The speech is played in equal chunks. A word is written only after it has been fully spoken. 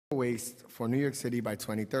waste for New York City by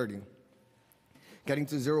 2030. Getting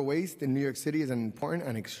to zero waste in New York City is an important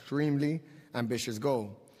and extremely ambitious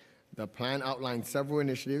goal. The plan outlines several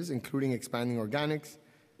initiatives, including expanding organics,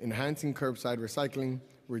 enhancing curbside recycling,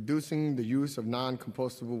 reducing the use of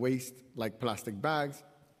non-compostable waste like plastic bags,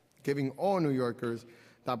 giving all New Yorkers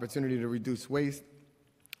the opportunity to reduce waste,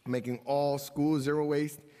 making all schools zero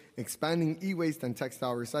waste, expanding e-waste and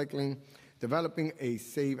textile recycling, developing a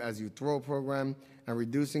Save As You Throw program, and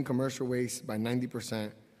reducing commercial waste by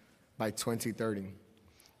 90% by 2030.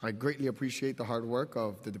 I greatly appreciate the hard work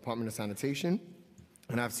of the Department of Sanitation,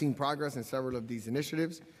 and I've seen progress in several of these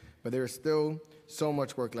initiatives, but there is still so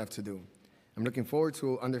much work left to do. I'm looking forward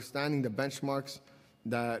to understanding the benchmarks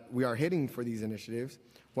that we are hitting for these initiatives,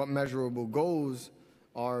 what measurable goals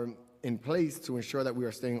are in place to ensure that we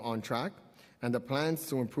are staying on track, and the plans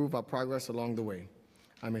to improve our progress along the way.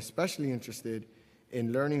 I'm especially interested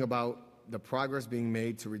in learning about the progress being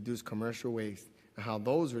made to reduce commercial waste and how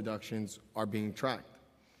those reductions are being tracked.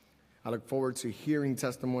 I look forward to hearing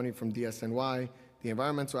testimony from DSNY, the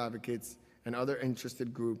environmental advocates, and other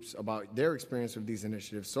interested groups about their experience with these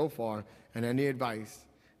initiatives so far and any advice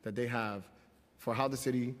that they have for how the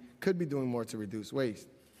city could be doing more to reduce waste.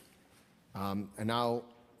 And I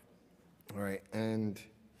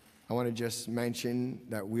want to just mention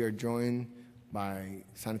that we are joined by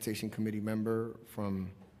Sanitation Committee member from,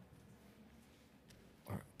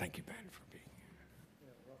 thank you, Ben, for being here.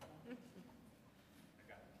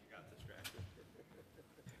 You got distracted.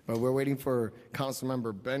 But we're waiting for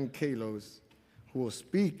Councilmember Ben Kallos, who will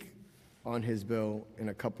speak on his bill in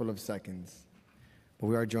a couple of seconds. But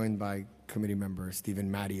we are joined by committee member Stephen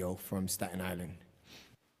Matteo from Staten Island.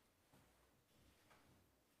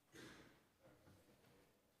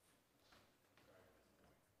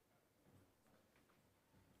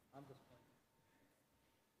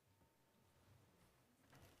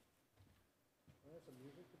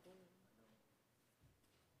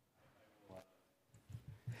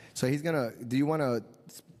 So he's gonna, do you want to?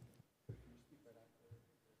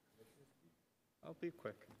 I'll be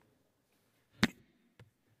quick.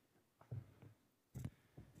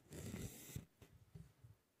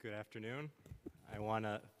 Good afternoon. I want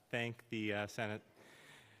to thank the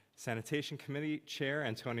Sanitation Committee Chair,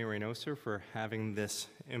 Antonio Reynoso, for having this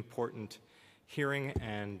important hearing,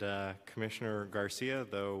 and Commissioner Garcia,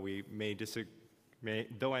 though I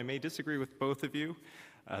may disagree with both of you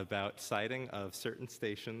about citing of certain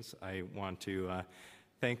stations, I want to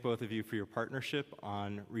thank both of you for your partnership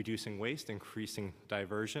on reducing waste, increasing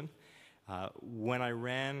diversion. When I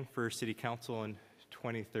ran for City Council in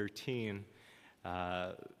 2013,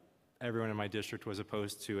 everyone in my district was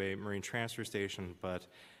opposed to a marine transfer station, but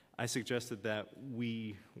I suggested that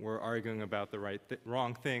we were arguing about the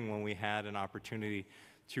wrong thing when we had an opportunity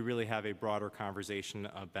to really have a broader conversation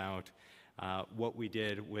about what we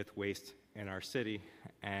did with waste in our city,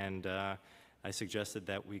 and I suggested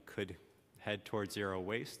that we could head towards zero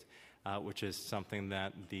waste, which is something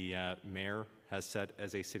that the mayor has set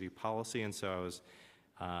as a city policy, and so I was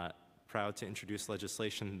proud to introduce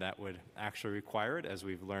legislation that would actually require it. As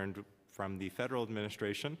we've learned from the federal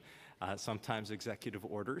administration, sometimes executive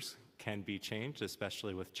orders can be changed,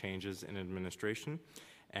 especially with changes in administration,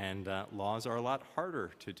 and laws are a lot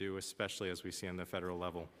harder to do, especially as we see on the federal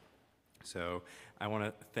level. So I want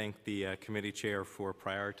to thank the committee chair for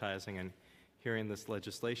prioritizing and hearing this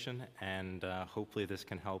legislation, and hopefully this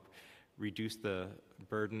can help reduce the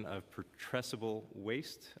burden of putrescible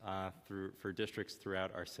waste for districts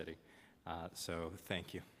throughout our city. So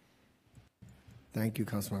thank you. Thank you,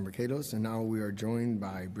 Councilmember Kallos. And now we are joined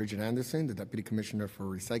by Bridget Anderson, the Deputy Commissioner for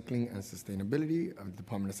Recycling and Sustainability of the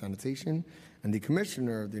Department of Sanitation, and the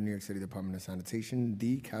Commissioner of the New York City Department of Sanitation,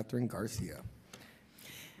 D. Catherine Garcia.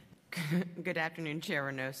 Good afternoon, Chair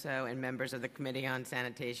Reynoso and members of the Committee on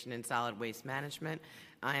Sanitation and Solid Waste Management.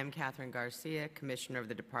 I am Catherine Garcia, Commissioner of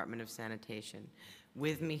the Department of Sanitation.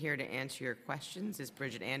 With me here to answer your questions is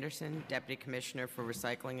Bridget Anderson, Deputy Commissioner for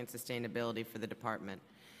Recycling and Sustainability for the Department.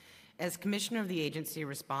 As Commissioner of the agency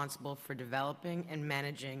responsible for developing and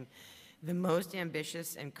managing the most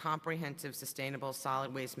ambitious and comprehensive sustainable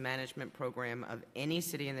solid waste management program of any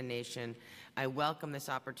city in the nation, I welcome this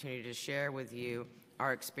opportunity to share with you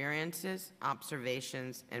our experiences,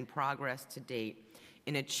 observations, and progress to date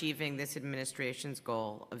in achieving this administration's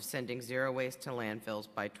goal of sending zero waste to landfills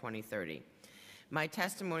by 2030. My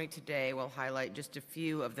testimony today will highlight just a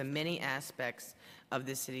few of the many aspects of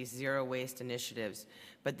the city's zero waste initiatives,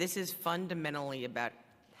 but this is fundamentally about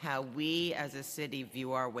how we as a city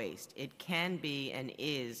view our waste. It can be and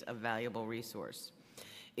is a valuable resource.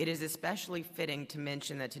 It is especially fitting to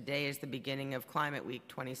mention that today is the beginning of Climate Week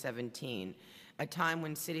 2017, a time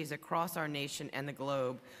when cities across our nation and the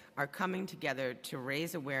globe are coming together to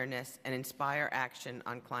raise awareness and inspire action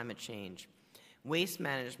on climate change. Waste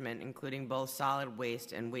management, including both solid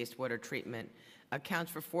waste and wastewater treatment,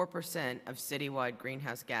 accounts for 4% of citywide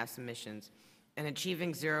greenhouse gas emissions, and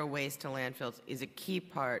achieving zero waste to landfills is a key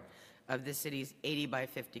part of the city's 80 by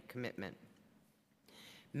 50 commitment.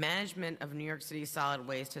 Management of New York City's solid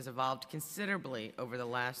waste has evolved considerably over the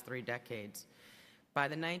last 3 decades. By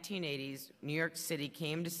the 1980s, New York City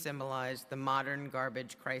came to symbolize the modern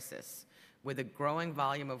garbage crisis, with a growing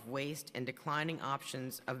volume of waste and declining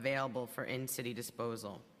options available for in-city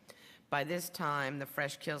disposal. By this time, the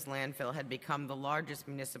Fresh Kills landfill had become the largest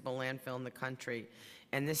municipal landfill in the country,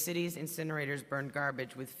 and the city's incinerators burned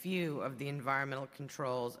garbage with few of the environmental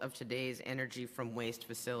controls of today's energy from waste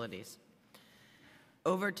facilities.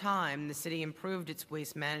 Over time, the city improved its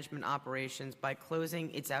waste management operations by closing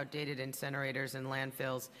its outdated incinerators and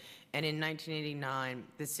landfills, and in 1989,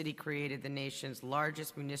 the city created the nation's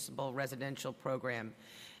largest municipal residential program.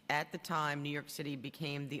 At the time, New York City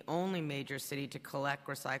became the only major city to collect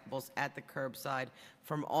recyclables at the curbside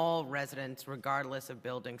from all residents, regardless of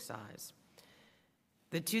building size.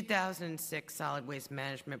 The 2006 Solid Waste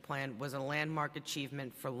Management Plan was a landmark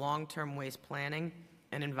achievement for long-term waste planning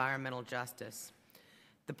and environmental justice.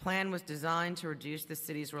 The plan was designed to reduce the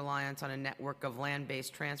city's reliance on a network of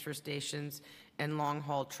land-based transfer stations and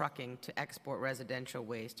long-haul trucking to export residential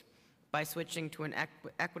waste by switching to an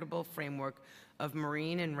equitable framework of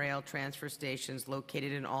marine and rail transfer stations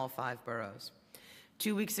located in all 5 boroughs.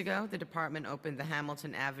 2 weeks ago, the department opened the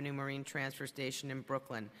Hamilton Avenue Marine Transfer Station in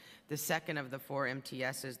Brooklyn, the second of the 4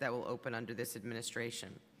 MTSs that will open under this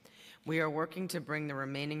administration. We are working to bring the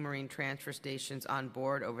remaining marine transfer stations on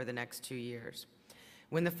board over the next 2 years.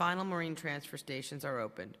 When the final marine transfer stations are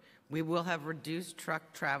opened, we will have reduced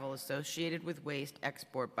truck travel associated with waste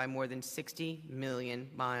export by more than 60 million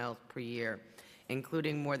miles per year,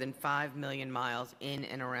 including more than 5 million miles in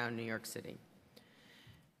and around New York City.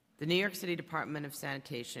 The New York City Department of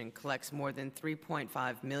Sanitation collects more than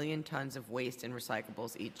 3.5 million tons of waste and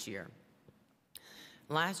recyclables each year.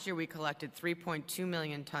 Last year, we collected 3.2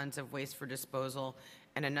 million tons of waste for disposal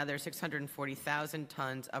and another 640,000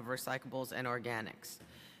 tons of recyclables and organics.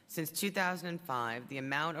 Since 2005, the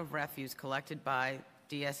amount of refuse collected by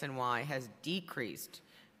DSNY has decreased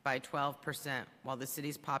by 12%, while the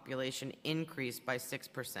city's population increased by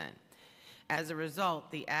 6%. As a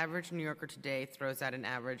result, the average New Yorker today throws out an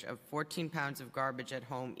average of 14 pounds of garbage at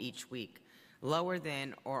home each week, lower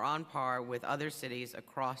than or on par with other cities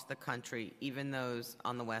across the country, even those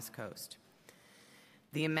on the West Coast.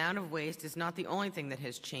 The amount of waste is not the only thing that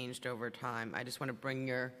has changed over time. I just want to bring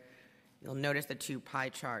you'll notice the 2 pie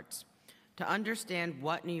charts. To understand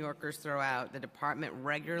what New Yorkers throw out, the department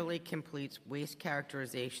regularly completes waste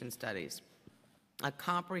characterization studies. A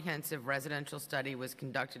comprehensive residential study was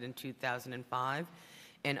conducted in 2005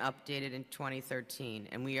 and updated in 2013,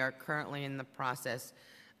 and we are currently in the process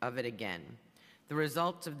of it again. The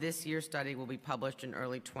results of this year's study will be published in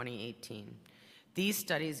early 2018. These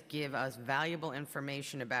studies give us valuable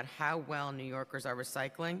information about how well New Yorkers are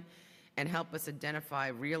recycling and help us identify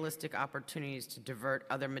realistic opportunities to divert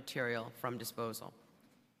other material from disposal.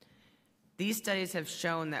 These studies have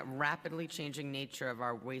shown that rapidly changing nature of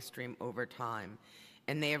our waste stream over time,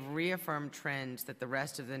 and they have reaffirmed trends that the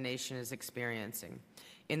rest of the nation is experiencing.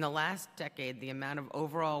 In the last decade, the amount of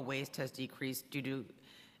overall waste has decreased due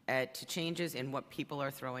to changes in what people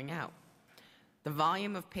are throwing out. The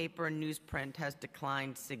volume of paper and newsprint has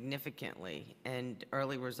declined significantly, and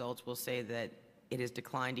early results will say that it has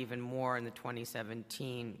declined even more in the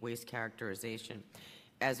 2017 waste characterization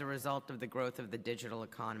as a result of the growth of the digital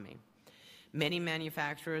economy. Many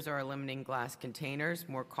manufacturers are eliminating glass containers,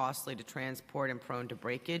 more costly to transport and prone to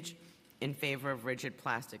breakage, in favor of rigid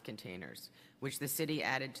plastic containers, which the city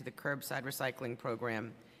added to the curbside recycling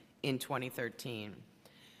program in 2013.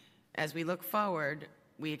 As we look forward,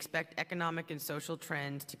 we expect economic and social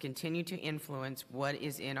trends to continue to influence what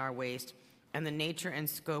is in our waste and the nature and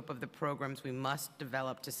scope of the programs we must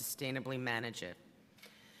develop to sustainably manage it.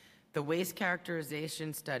 The waste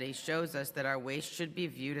characterization study shows us that our waste should be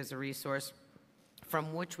viewed as a resource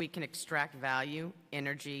from which we can extract value,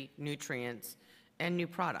 energy, nutrients, and new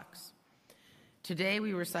products. Today,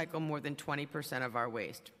 we recycle more than 20% of our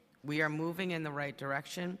waste. We are moving in the right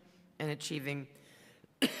direction and achieving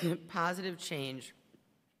positive change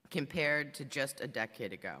compared to just a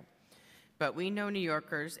decade ago. But we know New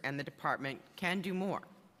Yorkers and the department can do more.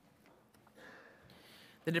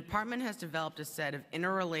 The department has developed a set of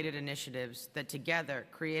interrelated initiatives that together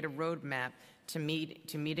create a roadmap to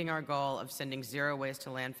meeting our goal of sending zero waste to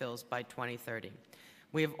landfills by 2030.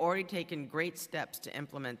 We have already taken great steps to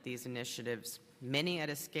implement these initiatives, many at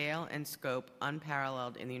a scale and scope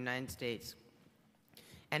unparalleled in the United States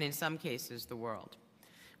and in some cases the world.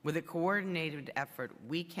 With a coordinated effort,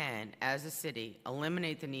 we can, as a city,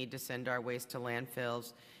 eliminate the need to send our waste to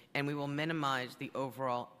landfills, and we will minimize the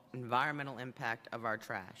overall environmental impact of our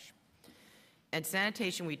trash. At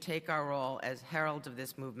Sanitation, we take our role as heralds of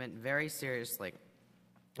this movement very seriously.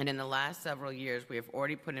 And in the last several years, we have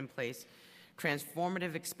already put in place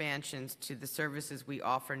transformative expansions to the services we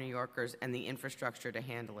offer New Yorkers and the infrastructure to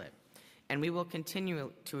handle it. And we will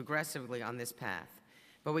continue to aggressively on this path.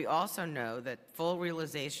 But we also know that full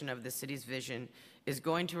realization of the city's vision is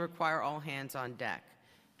going to require all hands on deck.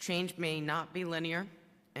 Change may not be linear,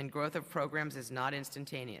 and growth of programs is not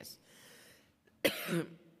instantaneous.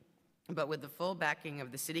 But with the full backing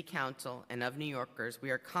of the City Council and of New Yorkers,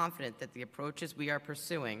 we are confident that the approaches we are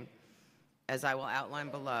pursuing, as I will outline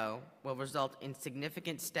below, will result in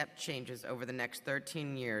significant step changes over the next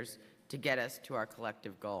 13 years to get us to our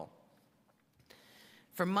collective goal.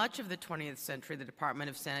 For much of the 20th century, the Department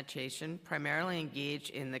of Sanitation primarily engaged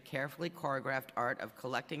in the carefully choreographed art of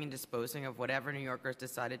collecting and disposing of whatever New Yorkers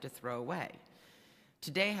decided to throw away.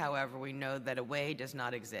 Today, however, we know that away does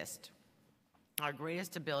not exist. Our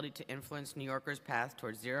greatest ability to influence New Yorkers' path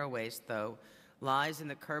towards zero waste, though, lies in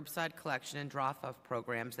the curbside collection and drop-off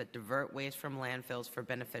programs that divert waste from landfills for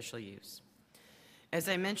beneficial use. As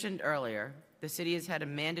I mentioned earlier, the city has had a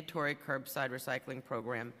mandatory curbside recycling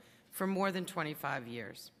program for more than 25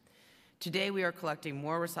 years. Today, we are collecting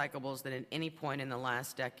more recyclables than at any point in the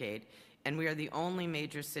last decade, and we are the only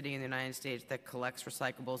major city in the United States that collects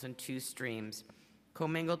recyclables in two streams: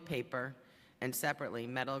 commingled paper and separately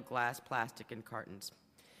metal, glass, plastic, and cartons.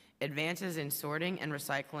 Advances in sorting and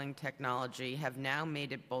recycling technology have now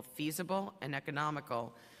made it both feasible and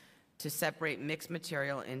economical to separate mixed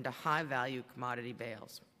material into high-value commodity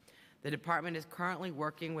bales. The department is currently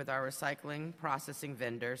working with our recycling processing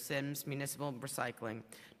vendor, Sims Municipal Recycling,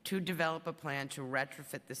 to develop a plan to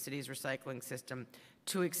retrofit the city's recycling system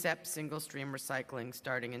to accept single-stream recycling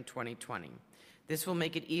starting in 2020. This will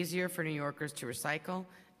make it easier for New Yorkers to recycle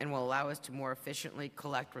and will allow us to more efficiently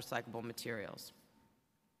collect recyclable materials.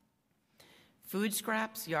 Food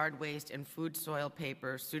scraps, yard waste, and food soil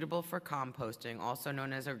paper suitable for composting, also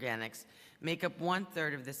known as organics, make up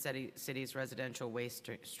 1/3 of the city's residential waste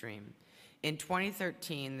stream. In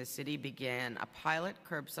 2013, the city began a pilot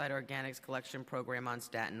curbside organics collection program on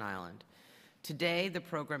Staten Island. Today, the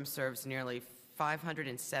program serves nearly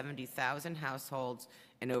 570,000 households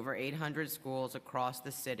in over 800 schools across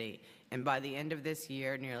the city, and by the end of this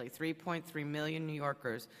year, nearly 3.3 million New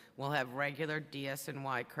Yorkers will have regular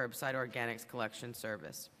DSNY curbside organics collection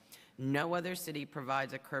service. No other city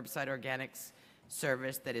provides a curbside organics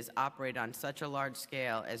service that is operated on such a large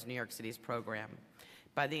scale as New York City's program.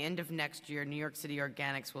 By the end of next year, New York City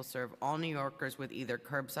Organics will serve all New Yorkers with either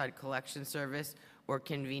curbside collection service or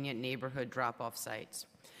convenient neighborhood drop-off sites.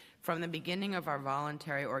 From the beginning of our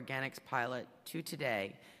voluntary organics pilot to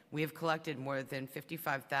today, we have collected more than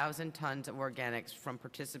 55,000 tons of organics from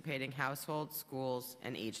participating households, schools,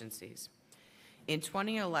 and agencies. In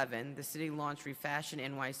 2011, the city launched Refashion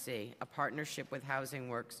NYC, a partnership with Housing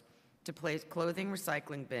Works, to place clothing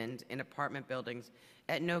recycling bins in apartment buildings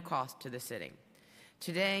at no cost to the city.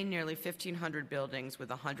 Today, nearly 1,500 buildings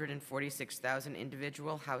with 146,000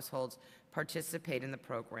 individual households participate in the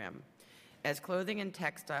program. As clothing and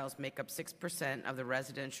textiles make up 6% of the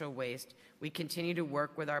residential waste, we continue to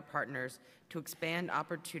work with our partners to expand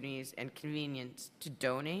opportunities and convenience to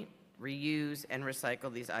donate, reuse, and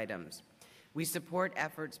recycle these items. We support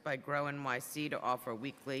efforts by Grow NYC to offer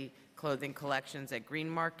weekly clothing collections at green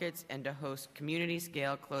markets and to host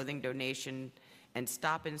community-scale clothing donation and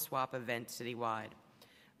stop-and-swap events citywide.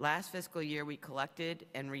 Last fiscal year, we collected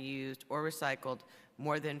and reused or recycled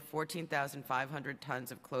more than 14,500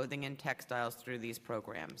 tons of clothing and textiles through these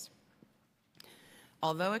programs.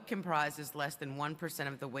 Although it comprises less than 1%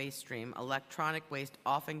 of the waste stream, electronic waste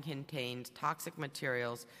often contains toxic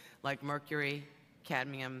materials like mercury,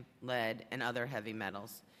 cadmium, lead, and other heavy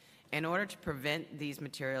metals. In order to prevent these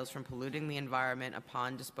materials from polluting the environment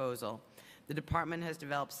upon disposal, the department has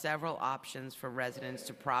developed several options for residents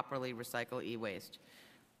to properly recycle e-waste.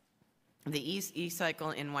 The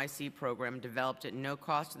eCycle NYC program, developed at no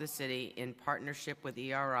cost to the city in partnership with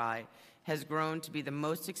ERI, has grown to be the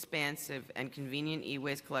most expansive and convenient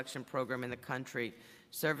e-waste collection program in the country,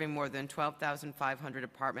 serving more than 12,500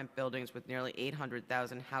 apartment buildings with nearly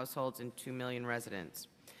 800,000 households and 2 million residents.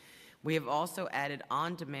 We have also added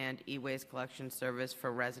on-demand e-waste collection service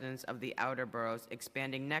for residents of the outer boroughs,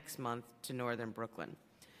 expanding next month to northern Brooklyn.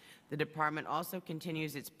 The department also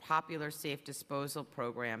continues its popular safe disposal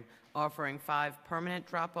program, offering 5 permanent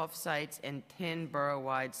drop-off sites and 10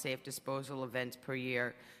 borough-wide safe disposal events per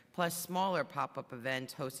year, plus smaller pop-up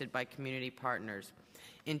events hosted by community partners.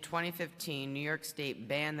 In 2015, New York State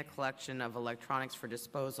banned the collection of electronics for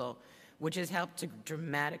disposal, which has helped to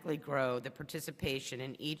dramatically grow the participation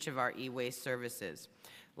in each of our e-waste services.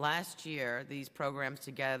 Last year, these programs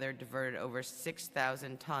together diverted over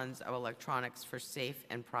 6,000 tons of electronics for safe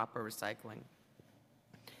and proper recycling.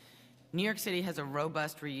 New York City has a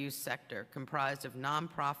robust reuse sector comprised of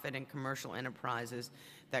nonprofit and commercial enterprises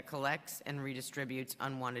that collects and redistributes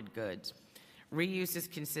unwanted goods. Reuse is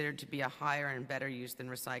considered to be a higher and better use than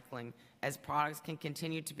recycling, as products can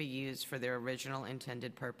continue to be used for their original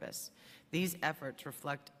intended purpose. These efforts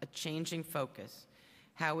reflect a changing focus.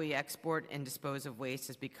 How we export and dispose of waste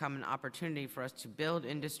has become an opportunity for us to build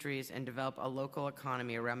industries and develop a local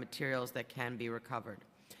economy around materials that can be recovered.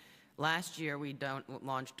 Last year, we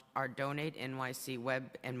launched our Donate NYC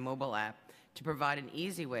web and mobile app to provide an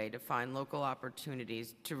easy way to find local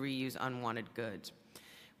opportunities to reuse unwanted goods.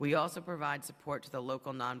 We also provide support to the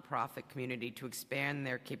local nonprofit community to expand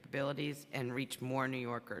their capabilities and reach more New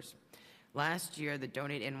Yorkers. Last year, the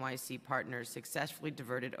Donate NYC partners successfully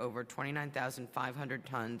diverted over 29,500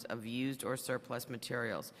 tons of used or surplus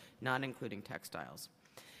materials, not including textiles.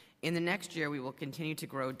 In the next year, we will continue to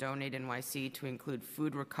grow Donate NYC to include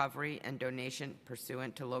food recovery and donation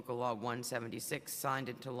pursuant to Local Law 176, signed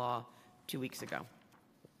into law 2 weeks ago.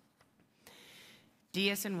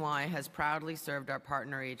 DSNY has proudly served our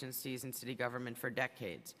partner agencies and city government for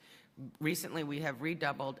decades. Recently, we have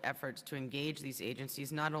redoubled efforts to engage these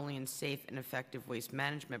agencies not only in safe and effective waste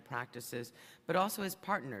management practices, but also as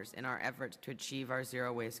partners in our efforts to achieve our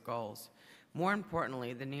zero waste goals. More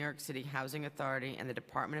importantly, the New York City Housing Authority and the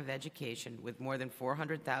Department of Education, with more than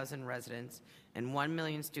 400,000 residents and 1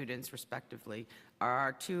 million students, respectively, are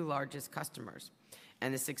our 2 largest customers.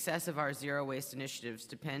 And the success of our zero waste initiatives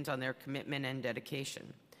depends on their commitment and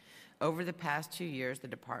dedication. Over the past 2 years, the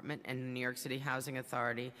Department and the New York City Housing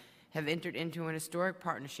Authority have entered into an historic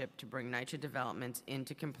partnership to bring NYCHA developments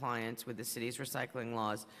into compliance with the city's recycling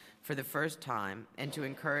laws for the first time and to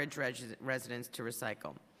encourage residents to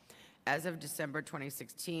recycle. As of December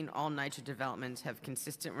 2016, all NYCHA developments have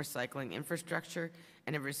consistent recycling infrastructure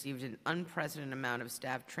and have received an unprecedented amount of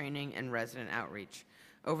staff training and resident outreach.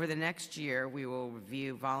 Over the next year, we will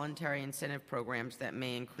review voluntary incentive programs that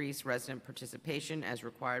may increase resident participation as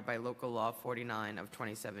required by Local Law 49 of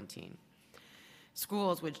 2017.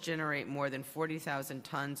 Schools, which generate more than 40,000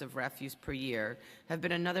 tons of refuse per year, have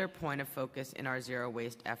been another point of focus in our zero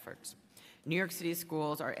waste efforts. New York City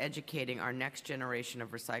schools are educating our next generation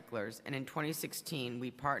of recyclers, and in 2016,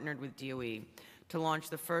 we partnered with DOE to launch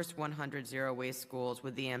the first 100 zero waste schools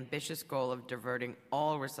with the ambitious goal of diverting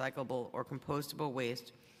all recyclable or compostable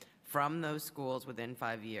waste from those schools within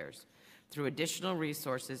 5 years. Through additional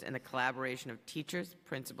resources and the collaboration of teachers,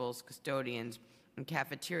 principals, custodians, and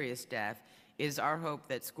cafeteria staff, it is our hope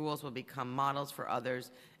that schools will become models for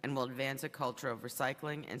others and will advance a culture of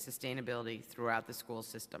recycling and sustainability throughout the school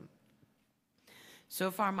system.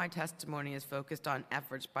 So far, my testimony is focused on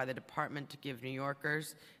efforts by the department to give New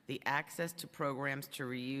Yorkers the access to programs to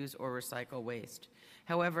reuse or recycle waste.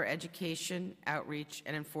 However, education, outreach,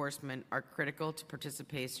 and enforcement are critical to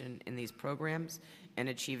participation in these programs and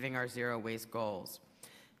achieving our zero waste goals.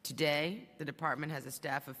 Today, the department has a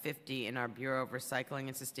staff of 50 in our Bureau of Recycling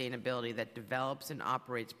and Sustainability that develops and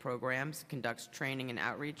operates programs, conducts training and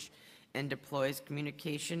outreach, and deploys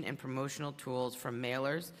communication and promotional tools from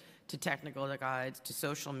mailers to technical guides to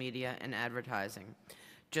social media and advertising.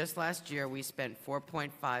 Just last year, we spent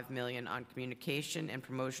 $4.5 million on communication and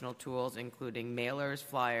promotional tools, including mailers,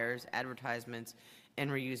 flyers, advertisements, and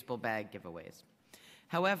reusable bag giveaways.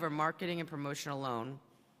 However, marketing and promotion alone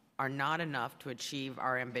are not enough to achieve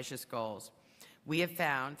our ambitious goals. We have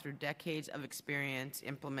found through decades of experience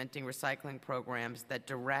implementing recycling programs that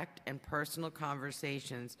direct and personal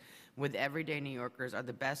conversations with everyday New Yorkers are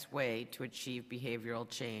the best way to achieve behavioral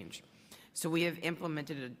change. So we have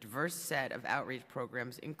implemented a diverse set of outreach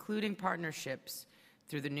programs, including partnerships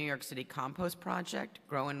through the New York City Compost Project,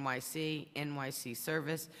 Grow NYC, NYC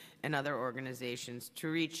Service, and other organizations to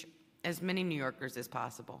reach as many New Yorkers as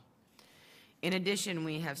possible. In addition,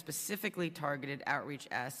 we have specifically targeted outreach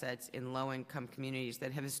assets in low-income communities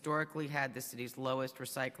that have historically had the city's lowest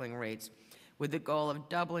recycling rates, with the goal of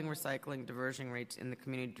doubling recycling diversion rates in the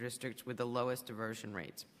community districts with the lowest diversion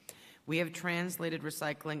rates. We have translated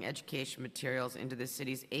recycling education materials into the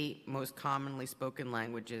city's 8 most commonly spoken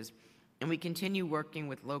languages, and we continue working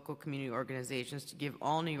with local community organizations to give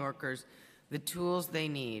all New Yorkers the tools they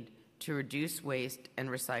need to reduce waste and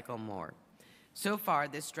recycle more. So far,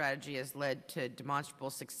 this strategy has led to demonstrable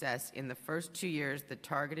success. In the first 2 years, the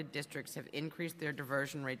targeted districts have increased their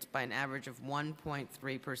diversion rates by an average of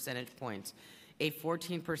 1.3 percentage points, a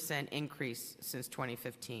 14% increase since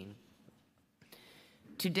 2015.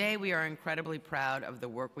 Today, we are incredibly proud of the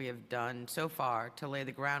work we have done so far to lay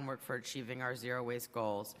the groundwork for achieving our zero waste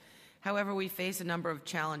goals. However, we face a number of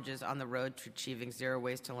challenges on the road to achieving zero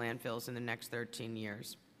waste to landfills in the next 13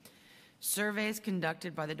 years. Surveys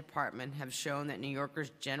conducted by the department have shown that New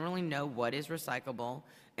Yorkers generally know what is recyclable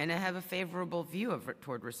and have a favorable view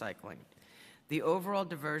toward recycling. The overall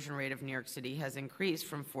diversion rate of New York City has increased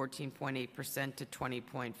from 14.8% to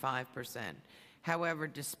 20.5%. However,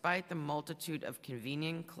 despite the multitude of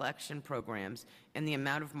convenient collection programs and the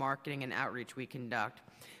amount of marketing and outreach we conduct,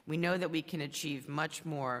 we know that we can achieve much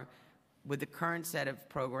more with the current set of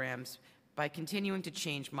programs by continuing to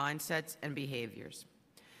change mindsets and behaviors.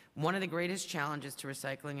 One of the greatest challenges to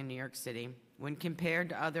recycling in New York City, when compared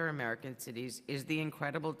to other American cities, is the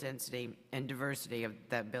incredible density and diversity of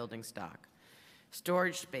that building stock.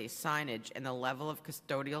 Storage space, signage, and the level of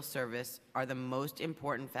custodial service are the most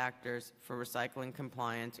important factors for recycling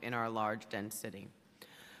compliance in our large, dense city.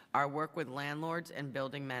 Our work with landlords and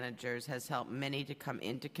building managers has helped many to come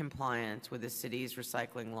into compliance with the city's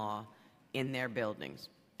recycling law in their buildings,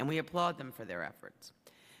 and we applaud them for their efforts.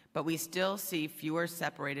 But we still see fewer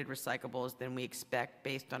separated recyclables than we expect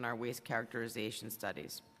based on our waste characterization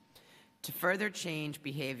studies. To further change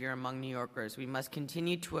behavior among New Yorkers, we must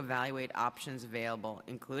continue to evaluate options available,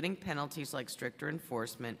 including penalties like stricter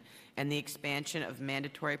enforcement and the expansion of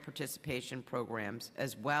mandatory participation programs,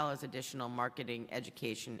 as well as additional marketing,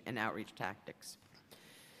 education, and outreach tactics.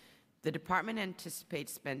 The department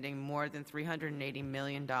anticipates spending more than $380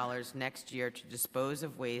 million next year to dispose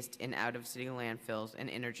of waste in out-of-city landfills and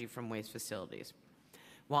energy from waste facilities.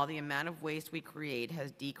 While the amount of waste we create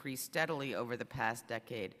has decreased steadily over the past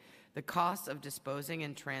decade, the cost of disposing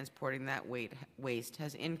and transporting that waste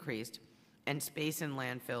has increased, and space in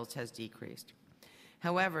landfills has decreased.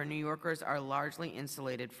 However, New Yorkers are largely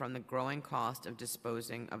insulated from the growing cost of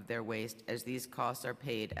disposing of their waste, as these costs are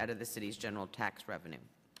paid out of the city's general tax revenue.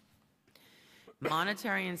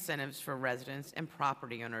 Monetary incentives for residents and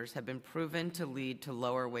property owners have been proven to lead to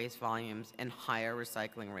lower waste volumes and higher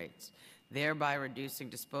recycling rates, thereby reducing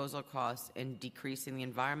disposal costs and decreasing the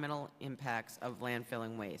environmental impacts of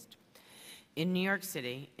landfilling waste. In New York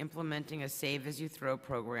City, implementing a save-as-you-throw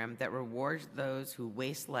program that rewards those who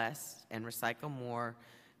waste less and recycle more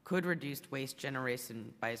could reduce waste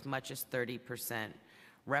generation by as much as 30%,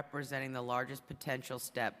 representing the largest potential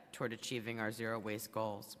step toward achieving our zero waste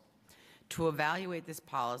goals. To evaluate this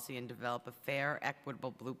policy and develop a fair,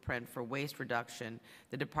 equitable blueprint for waste reduction,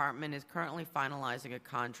 the department is currently finalizing a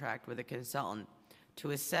contract with a consultant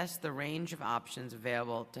to assess the range of options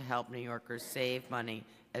available to help New Yorkers save money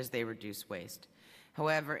as they reduce waste.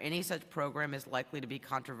 However, any such program is likely to be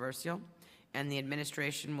controversial, and the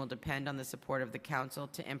administration will depend on the support of the council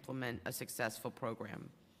to implement a successful program.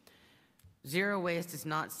 Zero waste is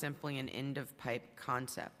not simply an end-of-pipe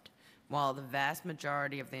concept. While the vast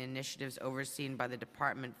majority of the initiatives overseen by the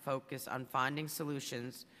department focus on finding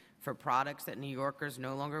solutions for products that New Yorkers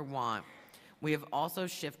no longer want, we have also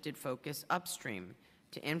shifted focus upstream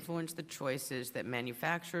to influence the choices that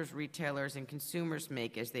manufacturers, retailers, and consumers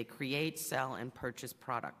make as they create, sell, and purchase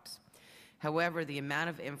products. However, the amount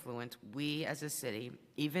of influence we as a city,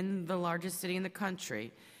 even the largest city in the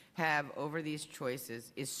country, have over these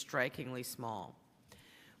choices is strikingly small.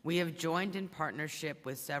 We have joined in partnership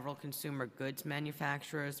with several consumer goods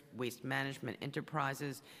manufacturers, waste management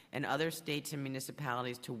enterprises, and other states and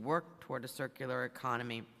municipalities to work toward a circular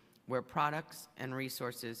economy where products and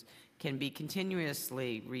resources can be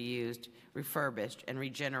continuously reused, refurbished, and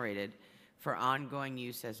regenerated for ongoing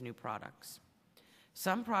use as new products.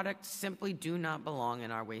 Some products simply do not belong in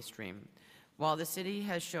our waste stream. While the city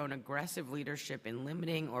has shown aggressive leadership in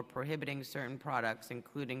limiting or prohibiting certain products,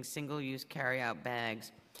 including single-use carry-out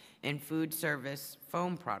bags and food service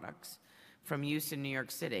foam products from use in New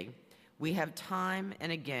York City, we have time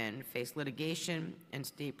and again faced litigation and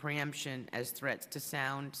state preemption as threats to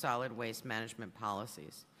sound, solid waste management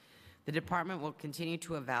policies. The department will continue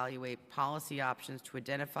to evaluate policy options to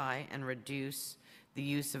identify and reduce the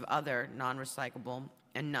use of other non-recyclable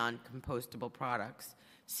and non-compostable products,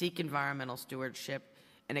 seek environmental stewardship,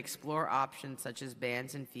 and explore options such as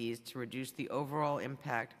bans and fees to reduce the overall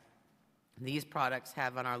impact these products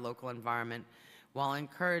have on our local environment, while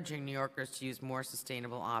encouraging New Yorkers to use more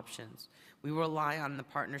sustainable options. We rely on the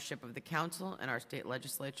partnership of the Council and our state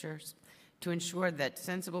legislatures to ensure that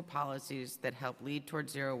sensible policies that help lead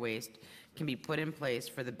towards zero waste can be put in place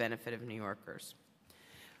for the benefit of New Yorkers.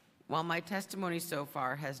 While my testimony so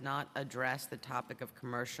far has not addressed the topic of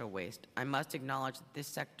commercial waste, I must acknowledge that this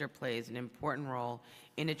sector plays an important role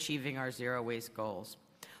in achieving our zero waste goals.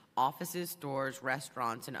 Offices, stores,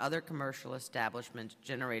 restaurants, and other commercial establishments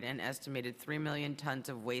generate an estimated 3 million tons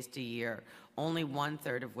of waste a year, only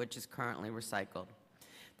 1/3 of which is currently recycled.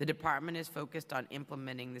 The department is focused on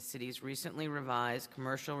implementing the city's recently revised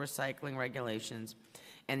commercial recycling regulations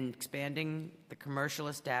and expanding the commercial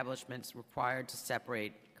establishments required to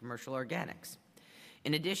separate commercial organics.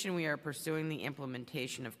 In addition, we are pursuing the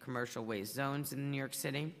implementation of commercial waste zones in New York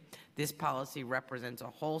City. This policy represents a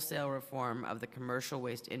wholesale reform of the commercial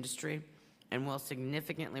waste industry and will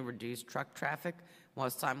significantly reduce truck traffic while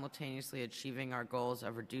simultaneously achieving our goals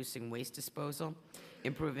of reducing waste disposal,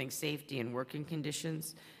 improving safety and working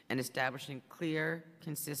conditions, and establishing clear,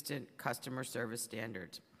 consistent customer service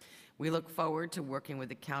standards. We look forward to working with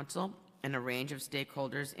the Council and a range of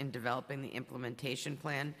stakeholders in developing the implementation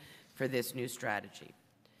plan for this new strategy.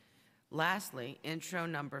 Lastly, Intro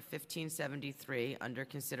number 1573, under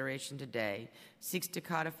consideration today, seeks to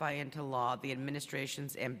codify into law the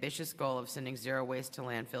administration's ambitious goal of sending zero waste to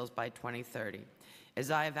landfills by 2030.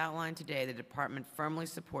 As I have outlined today, the department firmly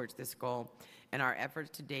supports this goal, and our efforts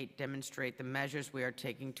to date demonstrate the measures we are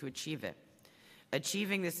taking to achieve it.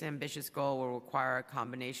 Achieving this ambitious goal will require a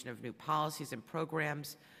combination of new policies and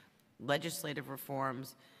programs, legislative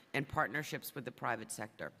reforms, and partnerships with the private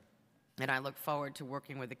sector. And I look forward to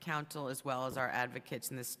working with the Council as well as our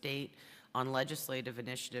advocates in the state on legislative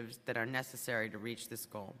initiatives that are necessary to reach this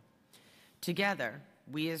goal. Together,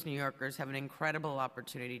 we as New Yorkers have an incredible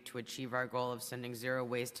opportunity to achieve our goal of sending zero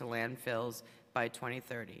waste to landfills by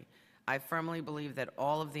 2030. I firmly believe that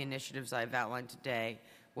all of the initiatives I've outlined today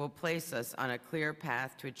will place us on a clear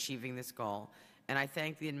path to achieving this goal, and I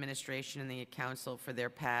thank the administration and the Council for their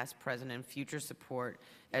past, present, and future support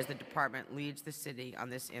as the department leads the city on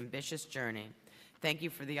this ambitious journey. Thank you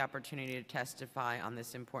for the opportunity to testify on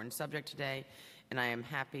this important subject today, and I am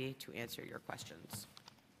happy to answer your questions.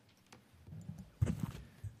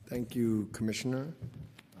 Thank you, Commissioner.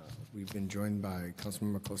 We've been joined by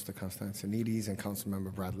Councilmember Costa Constantinides and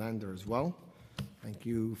Councilmember Brad Lander as well. Thank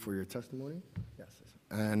you for your testimony. Yes.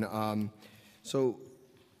 And so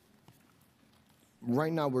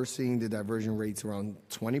right now we're seeing the diversion rates around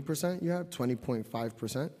 20%. You have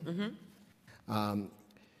 20.5%.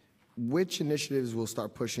 Which initiatives will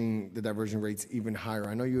start pushing the diversion rates even higher?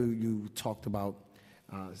 I know you talked about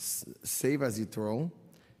save as you throw,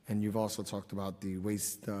 and you've also talked about the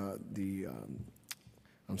waste, I'm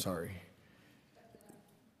sorry.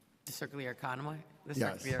 The circular economy? The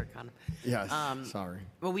Yes. circular economy. Yes, sorry.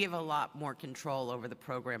 Well, we have a lot more control over the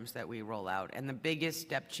programs that we roll out, and the biggest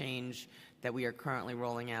step change that we are currently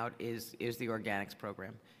rolling out is the organics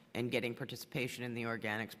program, and getting participation in the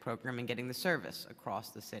organics program and getting the service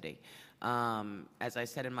across the city. As I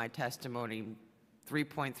said in my testimony,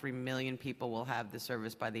 3.3 million people will have the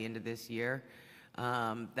service by the end of this year.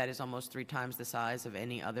 That is almost 3 times the size of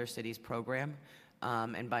any other city's program.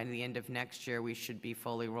 And by the end of next year, we should be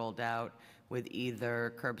fully rolled out with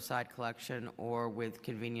either curbside collection or with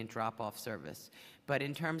convenient drop-off service. But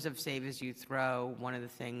in terms of save as you throw, one of the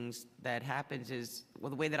things that happens is, well,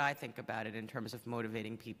 the way that I think about it in terms of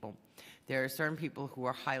motivating people, there are certain people who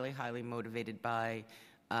are highly, highly motivated by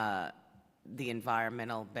the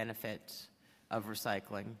environmental benefits of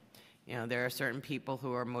recycling. You know, there are certain people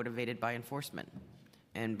who are motivated by enforcement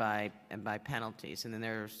and by penalties, and then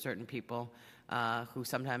there are certain people who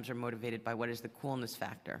sometimes are motivated by what is the coolness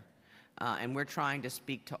factor. And we're trying to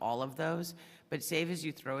speak to all of those, but save as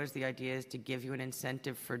you throw is the idea is to give you an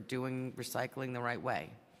incentive for doing recycling the right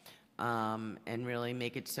way, and really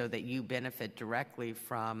make it so that you benefit directly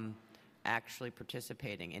from actually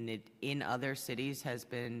participating. And it, in other cities, has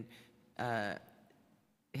been,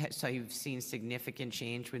 so you've seen significant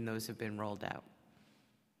change when those have been rolled out.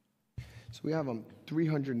 So we have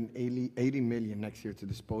 380 million next year to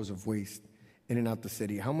dispose of waste in and out the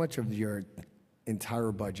city. How much of your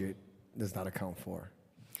entire budget does that account for?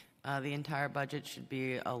 The entire budget should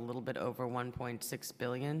be a little bit over 1.6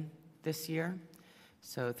 billion this year.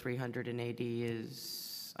 So 380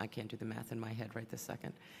 is, I can't do the math in my head right this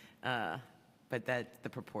second, but that's the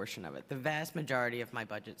proportion of it. The vast majority of my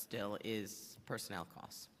budget still is personnel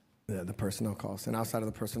costs. Yeah, the personnel costs. And outside of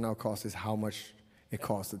the personnel costs is how much it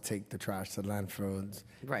costs to take the trash to landfills.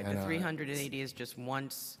 Right, and, the 380 is just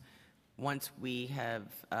once we have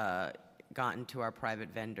gotten to our private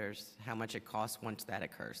vendors, how much it costs once that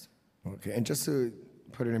occurs. Okay, and just to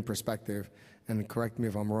put it in perspective, and correct me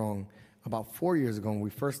if I'm wrong, about 4 years ago when we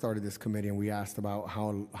first started this committee, and we asked about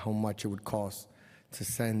how much it would cost to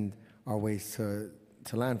send our waste to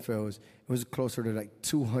landfills, it was closer to like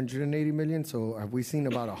 280 million. So have we seen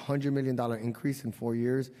about $100 million increase in 4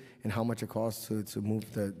 years in how much it costs to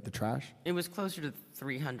move the trash? It was closer to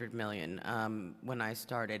 300 million when I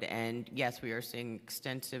started, and yes, we are seeing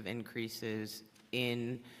extensive increases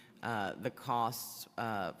in the costs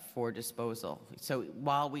for disposal. So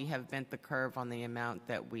while we have bent the curve on the amount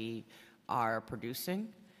that we are producing,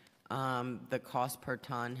 the cost per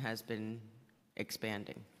ton has been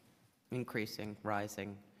expanding, increasing,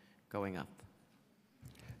 rising, going up.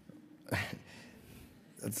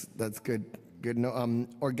 That's good. Good. No,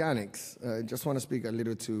 organics. Just want to speak a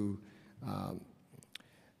little to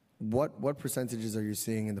what percentages are you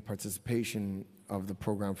seeing in the participation of the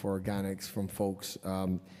program for organics from folks?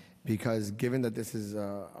 Because given that this is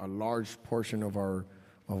a large portion of our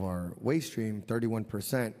waste stream,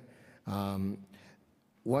 31%.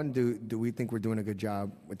 One, do we think we're doing a good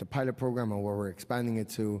job with the pilot program and where we're expanding it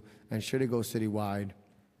to? And should it go citywide,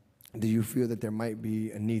 do you feel that there might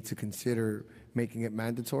be a need to consider making it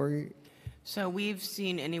mandatory? So we've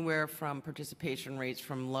seen anywhere from participation rates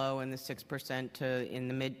from low in the 6% to in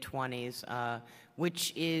the mid-20s,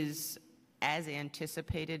 which is as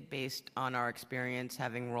anticipated based on our experience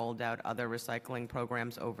having rolled out other recycling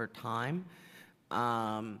programs over time.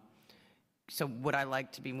 So would I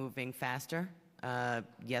like to be moving faster?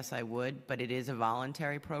 Yes, I would, but it is a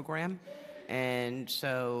voluntary program. And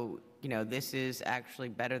so, this is actually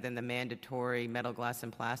better than the mandatory metal, glass,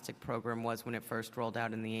 and plastic program was when it first rolled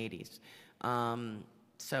out in the 80s.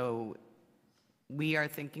 So we are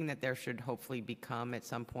thinking that there should hopefully become at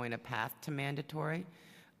some point a path to mandatory.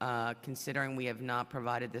 Considering we have not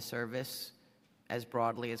provided the service as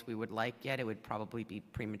broadly as we would like yet, it would probably be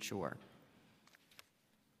premature.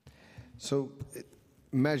 So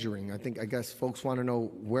measuring, I guess folks want to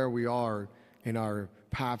know where we are in our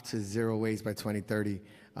path to zero waste by 2030.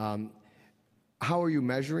 How are you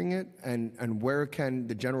measuring it, and where can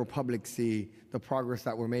the general public see the progress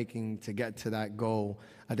that we're making to get to that goal?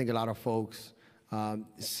 I think a lot of folks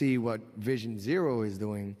see what Vision Zero is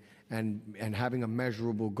doing, and having a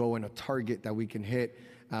measurable goal and a target that we can hit,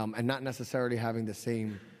 and not necessarily having the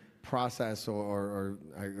same process or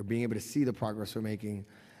being able to see the progress we're making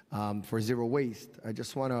for zero waste. I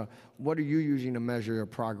just want to, what are you using to measure your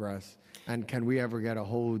progress? And can we ever get a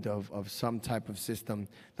hold of some type of system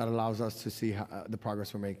that allows us to see the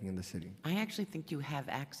progress we're making in the city? I actually think you have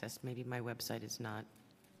access. Maybe my website is not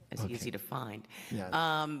as easy to find. Yes.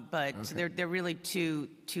 But okay. There are really two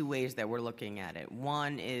ways that we're looking at it.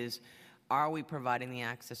 One is, are we providing the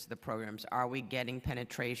access to the programs? Are we getting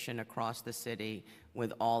penetration across the city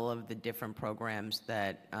with all of the different programs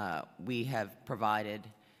that we have provided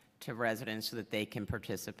to residents so that they can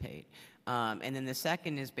participate? And then the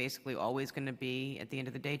second is basically always going to be, at the end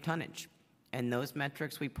of the day, tonnage. And those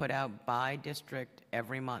metrics we put out by district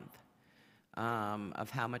every month of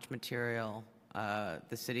how much material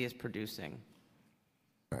the city is producing.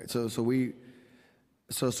 All right.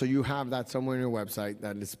 So you have that somewhere on your website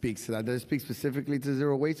that speaks to that. Does it speak specifically to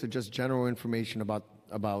zero waste, or just general information about?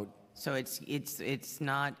 So it's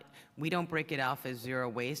not. We don't break it off as zero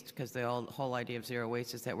waste because the whole idea of zero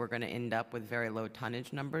waste is that we're going to end up with very low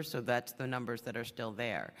tonnage numbers. So that's the numbers that are still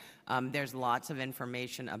there. There's lots of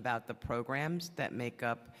information about the programs that make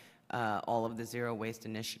up all of the zero waste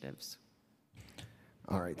initiatives.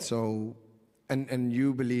 All right. So, and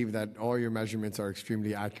you believe that all your measurements are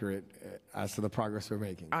extremely accurate as to the progress we're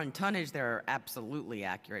making? On tonnage, they're absolutely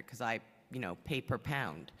accurate because I, pay per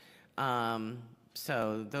pound.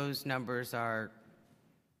 So those numbers are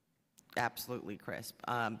absolutely crisp.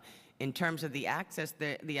 In terms of the access,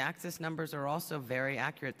 the access numbers are also very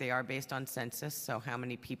accurate. They are based on census, so how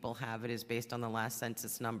many people have it is based on the last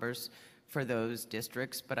census numbers for those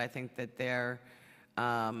districts. But I think that they're,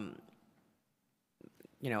 I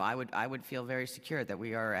would feel very secure that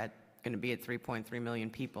we are going to be at 3.3 million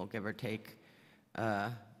people, give or take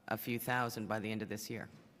a few thousand by the end of this year.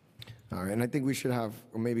 All right, and I think we should have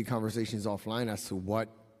maybe conversations offline as to what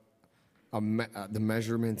the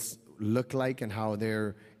measurements look like and how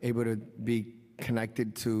they're able to be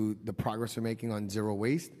connected to the progress we're making on zero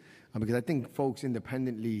waste. Because I think folks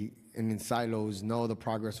independently and in silos know the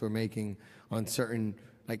progress we're making on certain,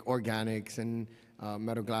 like organics and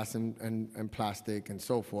metal, glass, and plastic and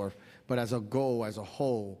so forth. But as a goal, as a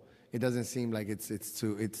whole, it doesn't seem like it's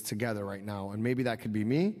together right now. And maybe that could be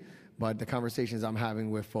me, but the conversations I'm having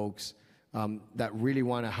with folks that really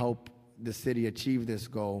want to help the city achieve this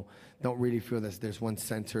goal don't really feel that there's one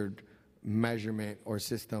centered measurement or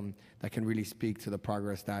system that can really speak to the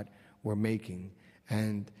progress that we're making.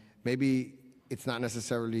 And maybe it's not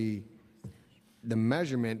necessarily the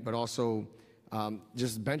measurement, but also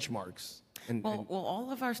just benchmarks. Well,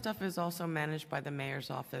 all of our stuff is also managed by the Mayor's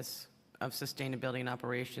Office of Sustainability and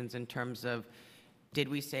Operations in terms of, did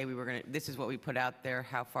we say we were going to, this is what we put out there,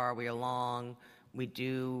 how far are we along? We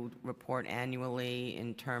do report annually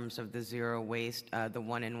in terms of the zero waste, the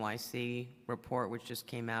One NYC report, which just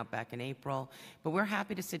came out back in April. But we're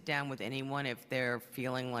happy to sit down with anyone if they're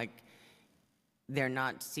feeling like they're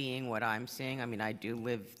not seeing what I'm seeing. I mean, I do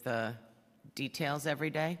live the details every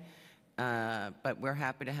day, but we're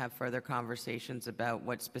happy to have further conversations about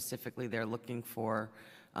what specifically they're looking for,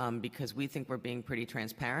 because we think we're being pretty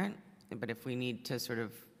transparent. But if we need to sort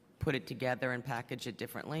of put it together and package it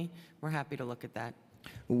differently, we're happy to look at that.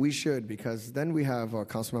 Well, we should, because then we have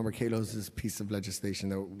Councilmember Kallos' piece of legislation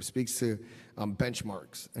that speaks to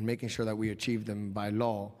benchmarks and making sure that we achieve them by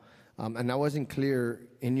law. And I wasn't clear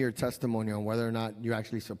in your testimony on whether or not you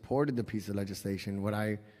actually supported the piece of legislation. What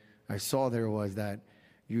I saw there was that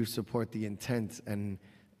you support the intent, and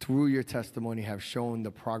through your testimony have shown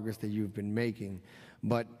the progress that you've been making.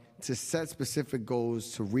 But to set specific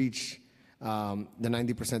goals to reach the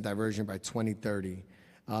 90% diversion by 2030,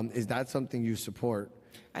 is that something you support?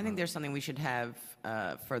 I think there's something we should have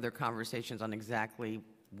further conversations on exactly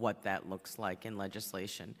what that looks like in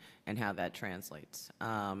legislation and how that translates.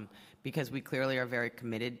 Because we clearly are very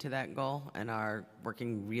committed to that goal and are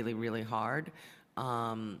working really, really hard.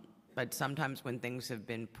 But sometimes when things have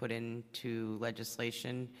been put into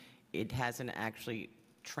legislation, it hasn't actually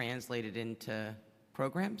translated into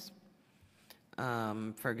programs.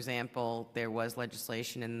 For example, there was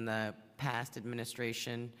legislation in the past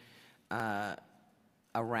administration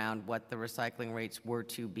around what the recycling rates were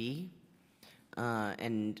to be.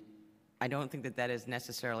 And I don't think that that has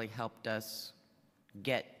necessarily helped us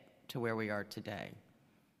get to where we are today.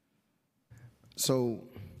 So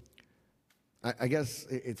I guess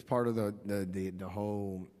it's part of the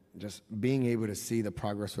whole just being able to see the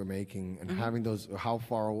progress we're making and having those, how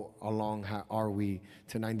far along are we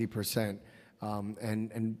to 90%,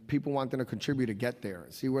 and people wanting to contribute to get there,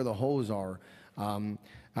 see where the holes are.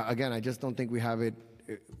 Again, I just don't think we have it,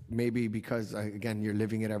 maybe because, again, you're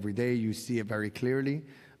living it every day, you see it very clearly,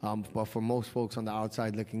 but for most folks on the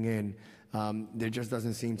outside looking in, there just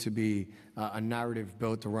doesn't seem to be a narrative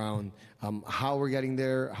built around how we're getting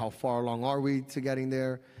there, how far along are we to getting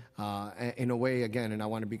there. In a way, again, and I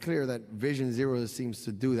want to be clear that Vision Zero seems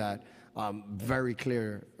to do that very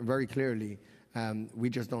clearly. We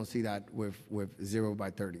just don't see that with zero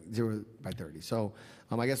by 30. So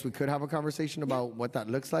I guess we could have a conversation about what that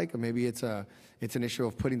looks like, or maybe it's an issue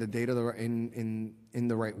of putting the data in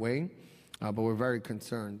the right way. But we're very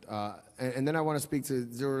concerned. And then I want to speak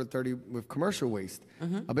to 0 to 30 with commercial waste.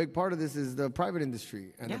 A big part of this is the private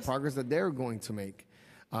industry and the progress that they're going to make.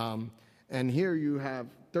 And here you have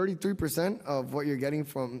 33% of what you're getting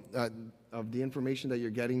from, of the information that you're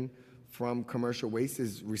getting from commercial waste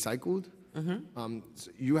is recycled.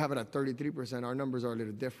 So you have it at 33%. Our numbers are a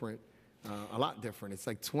little different, a lot different. It's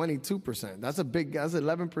like 22%. That's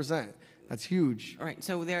 11%. That's huge. All right,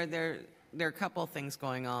 so there are a couple of things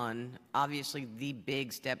going on. Obviously, the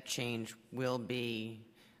big step change will be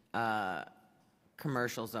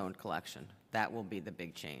commercial zone collection. That will be the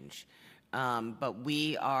big change. But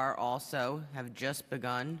we are also have just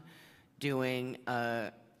begun doing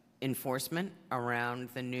enforcement around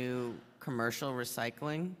the new commercial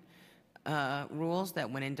recycling rules that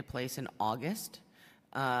went into place in August.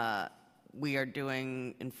 We are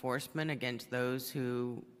doing enforcement against those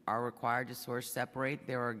who are required to separate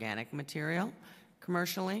their organic material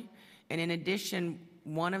commercially. And in addition,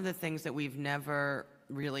 one of the things that we've never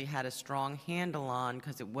really had a strong handle on,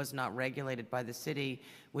 because it was not regulated by the city,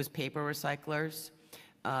 was paper recyclers,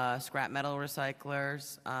 scrap metal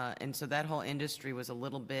recyclers, and so that whole industry was a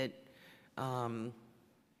little bit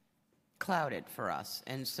clouded for us.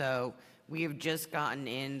 And so we have just gotten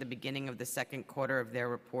in the beginning of the second quarter of their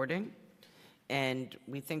reporting, and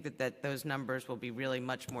we think that those numbers will be really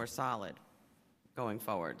much more solid going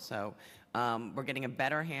forward. So we're getting a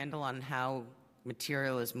better handle on how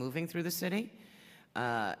material is moving through the city,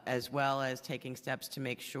 as well as taking steps to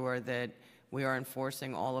make sure that we are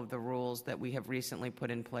enforcing all of the rules that we have recently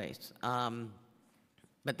put in place.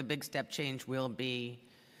 But the big step change will be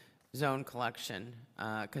zone collection,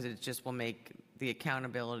 because it just will make the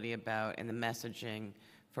accountability about and the messaging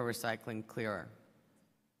for recycling clearer.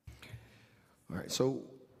 All right, so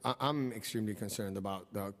I'm extremely concerned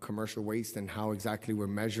about the commercial waste and how exactly we're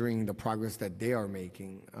measuring the progress that they are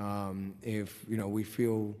making. If we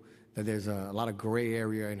feel that there's a lot of gray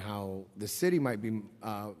area in how the city might be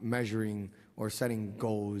measuring or setting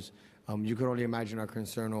goals, you can only imagine our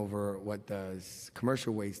concern over what the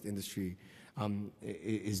commercial waste industry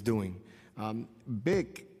is doing.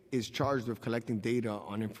 BIC is charged with collecting data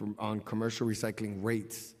on commercial recycling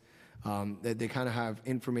rates. That they kind of have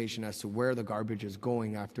information as to where the garbage is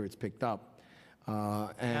going after it's picked up.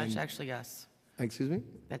 That's actually us. Excuse me?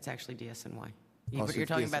 That's actually DSNY. Oh, so You're it's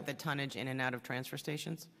talking DSNY. about the tonnage in and out of transfer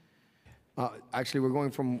stations? Actually, we're going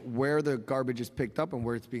from where the garbage is picked up and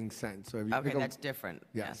where it's being sent. So if you Okay, pick up- that's different.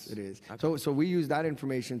 Yes, it is. Okay. So we use that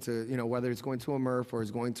information to, whether it's going to a MRF or it's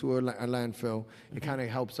going to a landfill, it kind of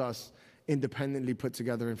helps us independently put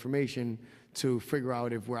together information to figure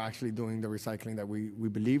out if we're actually doing the recycling that we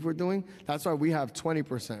believe we're doing. That's why we have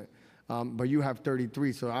 20%, but you have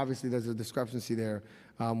 33. So obviously there's a discrepancy there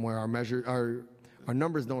where our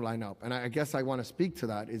numbers don't line up. And I guess I want to speak to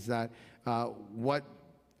that is that what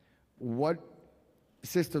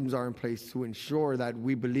systems are in place to ensure that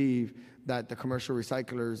we believe that the commercial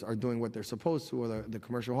recyclers are doing what they're supposed to, or the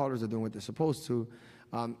commercial haulers are doing what they're supposed to.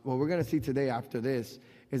 What we're going to see today after this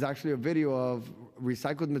is actually a video of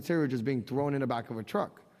recycled material just being thrown in the back of a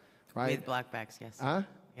truck, right? With black bags, yes. Huh?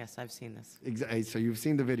 Yes, I've seen this. Exactly. So you've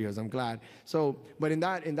seen the videos. I'm glad. So, but in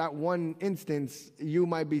that one instance, you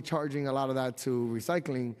might be charging a lot of that to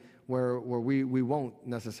recycling, where we won't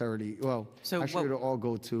necessarily. Well, So actually, what- it'll all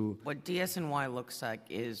go to. What DSNY looks like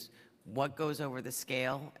is what goes over the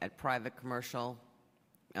scale at private commercial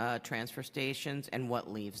transfer stations and what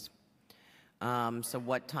leaves. So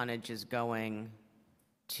what tonnage is going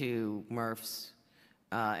to MRFs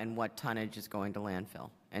and what tonnage is going to landfill.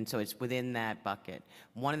 And so it's within that bucket.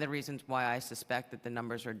 One of the reasons why I suspect that the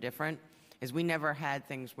numbers are different is we never had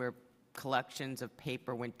things where collections of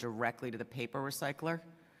paper went directly to the paper recycler.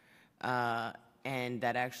 And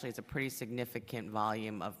that actually is a pretty significant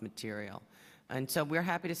volume of material. And so we're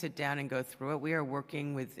happy to sit down and go through it. We are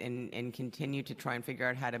working with and continue to try and figure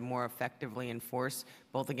out how to more effectively enforce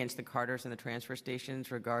both against the carters and the transfer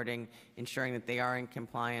stations regarding ensuring that they are in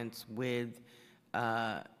compliance with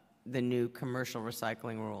the new commercial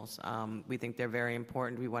recycling rules. We think they're very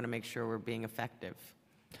important. We want to make sure we're being effective.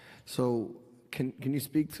 So can you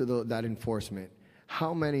speak to that enforcement?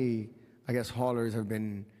 How many, I guess, haulers have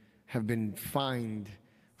been fined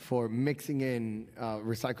for mixing in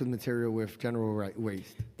recycled material with general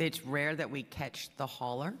waste? It's rare that we catch the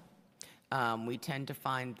hauler. We tend to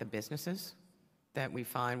find the businesses that we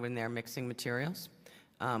find when they're mixing materials.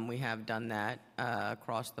 We have done that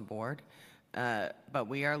across the board. But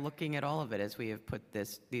we are looking at all of it as we have put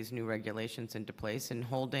these new regulations into place and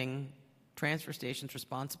holding transfer stations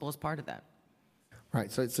responsible as part of that.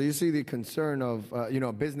 Right. So you see the concern of,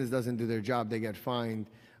 a business doesn't do their job, they get fined.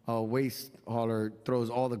 A waste hauler throws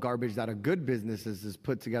all the garbage that a good business is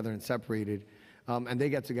put together and separated, and they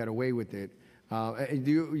get away with it.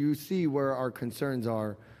 Do you see where our concerns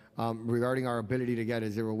are regarding our ability to get a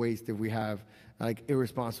zero waste if we have like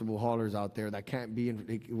irresponsible haulers out there that can't be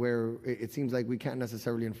where it seems like we can't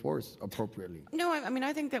necessarily enforce appropriately? No, I mean,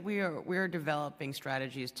 I think that we are developing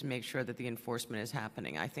strategies to make sure that the enforcement is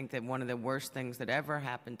happening. I think that one of the worst things that ever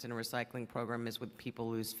happens in a recycling program is when people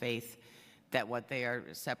lose faith that what they are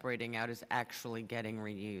separating out is actually getting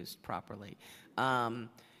reused properly.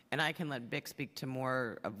 And I can let BIC speak to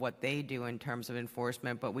more of what they do in terms of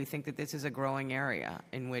enforcement, but we think that this is a growing area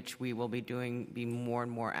in which we will be more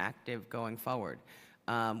and more active going forward.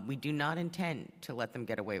 We do not intend to let them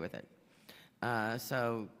get away with it.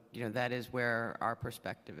 So, that is where our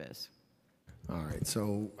perspective is. All right.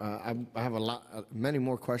 So I have many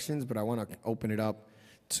more questions, but I want to open it up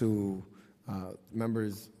to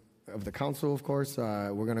members of the council, of course.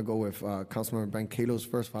 We're going to go with Councilmember Ben Kallos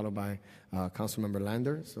first, followed by Councilmember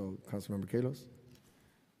Lander. So, Councilmember Kallos.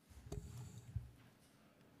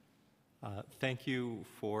 Thank you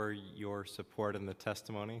for your support in the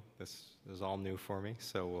testimony. This is all new for me,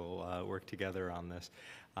 so we'll work together on this.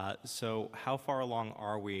 So how far along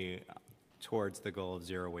are we towards the goal of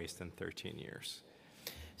zero waste in 13 years?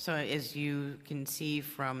 So as you can see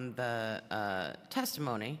from the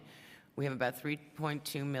testimony, we have about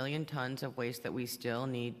 3.2 million tons of waste that we still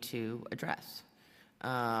need to address.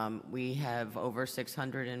 We have over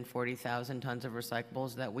 640,000 tons of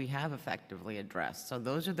recyclables that we have effectively addressed. So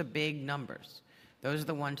those are the big numbers. Those are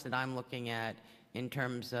the ones that I'm looking at in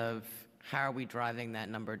terms of how are we driving that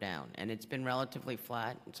number down. And it's been relatively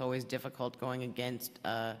flat. It's always difficult going against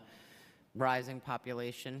a rising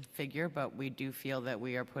population figure, but we do feel that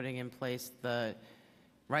we are putting in place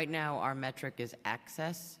right now our metric is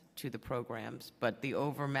access to the programs, but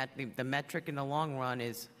the metric in the long run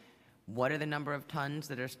is what are the number of tons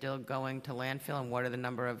that are still going to landfill and what are the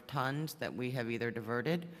number of tons that we have either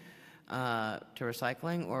diverted to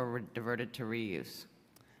recycling or diverted to reuse.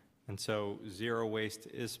 And so zero waste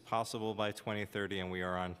is possible by 2030, and we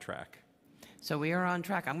are on track. So we are on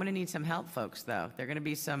track. I'm going to need some help, folks, though. There are going to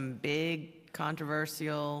be some big,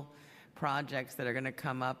 controversial projects that are going to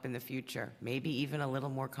come up in the future, maybe even a little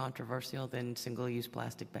more controversial than single-use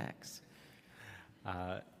plastic bags.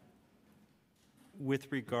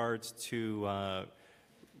 With regards to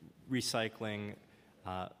recycling,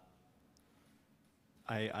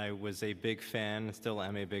 I was a big fan, still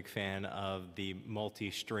am a big fan, of the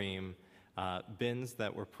multi-stream bins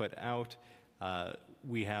that were put out.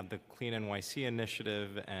 We have the Clean NYC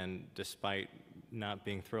initiative, and despite not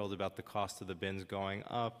being thrilled about the cost of the bins going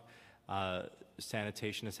up,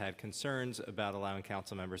 Sanitation has had concerns about allowing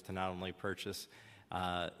council members to not only purchase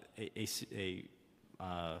a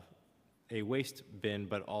waste bin,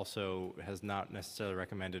 but also has not necessarily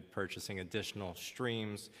recommended purchasing additional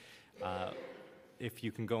streams. If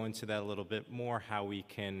you can go into that a little bit more, how we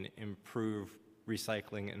can improve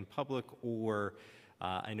recycling in public, or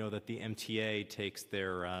I know that the MTA takes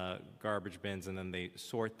their garbage bins and then they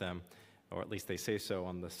sort them, or at least they say so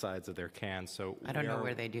on the sides of their cans. So I don't know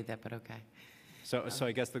where they do that, but okay. So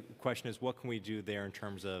I guess the question is, what can we do there in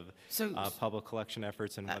terms of public collection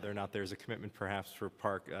efforts, and whether or not there's a commitment perhaps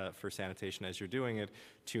for Sanitation as you're doing it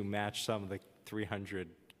to match some of the 300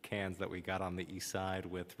 cans that we got on the east side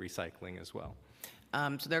with recycling as well?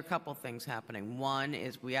 So there are a couple things happening. One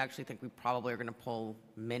is we actually think we probably are going to pull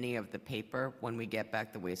many of the paper when we get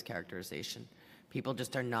back the waste characterization. People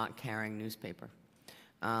just are not carrying newspaper.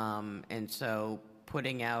 And so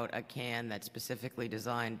putting out a can that's specifically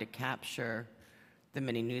designed to capture the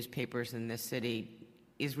many newspapers in this city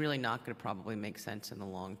is really not going to probably make sense in the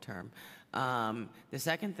long term. The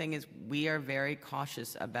second thing is we are very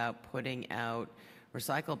cautious about putting out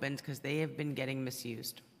recycle bins because they have been getting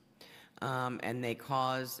misused. And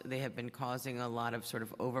they have been causing a lot of sort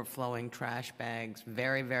of overflowing trash bags,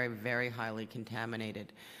 very, very, very highly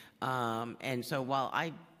contaminated. And so while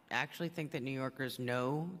I actually think that New Yorkers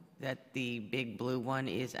know that the big blue one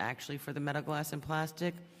is actually for the metal, glass, and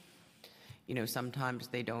plastic, you know, sometimes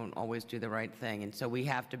they don't always do the right thing. And so we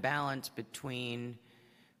have to balance between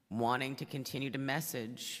wanting to continue to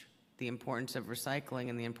message the importance of recycling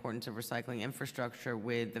and the importance of recycling infrastructure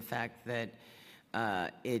with the fact that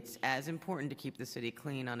it's as important to keep the city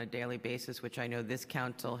clean on a daily basis, which I know this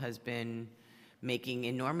council has been making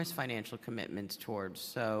enormous financial commitments towards.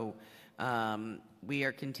 So we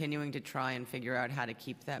are continuing to try and figure out how to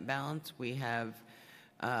keep that balance. We have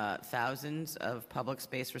thousands of public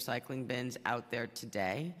space recycling bins out there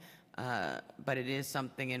today, but it is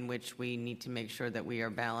something in which we need to make sure that we are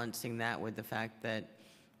balancing that with the fact that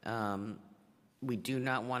we do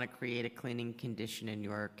not want to create a cleaning condition in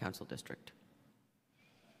your council district.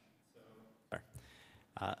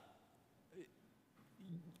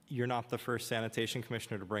 You're not the first sanitation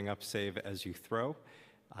commissioner to bring up Save As You Throw.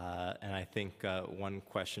 And I think one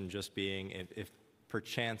question just being if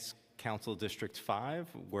perchance Council District 5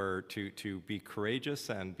 were to be courageous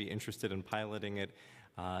and be interested in piloting it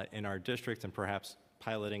in our district, and perhaps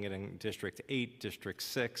piloting it in District 8, District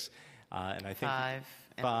 6, and I think 5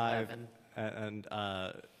 and 5 11. and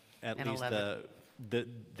at And least 11.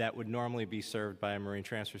 that would normally be served by a marine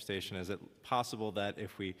transfer station. Is it possible that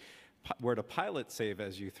if we were to pilot Save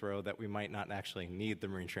As You Throw, that we might not actually need the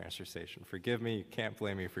marine transfer station? Forgive me, you can't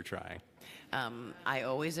blame me for trying. I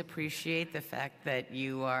always appreciate the fact that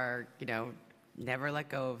you are, never let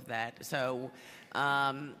go of that. So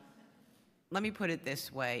let me put it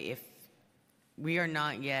this way. If we are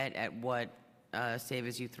not yet at what Save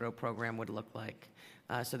As You Throw program would look like,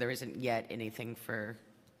 so there isn't yet anything for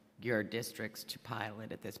your districts to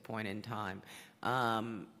pilot at this point in time.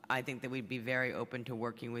 I think that we'd be very open to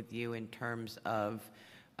working with you in terms of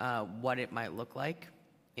what it might look like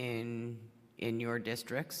in your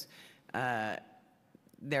districts.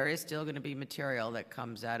 There is still going to be material that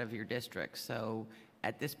comes out of your district. So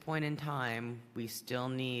at this point in time, we still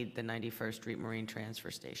need the 91st Street Marine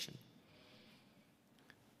Transfer Station.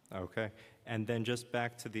 Okay. And then just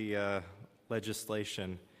back to the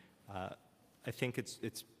legislation, I think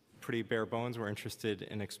it's pretty bare bones. We're interested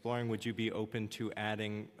in exploring. Would you be open to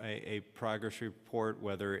adding a progress report,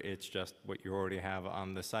 whether it's just what you already have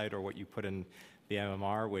on the site or what you put in the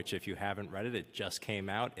MMR, which if you haven't read it, it just came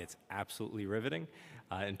out. It's absolutely riveting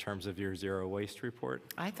in terms of your zero waste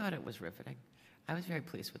report. I thought it was riveting. I was very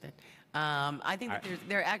pleased with it. I think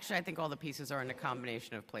that I think all the pieces are in a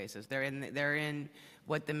combination of places. They're in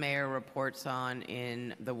what the mayor reports on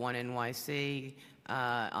in the One NYC,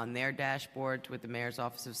 on their dashboards with the Mayor's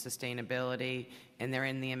Office of Sustainability, and they're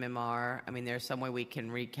in the MMR. I mean, there's some way we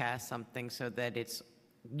can recast something so that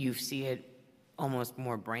you see it almost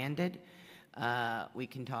more branded. we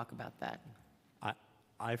can talk about that.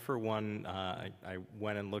 I for one, I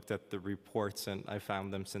went and looked at the reports and I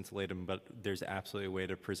found them scintillating, but there's absolutely a way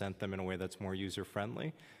to present them in a way that's more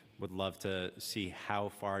user-friendly. Would love to see how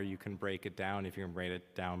far you can break it down, if you can break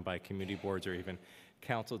it down by community boards or even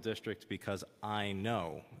council districts, because I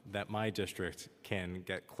know that my district can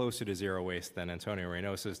get closer to zero waste than Antonio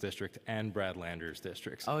Reynosa's district and Brad Lander's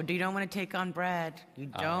districts. Oh, you don't want to take on Brad. You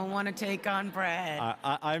don't want to take on Brad.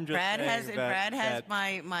 I'm just Brad has saying Brad has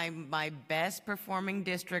that my best performing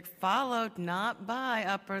district, followed not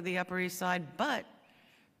by the Upper East Side, but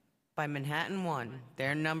by Manhattan 1.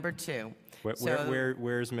 They're number 2.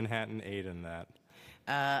 Where's Manhattan 8 in that?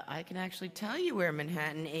 I can actually tell you where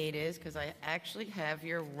Manhattan 8 is because I actually have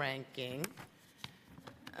your ranking.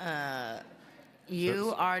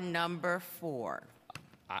 You are number 4.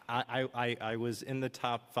 I was in the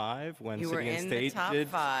top 5 when You were City and in the State top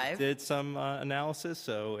 5. did some analysis,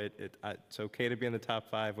 so it's okay to be in the top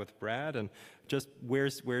 5 with Brad. And just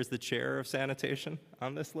where's the chair of sanitation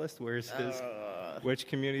on this list? Where's his? Which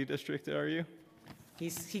community district are you?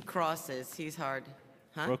 He crosses. He's hard.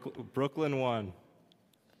 Huh? Brooklyn 1.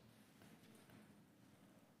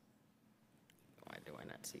 Why do I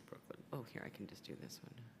not see Brooklyn? Oh, here, I can just do this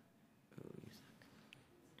one. Oh, you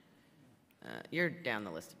suck. You're down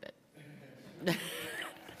the list a bit.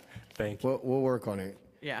 Thank you. We'll work on it.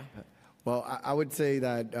 Yeah. Well, I would say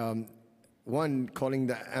that, one, calling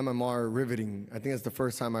the MMR riveting, I think that's the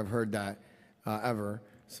first time I've heard that ever.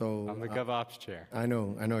 So I'm the GovOps chair. I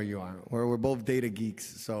know you are. We're both data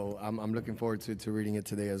geeks, so I'm looking forward to reading it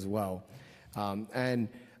today as well. And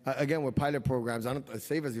again, with pilot programs, as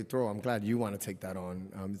safe as you throw, I'm glad you want to take that on.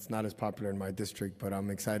 It's not as popular in my district, but I'm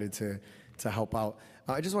excited to help out.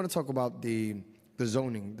 I just want to talk about the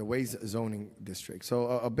zoning, the waste zoning district. So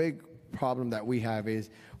a big problem that we have is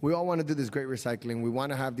we all want to do this great recycling. We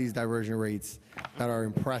want to have these diversion rates that are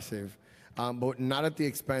impressive. But not at the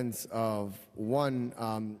expense of,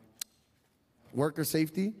 one, worker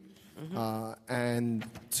safety, and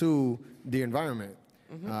 2, the environment.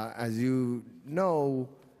 As you know,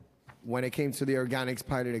 when it came to the organics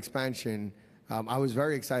pilot expansion, I was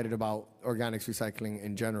very excited about organics recycling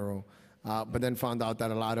in general, but then found out that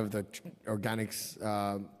a lot of the organics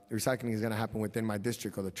recycling is going to happen within my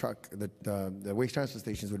district, or the waste transfer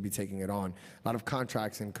stations would be taking it on. A lot of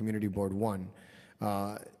contracts in Community Board 1.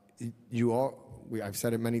 I've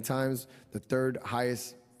said it many times, the 3rd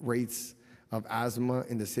highest rates of asthma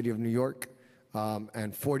in the city of New York,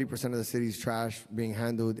 and 40% of the city's trash being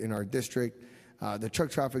handled in our district. The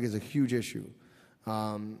truck traffic is a huge issue.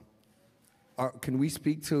 Can we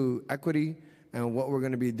speak to equity and what we're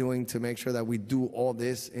going to be doing to make sure that we do all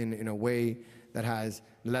this in a way that has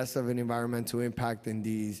less of an environmental impact in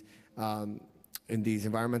these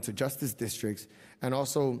environmental justice districts, and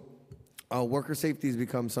also worker safety has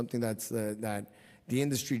become something that the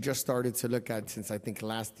industry just started to look at since I think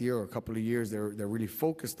last year or a couple of years. They're really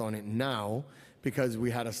focused on it now because we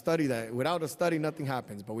had a study that, without a study, nothing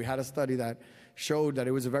happens. But we had a study that showed that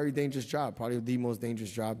it was a very dangerous job, probably the most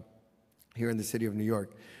dangerous job here in the city of New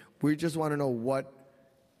York. We just want to know what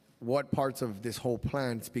parts of this whole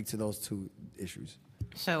plan speak to those 2 issues.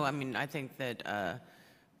 So, I mean, I think that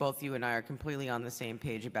both you and I are completely on the same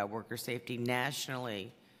page about worker safety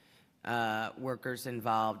nationally. Workers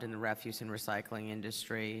involved in the refuse and recycling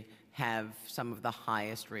industry have some of the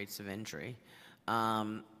highest rates of injury.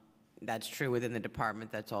 That's true within the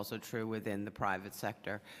department. That's also true within the private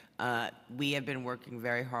sector. We have been working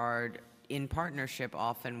very hard in partnership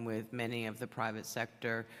often with many of the private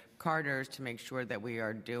sector carters to make sure that we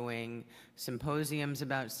are doing symposiums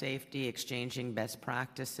about safety, exchanging best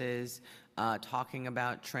practices, talking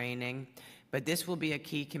about training. But this will be a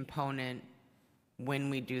key component when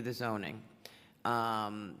we do the zoning.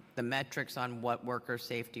 The metrics on what worker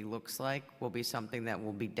safety looks like will be something that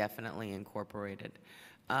will be definitely incorporated.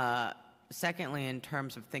 Secondly, in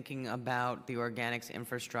terms of thinking about the organics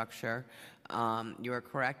infrastructure, you are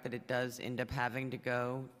correct that it does end up having to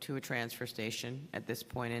go to a transfer station at this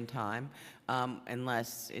point in time.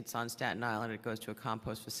 Unless it's on Staten Island, it goes to a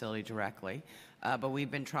compost facility directly. But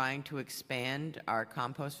we've been trying to expand our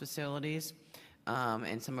compost facilities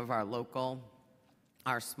and some of our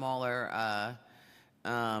smaller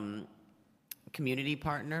community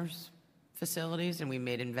partners facilities, and we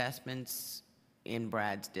made investments in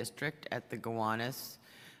Brad's district at the Gowanus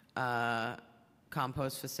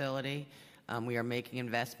compost facility. We are making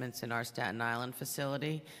investments in our Staten Island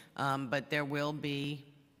facility, but there will be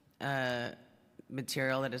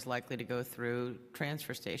material that is likely to go through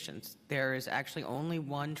transfer stations. There is actually only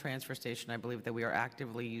one transfer station, I believe, that we are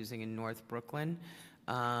actively using in North Brooklyn,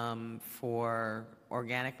 for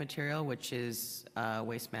organic material, which is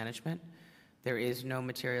waste management. There is no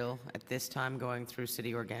material at this time going through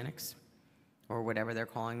city organics, or whatever they're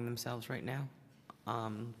calling themselves right now,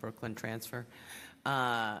 Brooklyn Transfer.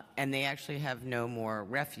 And they actually have no more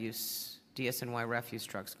refuse, DSNY refuse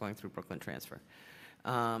trucks going through Brooklyn Transfer.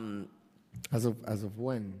 As of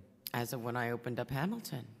when? As of when I opened up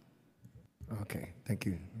Hamilton Okay, thank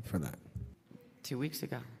you for that. 2 weeks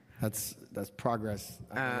ago. That's progress.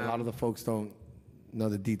 A lot of the folks don't know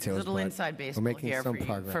the details. Little but inside baseball we're making here some for,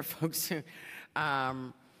 progress. for folks who,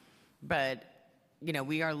 but you know,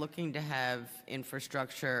 we are looking to have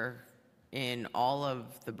infrastructure in all of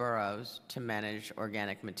the boroughs to manage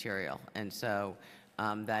organic material, and so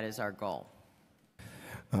that is our goal.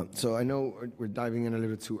 So I know we're diving in a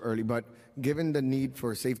little too early, but given the need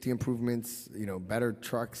for safety improvements, you know, better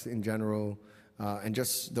trucks in general, and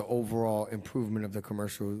just the overall improvement of the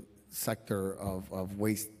commercial sector of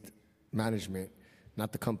waste management,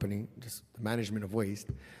 not the company, just the management of waste,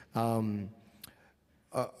 are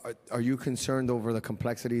you concerned over the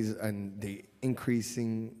complexities and the increase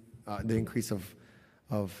of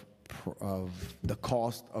the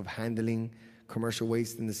cost of handling commercial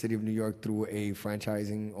waste in the city of New York through a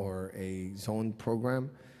franchising or a zone program?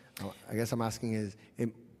 I guess I'm asking is,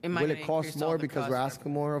 will it cost more because we're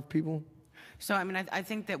asking more of people? So, I mean, I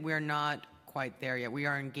think that we're not quite there yet. We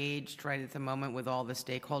are engaged right at the moment with all the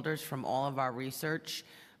stakeholders. From all of our research,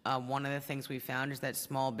 one of the things we found is that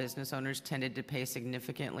small business owners tended to pay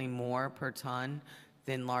significantly more per ton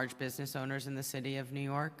than large business owners in the city of New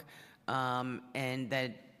York, and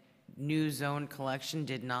that new zone collection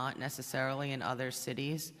did not necessarily in other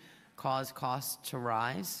cities cause costs to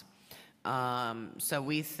rise. So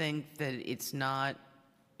we think that it's not,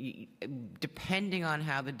 depending on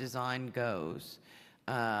how the design goes,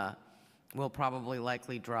 will probably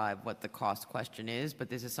likely drive what the cost question is, but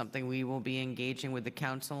this is something we will be engaging with the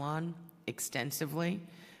council on extensively,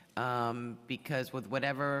 because with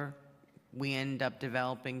whatever we end up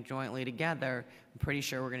developing jointly together, I'm pretty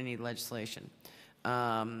sure we're going to need legislation.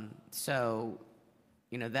 So,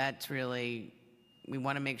 you know, that's really, we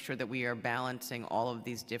want to make sure that we are balancing all of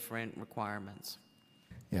these different requirements.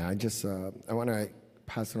 Yeah, I want to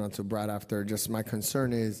pass it on to Brad after. Just my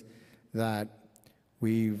concern is that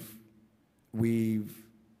we've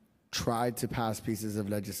tried to pass pieces of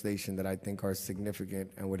legislation that I think are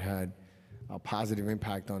significant and would have a positive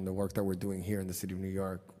impact on the work that we're doing here in the city of New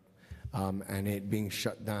York, and it being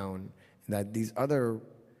shut down. That these other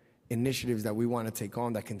initiatives that we want to take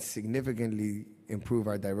on that can significantly improve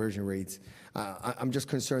our diversion rates, I'm just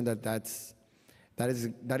concerned that that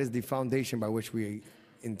is the foundation by which we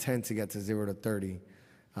intend to get to 0 to 30,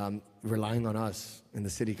 relying on us in the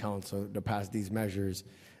city council to pass these measures,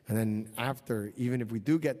 and then after, even if we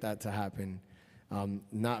do get that to happen,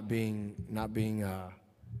 not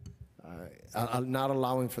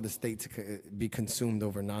allowing for the state to be consumed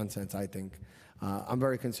over nonsense. I think I'm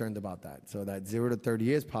very concerned about that. So that 0 to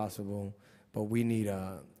 30 is possible, but we need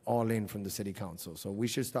all in from the city council. So we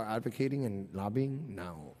should start advocating and lobbying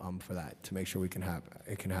now for that to make sure it can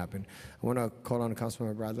happen. I want to call on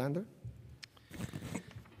Councilmember Brad Lander.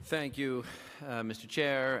 Thank you, Mr.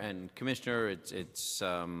 Chair and Commissioner.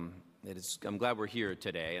 I'm glad we're here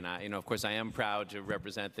today, and of course, I am proud to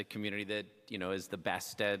represent the community that is the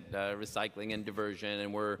best at recycling and diversion,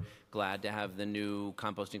 and we're glad to have the new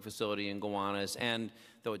composting facility in Gowanus, and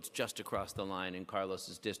though it's just across the line in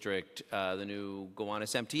Kallos' district, the new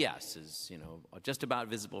Gowanus MTS is just about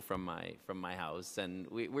visible from my house, and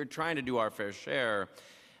we're trying to do our fair share.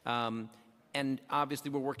 And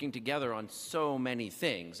obviously, we're working together on so many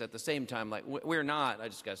things at the same time. Like we're not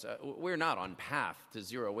on path to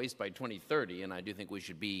zero waste by 2030, and I do think we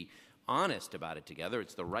should be honest about it together.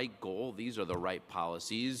 It's the right goal. These are the right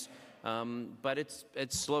policies, but it's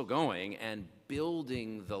slow going. And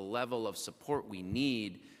building the level of support we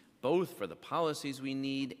need, both for the policies we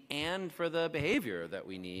need and for the behavior that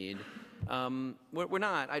we need. We're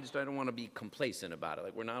not, I don't want to be complacent about it.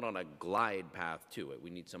 Like, we're not on a glide path to it.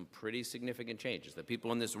 We need some pretty significant changes that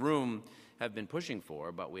people in this room have been pushing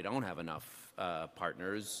for, but we don't have enough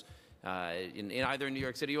partners in either New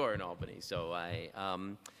York City or in Albany. So I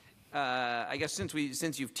guess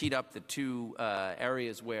since you've teed up the two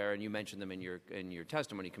areas where, and you mentioned them in your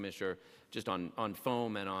testimony, Commissioner, just on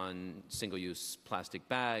foam and on single-use plastic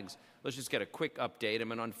bags, let's just get a quick update. I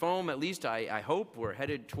mean, on foam, at least I hope we're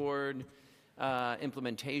headed toward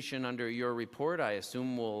implementation under your report. I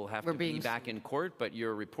assume we'll have to be back in court, but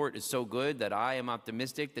your report is so good that I am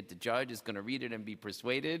optimistic that the judge is going to read it and be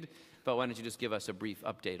persuaded. But why don't you just give us a brief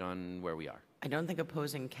update on where we are? I don't think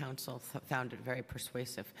opposing counsel found it very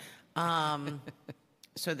persuasive.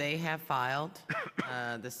 So they have filed,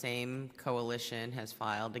 the same coalition has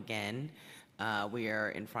filed again. We are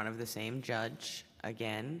in front of the same judge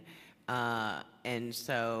again. And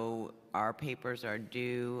so our papers are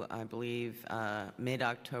due, I believe,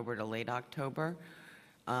 mid-October to late October.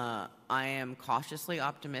 I am cautiously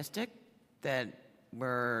optimistic that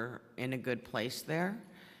we're in a good place there,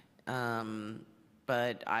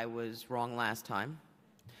 but I was wrong last time.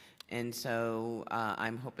 And so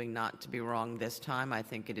I'm hoping not to be wrong this time. I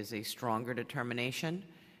think it is a stronger determination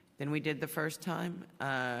than we did the first time.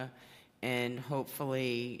 And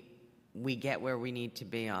hopefully we get where we need to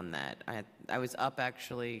be on that. I was up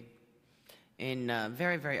actually in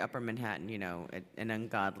very, very upper Manhattan, you know, at an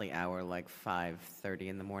ungodly hour, like 5:30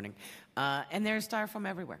 in the morning. And there's styrofoam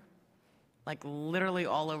everywhere, like literally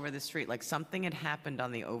all over the street. Like something had happened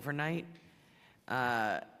on the overnight.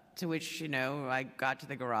 To which, you know, I got to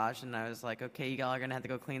the garage and I was like, okay, y'all are gonna have to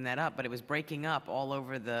go clean that up. But it was breaking up all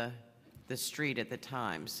over the street at the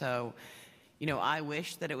time. So, you know, I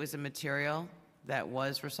wish that it was a material that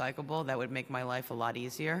was recyclable. That would make my life a lot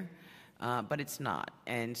easier. But it's not.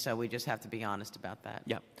 And so we just have to be honest about that.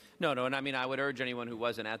 Yeah. No, and I mean, I would urge anyone who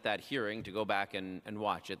wasn't at that hearing to go back and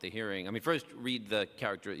watch at the hearing. I mean, first read the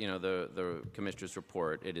the commissioner's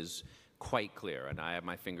report. It is quite clear, and I have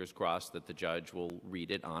my fingers crossed that the judge will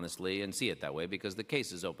read it honestly and see it that way, because the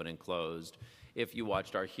case is open and closed. If you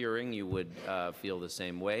watched our hearing, you would feel the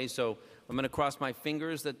same way. So I'm going to cross my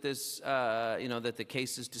fingers that this, that the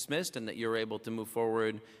case is dismissed and that you're able to move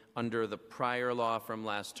forward under the prior law from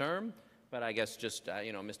last term. But I guess just,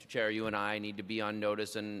 Mr. Chair, you and I need to be on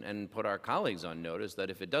notice and put our colleagues on notice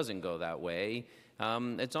that if it doesn't go that way,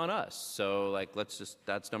 it's on us. So,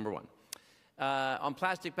 that's number one. On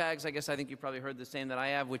plastic bags, I think you've probably heard the same that I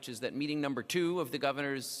have, which is that meeting number 2 of the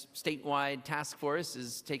governor's statewide task force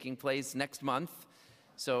is taking place next month.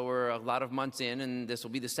 So we're a lot of months in, and this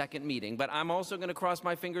will be the second meeting. But I'm also going to cross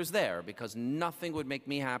my fingers there, because nothing would make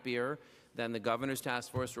me happier than the governor's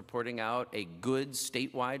task force reporting out a good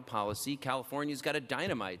statewide policy. California's got a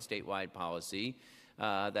dynamite statewide policy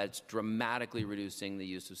that's dramatically reducing the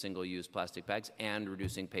use of single-use plastic bags and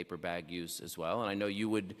reducing paper bag use as well. And I know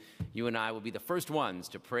you and I will be the first ones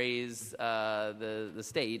to praise the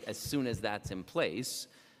state as soon as that's in place.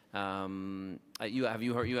 Have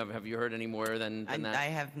you heard any more than that? I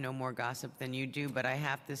have no more gossip than you do, but I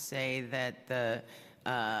have to say that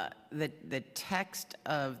the text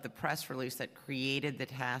of the press release that created the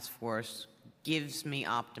task force gives me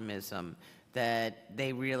optimism that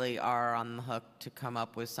they really are on the hook to come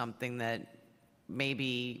up with something that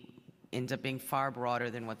maybe ends up being far broader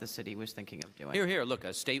than what the city was thinking of doing. Here, look, a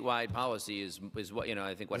statewide policy is what,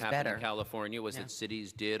 I think what happened better. in California was that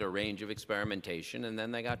cities did a range of experimentation, and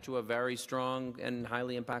then they got to a very strong and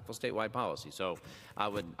highly impactful statewide policy. So I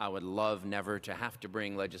would love never to have to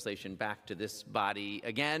bring legislation back to this body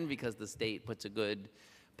again, because the state puts a good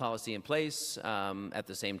policy in place. At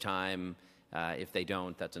the same time, if they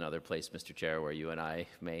don't, that's another place, Mr. Chair, where you and I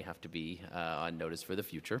may have to be on notice for the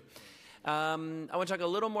future. I want to talk a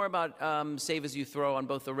little more about Save As You Throw on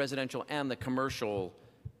both the residential and the commercial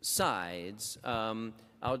sides.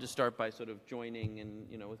 I'll just start by sort of joining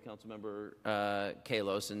with Councilmember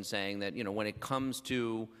Kallos and saying that, when it comes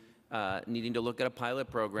to needing to look at a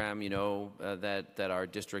pilot program, that our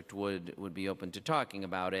district would be open to talking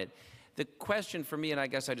about it. The question for me, and I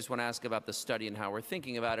guess I just want to ask about the study and how we're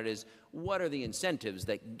thinking about it, is what are the incentives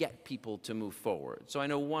that get people to move forward? So I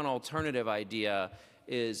know one alternative idea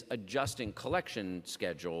is adjusting collection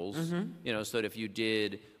schedules, so that if you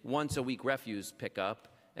did once a week refuse pickup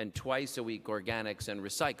and twice a week organics and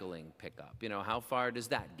recycling pickup, how far does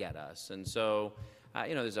that get us? And so,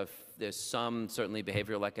 there's some certainly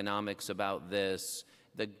behavioral economics about this.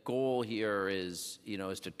 The goal here is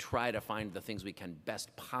to try to find the things we can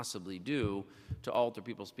best possibly do to alter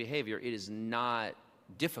people's behavior. It is not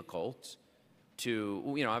difficult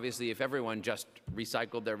to, obviously if everyone just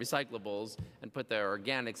recycled their recyclables and put their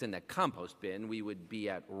organics in the compost bin, we would be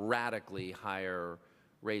at radically higher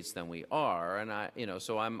rates than we are. And I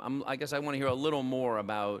guess I want to hear a little more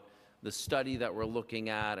about the study that we're looking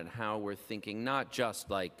at and how we're thinking, not just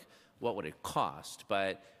like what would it cost,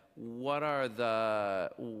 but how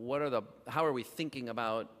are we thinking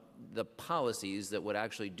about the policies that would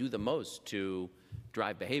actually do the most to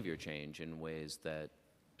drive behavior change in ways that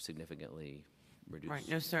significantly reduce? Right,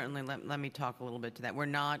 no, certainly, let me talk a little bit to that. We're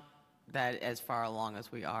not that as far along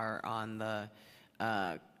as we are on the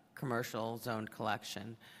commercial zone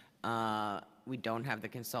collection. We don't have the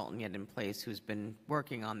consultant yet in place who's been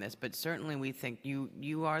working on this, but certainly we think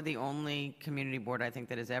you are the only community board, I think,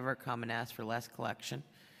 that has ever come and asked for less collection,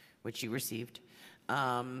 which you received.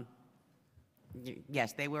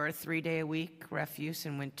 Yes, they were a 3-day-a-week refuse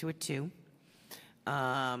and went to a 2.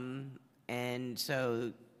 And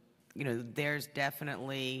so, there's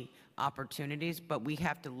definitely opportunities, but we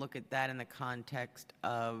have to look at that in the context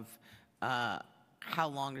of how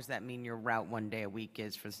long does that mean your route 1 day a week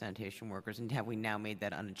is for the sanitation workers, and have we now made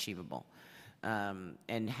that unachievable?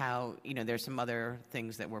 And how, there's some other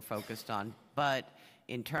things that we're focused on. But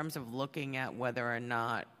in terms of looking at whether or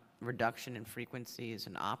not reduction in frequency is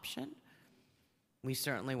an option, we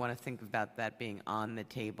certainly want to think about that being on the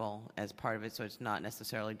table as part of it, so it's not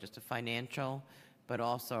necessarily just a financial, but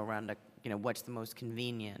also around, what's the most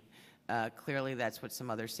convenient. Clearly, that's what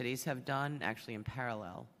some other cities have done, actually in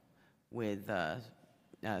parallel with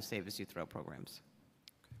Save As You Throw programs.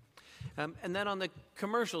 And then on the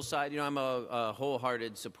commercial side, I'm a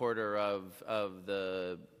wholehearted supporter of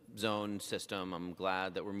the zone system. I'm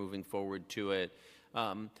glad that we're moving forward to it.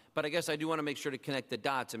 But I guess I do want to make sure to connect the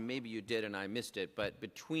dots, and maybe you did and I missed it, but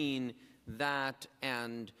between that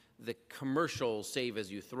and the commercial Save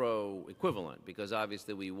As You Throw equivalent, because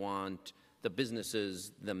obviously we want the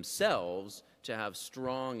businesses themselves to have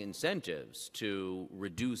strong incentives to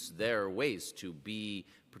reduce their waste, to be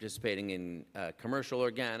participating in commercial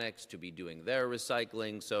organics, to be doing their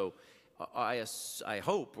recycling. So I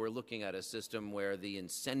hope we're looking at a system where the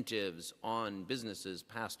incentives on businesses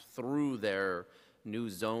passed through their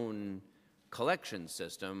new zone collection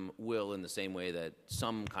system will, in the same way that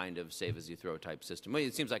some kind of Save As You Throw type system. Well,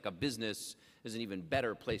 it seems like a business is an even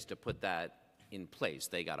better place to put that in place.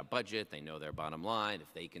 They got a budget, they know their bottom line,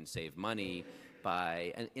 if they can save money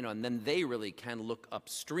by, and then they really can look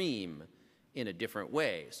upstream in a different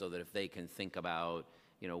way, so that if they can think about,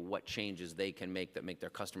 what changes they can make that make their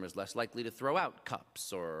customers less likely to throw out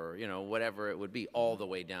cups or, whatever it would be, all the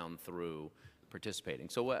way down through participating.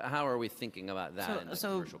 So how are we thinking about that in the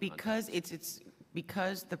commercial because context? it's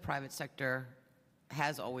because the private sector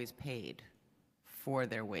has always paid for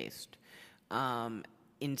their waste.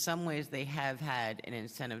 In some ways, they have had an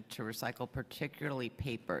incentive to recycle, particularly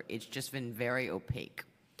paper. It's just been very opaque.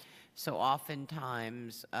 So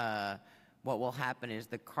oftentimes, what will happen is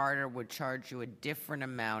the carter would charge you a different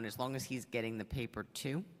amount as long as he's getting the paper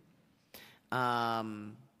too.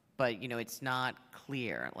 But, it's not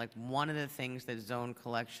clear. Like, one of the things that zone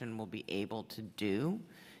collection will be able to do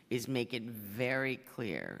is make it very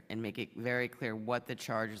clear, and make it very clear what the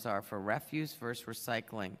charges are for refuse versus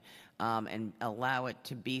recycling, and allow it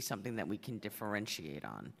to be something that we can differentiate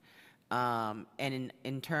on. And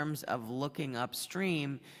in terms of looking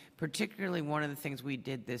upstream, particularly one of the things we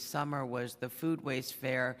did this summer was the food waste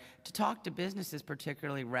fair to talk to businesses,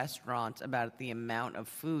 particularly restaurants, about the amount of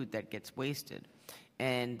food that gets wasted.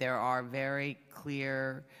 And there are very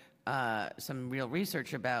clear, some real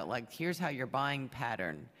research about, like, here's how your buying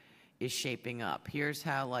pattern is shaping up. Here's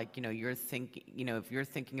how, you're thinking, if you're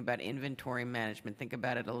thinking about inventory management, think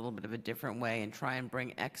about it a little bit of a different way and try and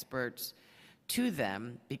bring experts to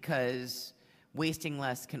them, because wasting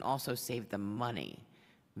less can also save them money.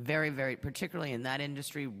 Very, very, particularly in that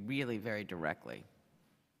industry, really very directly.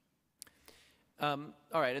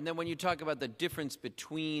 All right, and then when you talk about the difference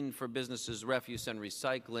between, for businesses, refuse and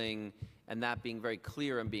recycling, and that being very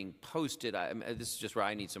clear and being posted, this is just where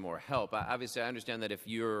I need some more help. Obviously, I understand that if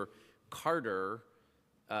your carter,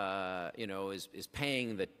 is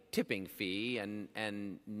paying the tipping fee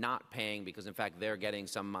and not paying because, in fact, they're getting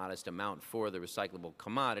some modest amount for the recyclable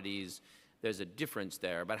commodities, there's a difference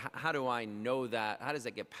there. But how do I know that? How does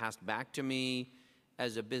that get passed back to me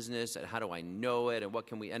as a business, and how do I know it, and what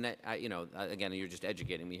can we, and again, you're just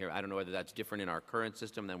educating me here. I don't know whether that's different in our current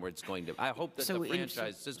system than where it's going to. I hope that the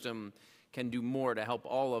franchise system can do more to help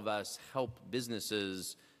all of us help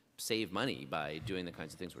businesses save money by doing the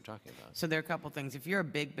kinds of things we're talking about. So there are a couple things. If you're a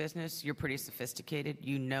big business, you're pretty sophisticated.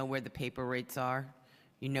 You know where the paper rates are.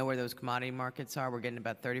 You know where those commodity markets are. We're getting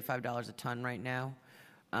about $35 a ton right now.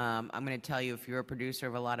 I'm going to tell you, if you're a producer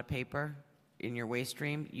of a lot of paper in your waste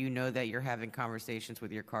stream, you know that you're having conversations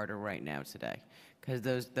with your carter right now today, because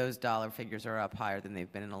those dollar figures are up higher than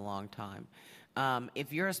they've been in a long time.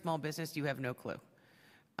 If you're a small business, you have no clue.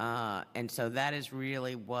 And so that is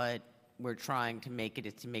really what we're trying to make it,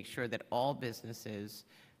 is to make sure that all businesses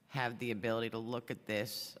have the ability to look at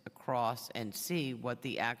this across and see what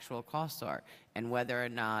the actual costs are, and whether or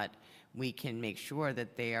not we can make sure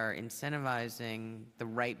that they are incentivizing the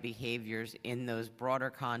right behaviors in those broader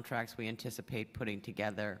contracts we anticipate putting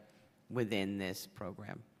together within this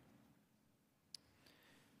program.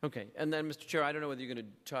 Okay, and then, Mr. Chair, I don't know whether you're going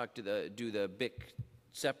to talk to do the BIC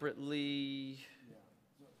separately.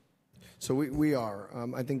 So we are.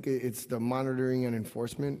 I think it's the monitoring and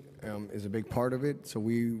enforcement is a big part of it. So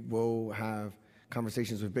we will have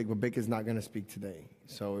conversations with BIC, but BIC is not going to speak today.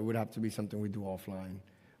 So it would have to be something we do offline.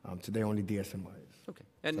 Today, only DSMIs. Okay.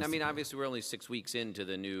 And I mean, obviously, we're only 6 weeks into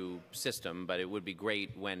the new system, but it would be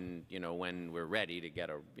great when, when we're ready to get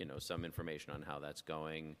some information on how that's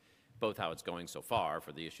going, both how it's going so far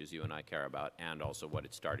for the issues you and I care about, and also what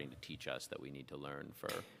it's starting to teach us that we need to learn for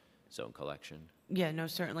zone collection. Yeah, no,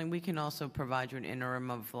 certainly. We can also provide you an interim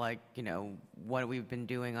of what we've been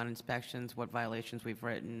doing on inspections, what violations we've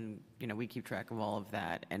written. We keep track of all of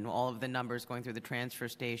that, and all of the numbers going through the transfer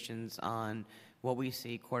stations on what we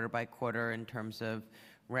see quarter by quarter in terms of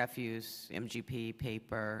refuse, MGP,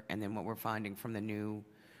 paper, and then what we're finding from the new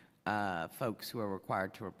folks who are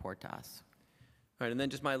required to report to us. All right, and then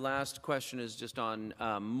just my last question is just on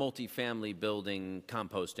multifamily building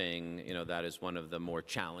composting. That is one of the more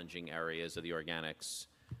challenging areas of the organics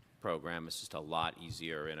program. It's just a lot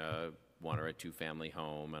easier in a 1 or a 2 family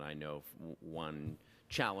home, and I know one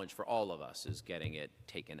challenge for all of us is getting it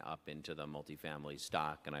taken up into the multifamily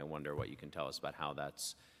stock, and I wonder what you can tell us about how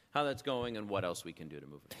that's going and what else we can do to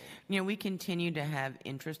move it forward. We continue to have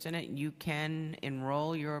interest in it. You can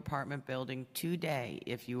enroll your apartment building today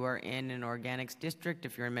if you are in an organics district,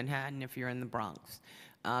 if you're in Manhattan, if you're in the Bronx.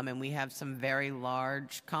 And we have some very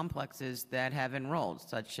large complexes that have enrolled,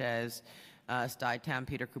 such as Stuytown,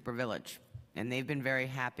 Peter Cooper Village, and they've been very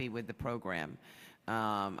happy with the program.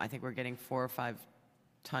 I think we're getting 4 or 5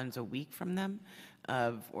 tons a week from them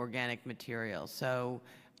of organic material. So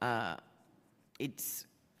it's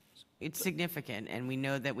significant, and we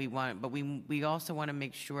know that we want, but we also want to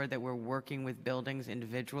make sure that we're working with buildings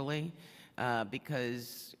individually,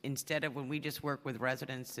 because instead of when we just work with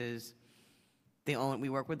residences, we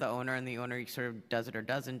work with the owner, and the owner sort of does it or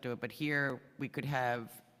doesn't do it. But here we could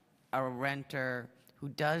have a renter who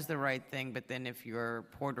does the right thing, but then if your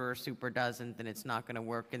porter or super doesn't, then it's not going to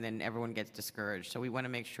work, and then everyone gets discouraged. So we want to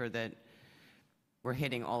make sure that we're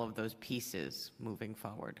hitting all of those pieces moving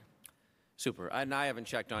forward. Super. And I haven't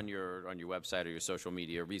checked on your website or your social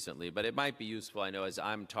media recently, but it might be useful, I know, as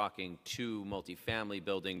I'm talking to multifamily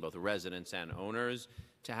building, both residents and owners,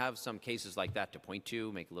 to have some cases like that to point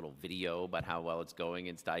to, make a little video about how well it's going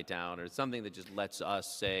in Stuytown, or something that just lets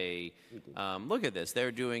us say, look at this,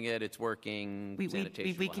 they're doing it, it's working,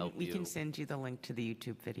 sanitation will help you. We can send you the link to the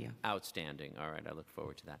YouTube video. Outstanding. All right, I look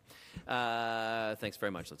forward to that. Thanks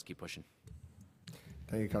very much. Let's keep pushing.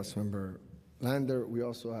 Thank you, Councilmember Lander. We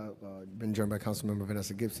also have been joined by Councilmember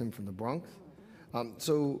Vanessa Gibson from the Bronx.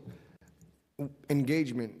 So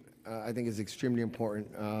engagement, I think, is extremely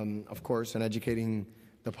important, of course, and educating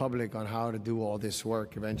the public on how to do all this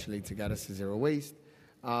work eventually to get us to zero waste.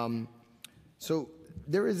 So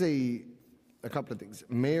there is a couple of things.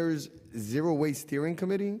 Mayor's Zero Waste Steering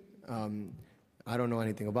Committee. I don't know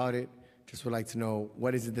anything about it. Just would like to know,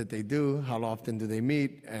 what is it that they do, how often do they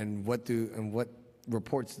meet, and what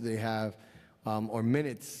reports do they have, or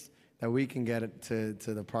minutes that we can get to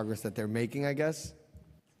the progress that they're making, I guess.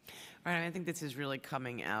 Right, I think this is really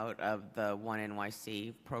coming out of the One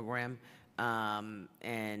NYC program.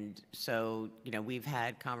 And so, we've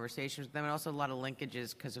had conversations with them, and also a lot of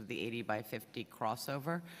linkages because of the 80 by 50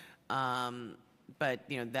 crossover. But,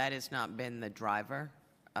 that has not been the driver.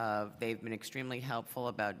 They've been extremely helpful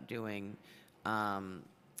about doing,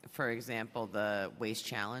 for example, the waste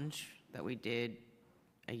challenge that we did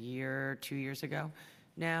 2 years ago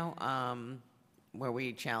now, where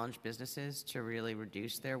we challenge businesses to really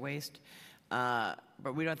reduce their waste.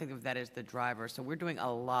 But we don't think of that as the driver. So we're doing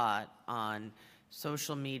a lot on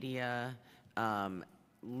social media,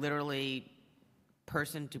 literally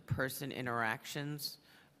person-to-person interactions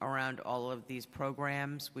around all of these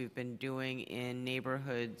programs. We've been doing in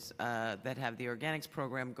neighborhoods that have the organics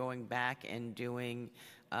program, going back and doing,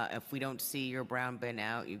 if we don't see your brown bin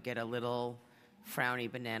out, you get a little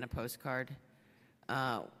frowny banana postcard,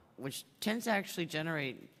 which tends to actually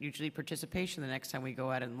generate usually participation the next time we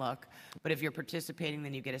go out and look. But if you're participating,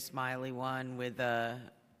 then you get a smiley one with a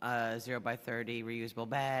 0 by 30 reusable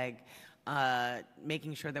bag.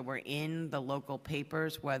 Making sure that we're in the local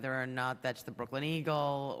papers, whether or not that's the Brooklyn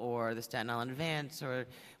Eagle or the Staten Island Advance, or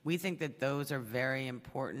we think that those are very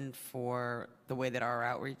important for the way that our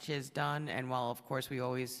outreach is done. And while, of course, we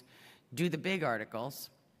always do the big articles,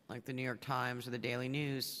 like the New York Times or the Daily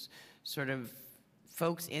News, sort of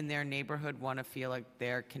folks in their neighborhood want to feel like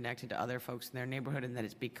they're connected to other folks in their neighborhood and that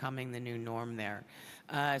it's becoming the new norm there.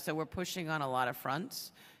 So we're pushing on a lot of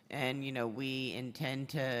fronts, and we intend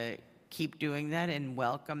to keep doing that and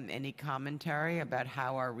welcome any commentary about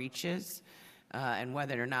how our reach is and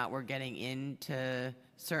whether or not we're getting into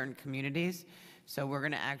certain communities. So we're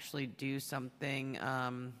going to actually do something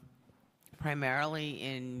primarily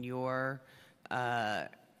in your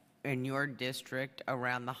in your district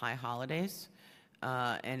around the high holidays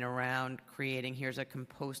and around creating, here's a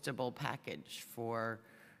compostable package for,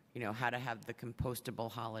 how to have the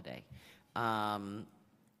compostable holiday. And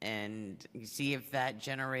see if that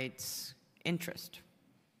generates interest.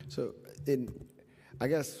 So, I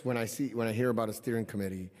guess when I hear about a steering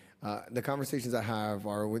committee, the conversations I have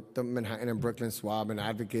are with the Manhattan and Brooklyn SWAB and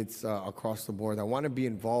advocates across the board that want to be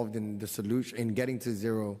involved in the solution, in getting to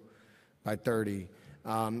zero by 30,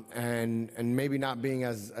 and maybe not being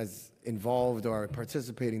as involved or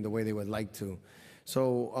participating the way they would like to.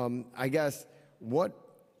 So I guess what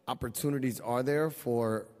opportunities are there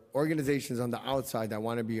for organizations on the outside that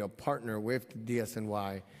want to be a partner with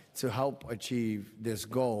DSNY to help achieve this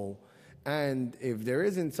goal? And if there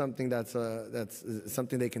isn't something that's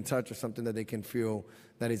something they can touch or something that they can feel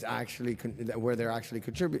that is actually where they're actually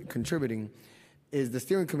contributing, is the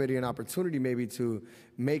steering committee an opportunity maybe to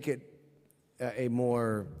make it a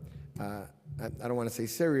more, I don't want to say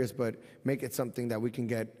serious, but make it something that we can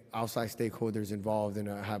get outside stakeholders involved in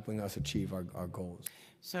helping us achieve our goals?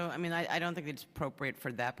 So, I don't think it's appropriate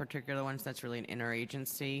for that particular one, so that's really an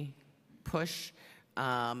interagency push.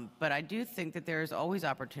 But I do think that there's always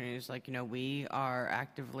opportunities. Like, we are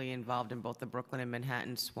actively involved in both the Brooklyn and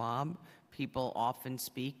Manhattan SWAB. People often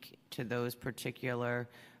speak to those particular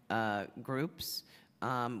groups.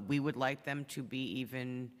 We would like them to be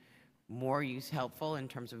even more helpful in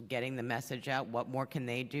terms of getting the message out. What more can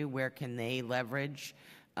they do? Where can they leverage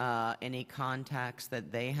any contacts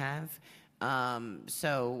that they have?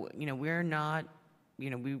 So, we're not,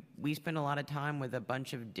 we spend a lot of time with a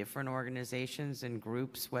bunch of different organizations and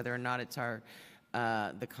groups, whether or not it's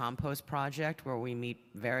the Compost Project, where we meet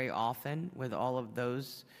very often with all of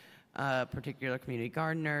those particular community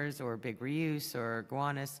gardeners or Big Reuse or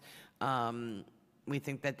Gowanus. We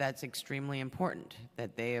think that that's extremely important,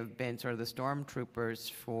 that they have been sort of the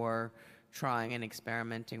stormtroopers for trying and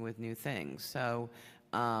experimenting with new things. So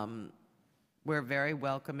we're very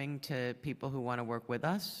welcoming to people who want to work with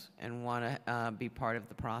us and want to be part of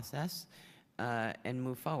the process and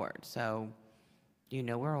move forward. So,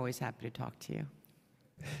 we're always happy to talk to you.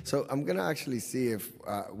 So I'm going to actually see if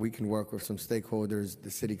we can work with some stakeholders,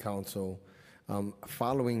 the city council,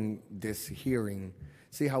 following this hearing,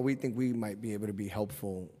 see how we think we might be able to be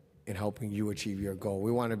helpful in helping you achieve your goal.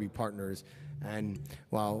 We want to be partners. And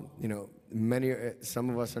while, some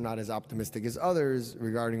of us are not as optimistic as others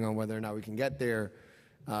regarding on whether or not we can get there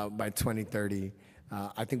by 2030,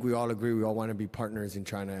 I think we all agree we all want to be partners in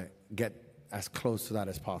trying to get as close to that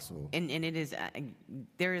as possible. And it is,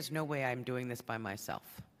 there is no way I'm doing this by myself.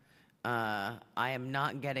 I am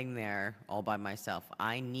not getting there all by myself.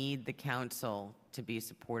 I need the council to be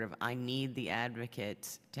supportive. I need the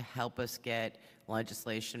advocates to help us get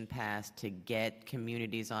legislation passed, to get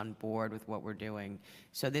communities on board with what we're doing.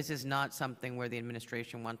 So this is not something where the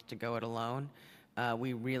administration wants to go it alone.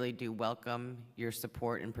 We really do welcome your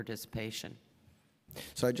support and participation.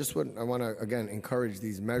 So I want to, again, encourage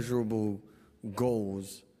these measurable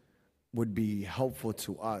goals would be helpful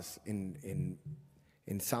to us in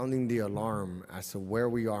sounding the alarm as to where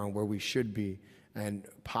we are and where we should be, and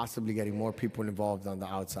possibly getting more people involved on the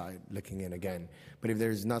outside looking in again. But if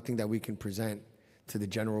there's nothing that we can present to the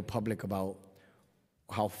general public about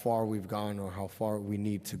how far we've gone or how far we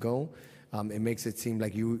need to go, it makes it seem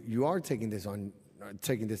like you are taking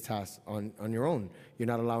this task on your own. You're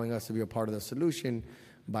not allowing us to be a part of the solution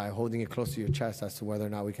by holding it close to your chest as to whether or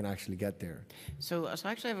not we can actually get there. So I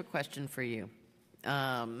actually have a question for you.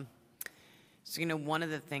 So, one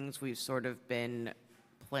of the things we've sort of been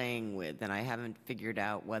playing with, and I haven't figured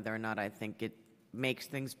out whether or not I think it makes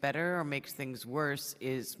things better or makes things worse,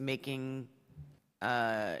 is making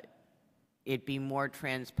it be more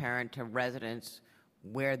transparent to residents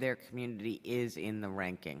where their community is in the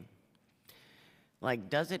ranking.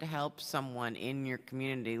 Like, does it help someone in your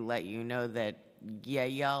community let you know that, yeah,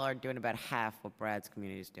 y'all are doing about half what Brad's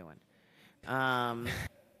community is doing?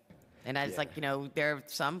 And it's like, there are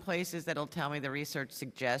some places that'll tell me the research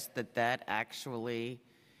suggests that actually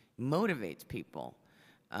motivates people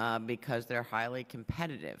because they're highly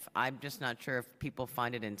competitive. I'm just not sure if people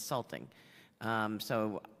find it insulting.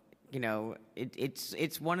 So,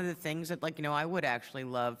 it's one of the things that, I would actually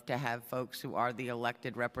love to have folks who are the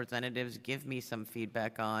elected representatives give me some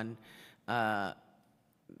feedback on,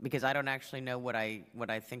 because I don't actually know what I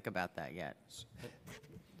think about that yet.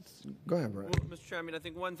 Go ahead, Brad. Well, Mr. Chair, I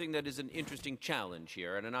think one thing that is an interesting challenge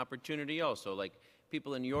here and an opportunity also, like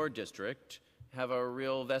people in your district have a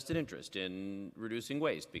real vested interest in reducing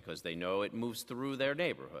waste because they know it moves through their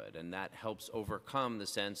neighborhood, and that helps overcome the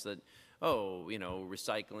sense that,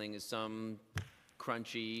 recycling is some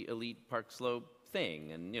crunchy elite Park Slope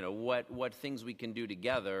thing, and what things we can do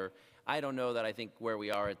together. I don't know that I think where we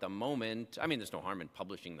are at the moment, I mean, there's no harm in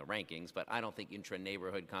publishing the rankings, but I don't think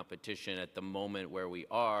intra-neighborhood competition at the moment where we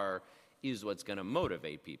are is what's going to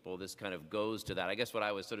motivate people. This kind of goes to that. I guess what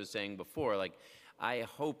I was sort of saying before, like, I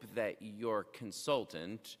hope that your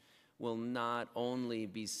consultant will not only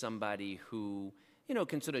be somebody who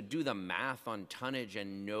can sort of do the math on tonnage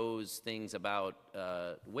and knows things about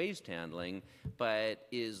waste handling, but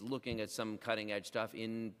is looking at some cutting edge stuff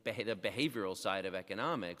in the behavioral side of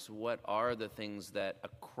economics. What are the things that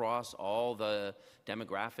across all the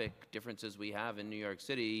demographic differences we have in New York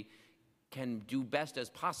City can do best as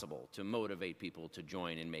possible to motivate people to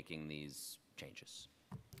join in making these changes?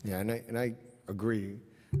 Yeah, and I agree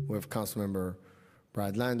with Councilmember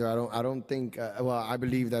Brad Lander. I don't think, I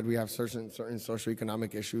believe that we have certain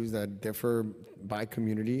socioeconomic issues that differ by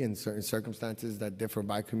community and certain circumstances that differ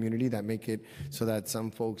by community that make it so that some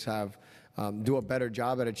folks have, do a better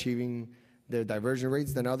job at achieving their diversion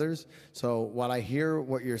rates than others. So while I hear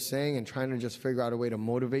what you're saying and trying to just figure out a way to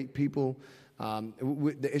motivate people,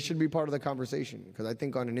 it should be part of the conversation, because I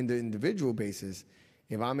think on an individual basis,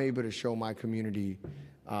 if I'm able to show my community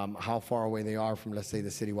how far away they are from, let's say, the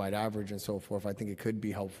citywide average and so forth, I think it could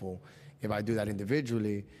be helpful if I do that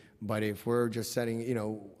individually. But if we're just setting,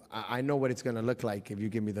 I know what it's going to look like if you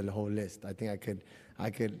give me the whole list. I think I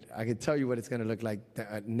could tell you what it's going to look like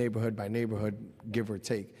neighborhood by neighborhood, give or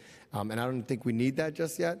take. And I don't think we need that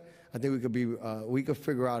just yet. I think we could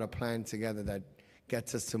figure out a plan together that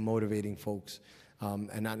gets us to motivating folks,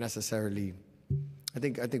 and not necessarily. I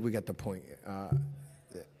think we get the point.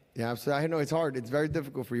 Yeah, so I know it's hard. It's very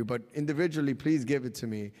difficult for you, but individually, please give it to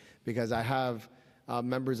me, because I have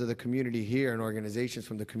members of the community here and organizations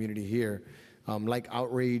from the community here, like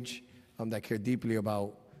Outrage, that care deeply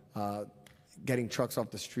about getting trucks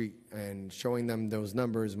off the street, and showing them those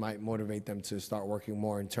numbers might motivate them to start working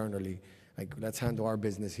more internally. Like, let's handle our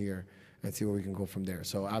business here and see where we can go from there.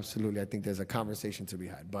 So absolutely, I think there's a conversation to be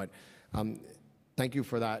had. But thank you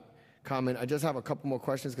for that comment. I just have a couple more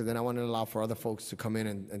questions, because then I want to allow for other folks to come in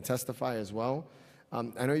and testify as well.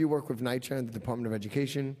 I know you work with NYCHA and the Department of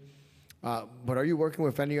Education, but are you working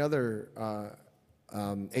with any other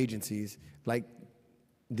agencies like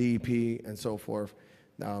DEP and so forth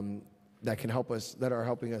that can help us, that are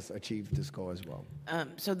helping us achieve this goal as well?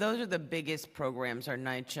 So those are the biggest programs, are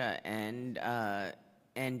NYCHA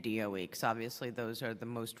and DOE, because obviously those are the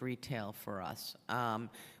most retail for us.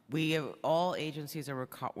 All agencies are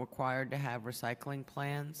required to have recycling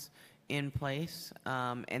plans in place.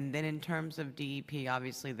 And then in terms of DEP,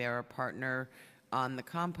 obviously they're a partner on the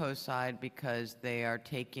compost side, because they are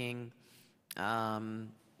taking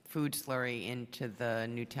food slurry into the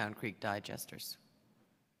Newtown Creek digesters.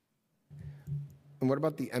 And what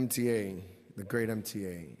about the MTA, the great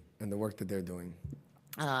MTA, and the work that they're doing?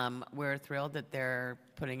 We're thrilled that they're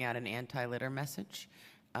putting out an anti-litter message.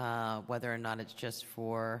 Whether or not it's just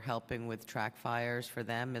for helping with track fires for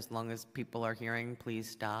them, as long as people are hearing, please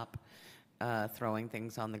stop throwing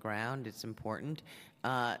things on the ground, it's important.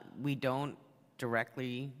 We don't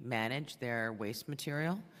directly manage their waste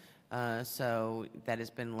material, so that has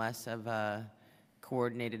been less of a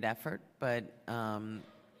coordinated effort, but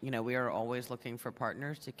we are always looking for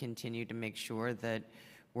partners to continue to make sure that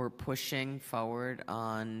we're pushing forward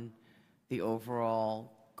on the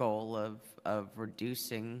overall goal of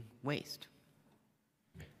reducing waste.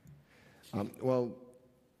 Well,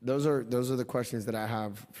 those are the questions that I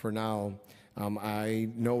have for now. I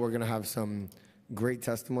know we're going to have some great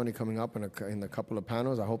testimony coming up in a couple of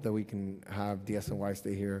panels. I hope that we can have DSNY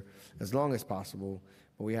stay here as long as possible.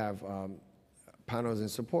 But we have panels in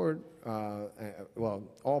support. Well,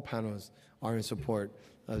 all panels are in support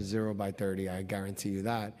of 0 by 30. I guarantee you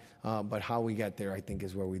that. But how we get there, I think,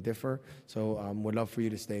 is where we differ. So would love for you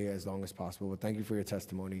to stay as long as possible. But thank you for your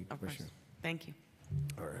testimony. Of course. Thank you.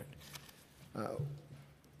 All right.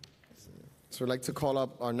 So I'd like to call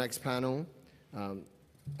up our next panel.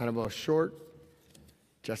 Annabelle Short,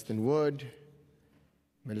 Justin Wood,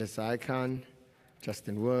 Melissa Icahn,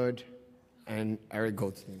 Justin Wood, and Eric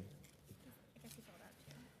Goldstein.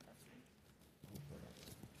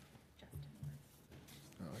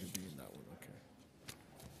 Oh, he'd be in that one, okay.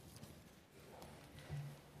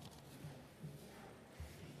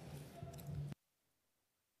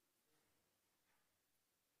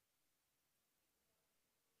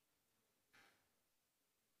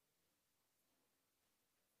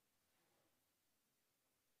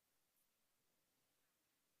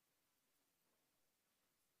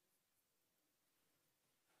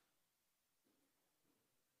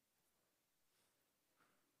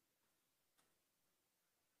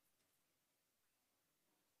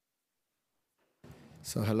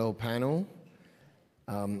 So hello, panel.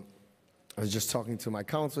 I was just talking to my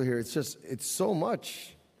counsel here. It's so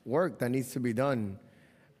much work that needs to be done.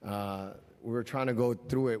 We're trying to go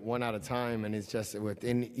through it one at a time, and it's just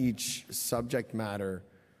within each subject matter,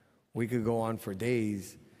 we could go on for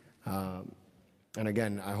days. And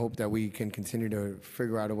again, I hope that we can continue to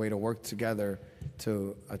figure out a way to work together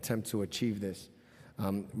to attempt to achieve this.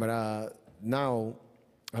 But now,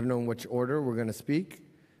 I don't know in which order we're going to speak,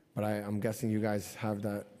 but I'm guessing you guys have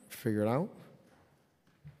that figured out.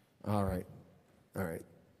 All right. All right.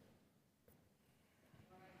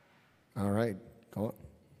 All right. Go on.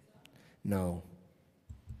 No.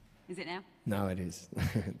 Is it now? Now it is.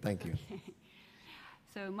 Thank you.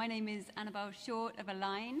 So my name is Annabelle Short of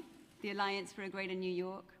Align, the Alliance for a Greater New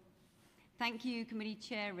York. Thank you, Committee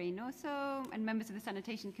Chair Reynoso and members of the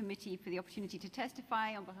Sanitation Committee for the opportunity to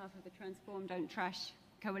testify on behalf of the Transform Don't Trash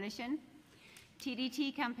Coalition.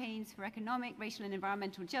 TDT campaigns for economic, racial, and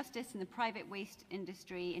environmental justice in the private waste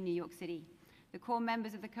industry in New York City. The core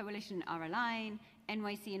members of the coalition are Align,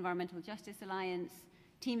 NYC Environmental Justice Alliance,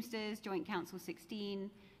 Teamsters, Joint Council 16,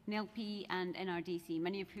 NILP, and NRDC,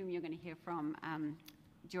 many of whom you're going to hear from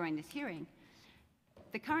during this hearing.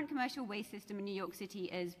 The current commercial waste system in New York City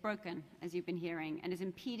is broken, as you've been hearing, and is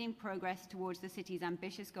impeding progress towards the city's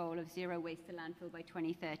ambitious goal of zero waste to landfill by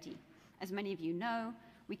 2030. As many of you know,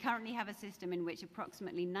 we currently have a system in which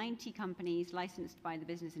approximately 90 companies licensed by the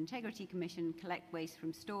Business Integrity Commission collect waste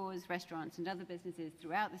from stores, restaurants, and other businesses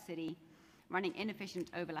throughout the city, running inefficient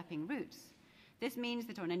overlapping routes. This means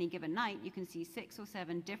that on any given night, you can see 6 or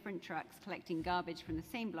 7 different trucks collecting garbage from the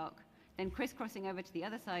same block, then crisscrossing over to the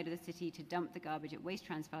other side of the city to dump the garbage at waste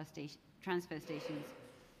transfer stations,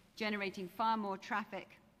 generating far more traffic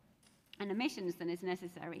and emissions than is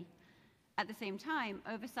necessary. At the same time,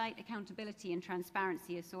 oversight, accountability, and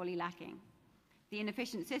transparency are sorely lacking. The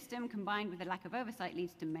inefficient system, combined with the lack of oversight,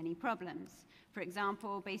 leads to many problems. For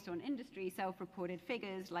example, based on industry self-reported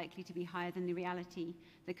figures likely to be higher than the reality,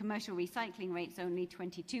 the commercial recycling rate's only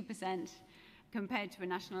 22%, compared to a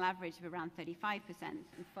national average of around 35%,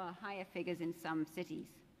 and far higher figures in some cities.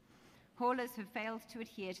 Haulers have failed to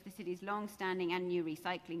adhere to the city's long-standing and new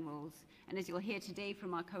recycling rules, and as you'll hear today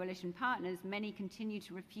from our coalition partners, many continue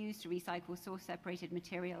to refuse to recycle source-separated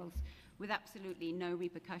materials with absolutely no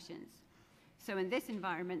repercussions. So in this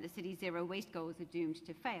environment, the city's zero waste goals are doomed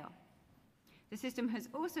to fail. The system has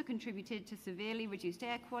also contributed to severely reduced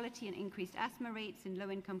air quality and increased asthma rates in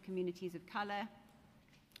low-income communities of color.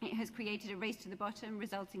 It has created a race to the bottom,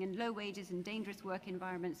 resulting in low wages and dangerous work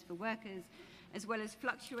environments for workers, as well as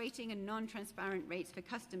fluctuating and non-transparent rates for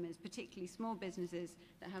customers, particularly small businesses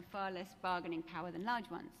that have far less bargaining power than large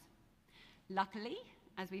ones. Luckily,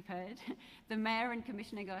 as we've heard, the Mayor and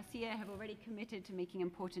Commissioner Garcia have already committed to making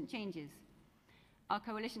important changes. Our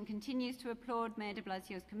coalition continues to applaud Mayor de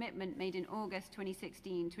Blasio's commitment made in August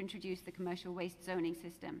 2016 to introduce the commercial waste zoning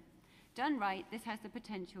system. Done right, this has the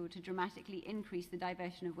potential to dramatically increase the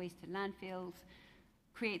diversion of waste to landfills,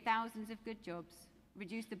 create thousands of good jobs,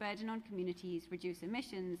 reduce the burden on communities, reduce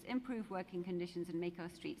emissions, improve working conditions, and make our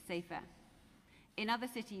streets safer. In other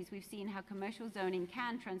cities, we've seen how commercial zoning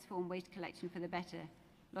can transform waste collection for the better.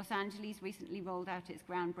 Los Angeles recently rolled out its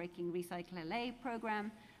groundbreaking Recycle LA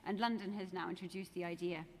program, and London has now introduced the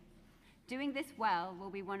idea. Doing this well will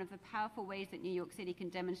be one of the powerful ways that New York City can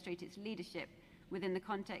demonstrate its leadership within the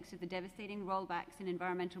context of the devastating rollbacks in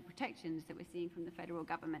environmental protections that we're seeing from the federal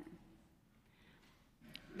government.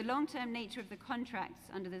 The long-term nature of the contracts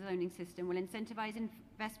under the zoning system will incentivize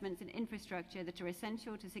investments in infrastructure that are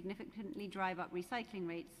essential to significantly drive up recycling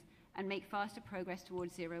rates and make faster progress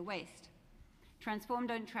towards zero waste. Transform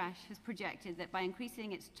Don't Trash has projected that by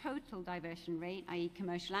increasing its total diversion rate, i.e.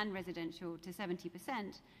 commercial and residential, to 70%,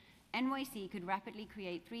 NYC could rapidly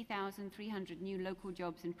create 3,300 new local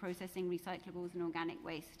jobs in processing recyclables and organic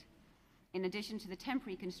waste, in addition to the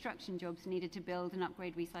temporary construction jobs needed to build and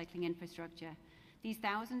upgrade recycling infrastructure. These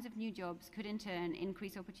thousands of new jobs could in turn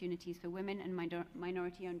increase opportunities for women and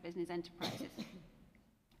minority-owned business enterprises.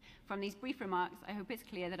 From these brief remarks, I hope it's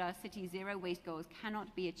clear that our city's zero waste goals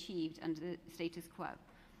cannot be achieved under the status quo.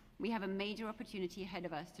 We have a major opportunity ahead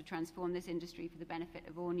of us to transform this industry for the benefit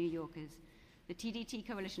of all New Yorkers. The TDT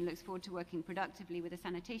Coalition looks forward to working productively with the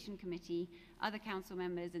Sanitation Committee, other council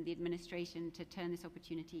members, and the administration to turn this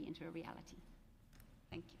opportunity into a reality.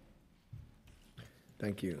 Thank you.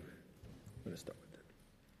 Thank you. I'm going to start with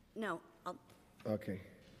that. No, I'll... Okay.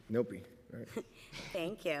 Nope. Right.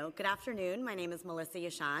 Thank you. Good afternoon. My name is Melissa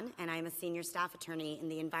Yashan, and I'm a senior staff attorney in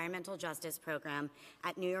the Environmental Justice Program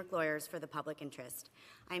at New York Lawyers for the Public Interest.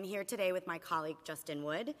 I'm here today with my colleague Justin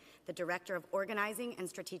Wood, the Director of Organizing and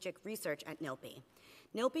Strategic Research at NILPI.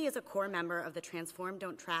 NILPI is a core member of the Transform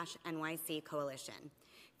Don't Trash NYC Coalition.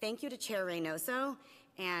 Thank you to Chair Reynoso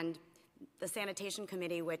and the Sanitation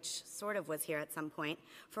Committee, which sort of was here at some point,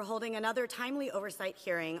 for holding another timely oversight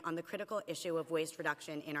hearing on the critical issue of waste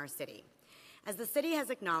reduction in our city. As the city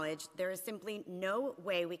has acknowledged, there is simply no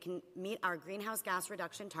way we can meet our greenhouse gas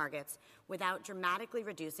reduction targets without dramatically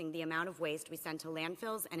reducing the amount of waste we send to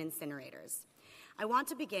landfills and incinerators. I want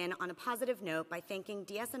to begin on a positive note by thanking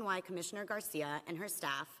DSNY Commissioner Garcia and her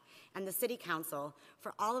staff and the City Council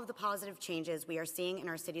for all of the positive changes we are seeing in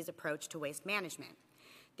our city's approach to waste management.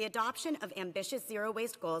 The adoption of ambitious zero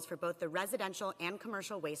waste goals for both the residential and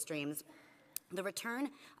commercial waste streams, the return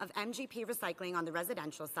of MGP recycling on the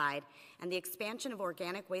residential side, and the expansion of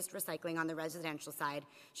organic waste recycling on the residential side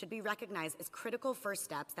should be recognized as critical first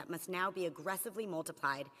steps that must now be aggressively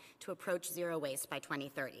multiplied to approach zero waste by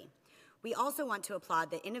 2030. We also want to applaud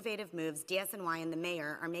the innovative moves DSNY and the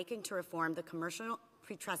mayor are making to reform the commercial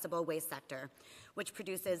pretreatable waste sector, which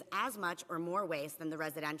produces as much or more waste than the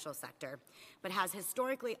residential sector, but has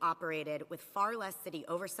historically operated with far less city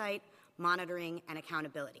oversight, monitoring, and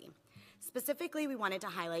accountability. Specifically, we wanted to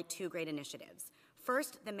highlight two great initiatives.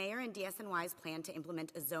 First, the mayor and DSNY's plan to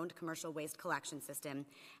implement a zoned commercial waste collection system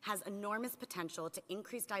has enormous potential to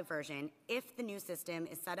increase diversion if the new system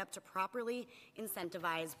is set up to properly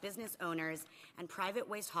incentivize business owners and private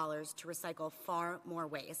waste haulers to recycle far more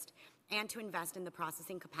waste and to invest in the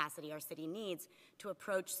processing capacity our city needs to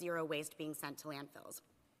approach zero waste being sent to landfills.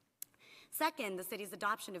 Second, the city's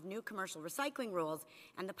adoption of new commercial recycling rules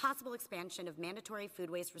and the possible expansion of mandatory food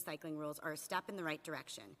waste recycling rules are a step in the right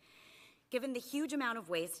direction. Given the huge amount of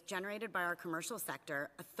waste generated by our commercial sector,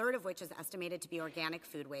 a third of which is estimated to be organic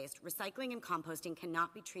food waste, recycling and composting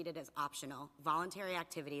cannot be treated as optional, voluntary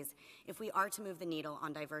activities if we are to move the needle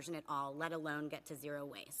on diversion at all, let alone get to zero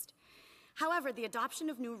waste. However, the adoption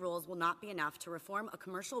of new rules will not be enough to reform a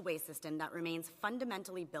commercial waste system that remains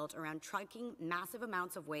fundamentally built around trucking massive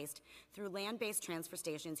amounts of waste through land-based transfer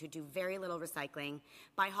stations who do very little recycling,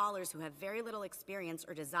 by haulers who have very little experience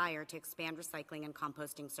or desire to expand recycling and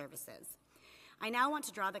composting services. I now want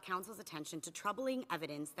to draw the Council's attention to troubling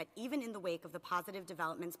evidence that even in the wake of the positive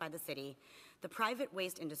developments by the city, the private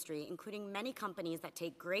waste industry, including many companies that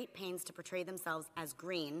take great pains to portray themselves as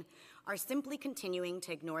green, are simply continuing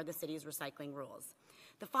to ignore the city's recycling rules.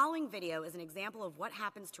 The following video is an example of what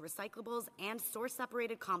happens to recyclables and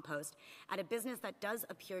source-separated compost at a business that does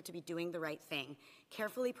appear to be doing the right thing,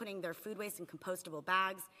 carefully putting their food waste in compostable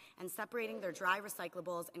bags and separating their dry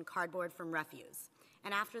recyclables and cardboard from refuse.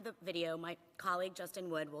 And after the video, my colleague Justin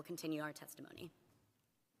Wood will continue our testimony.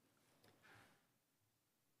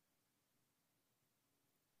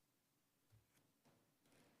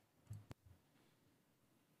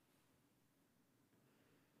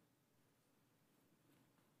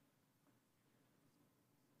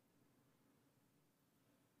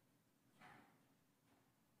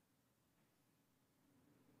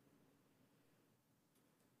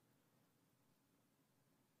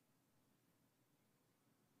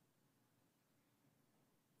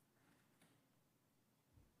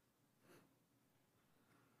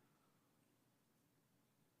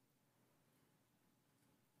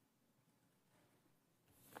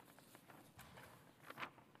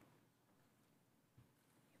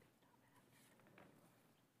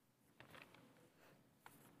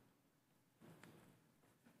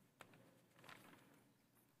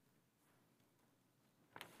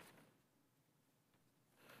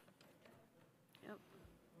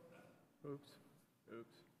 Oops.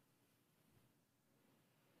 Oops.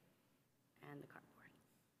 And the cardboard.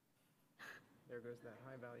 There goes that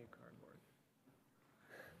high-value cardboard.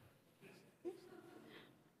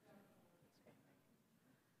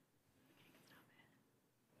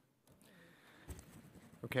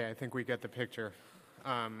 Okay, I think we get the picture.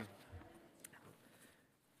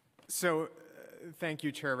 Thank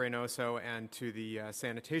you, Chair Reynoso, and to the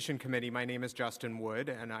Sanitation Committee. My name is Justin Wood,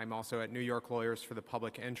 and I'm also at New York Lawyers for the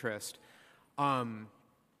Public Interest.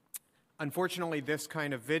 Unfortunately, this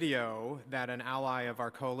kind of video that an ally of our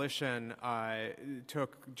coalition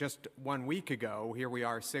took just 1 week ago, here we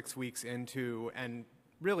are 6 weeks into, and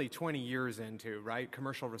really 20 years into, right?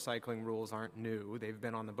 Commercial recycling rules aren't new. They've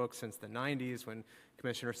been on the books since the 90s when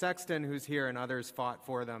Commissioner Sexton, who's here, and others fought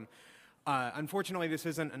for them. Unfortunately, this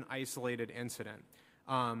isn't an isolated incident.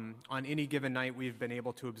 On any given night, we've been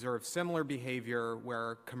able to observe similar behavior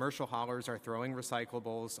where commercial haulers are throwing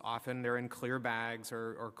recyclables. Often they're in clear bags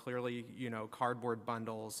or clearly, cardboard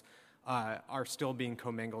bundles, are still being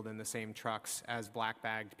commingled in the same trucks as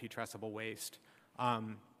black-bagged putrescible waste.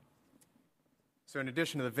 So in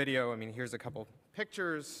addition to the video, here's a couple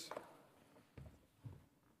pictures.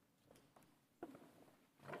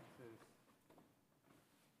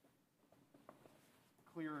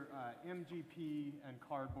 Clear MGP and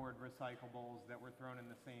cardboard recyclables that were thrown in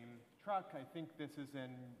the same truck. I think this is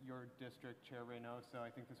in your district, Chair Reynoso. I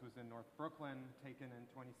think this was in North Brooklyn, taken in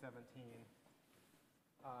 2017.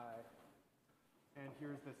 And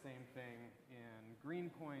here's the same thing in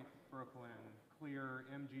Greenpoint, Brooklyn. Clear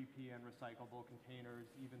MGP and recyclable containers,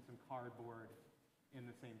 even some cardboard in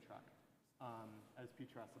the same truck as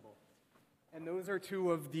putrescible. And those are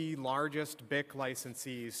two of the largest BIC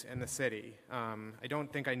licensees in the city. I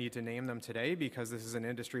don't think I need to name them today because this is an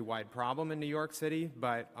industry-wide problem in New York City,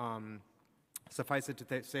 but suffice it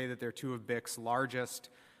to say that they're two of BIC's largest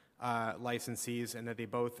licensees and that they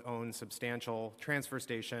both own substantial transfer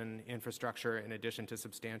station infrastructure in addition to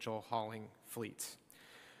substantial hauling fleets.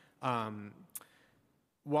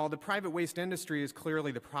 While the private waste industry is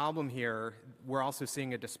clearly the problem here, we're also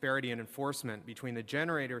seeing a disparity in enforcement between the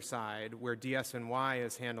generator side, where DSNY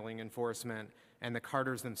is handling enforcement, and the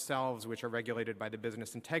carters themselves, which are regulated by the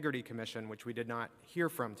Business Integrity Commission, which we did not hear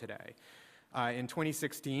from today. In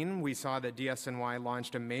 2016, we saw that DSNY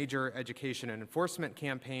launched a major education and enforcement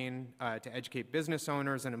campaign to educate business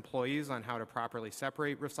owners and employees on how to properly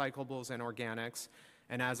separate recyclables and organics.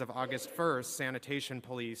 And as of August 1st, sanitation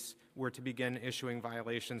police were to begin issuing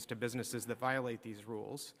violations to businesses that violate these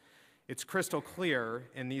rules. It's crystal clear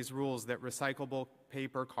in these rules that recyclable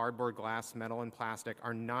paper, cardboard, glass, metal, and plastic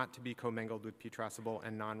are not to be commingled with putrescible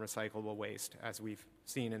and non-recyclable waste, as we've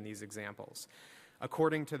seen in these examples.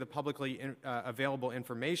 According to the publicly available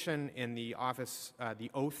information in the office,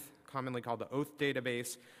 the OATH, commonly called the OATH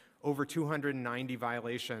database, over 290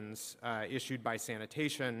 violations issued by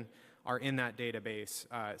sanitation are in that database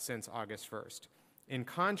since August 1st. In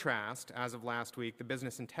contrast, as of last week, the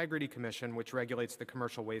Business Integrity Commission, which regulates the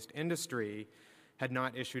commercial waste industry, had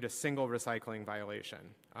not issued a single recycling violation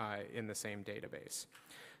in the same database.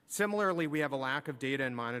 Similarly, we have a lack of data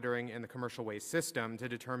and monitoring in the commercial waste system to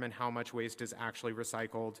determine how much waste is actually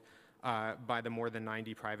recycled by the more than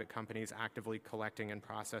 90 private companies actively collecting and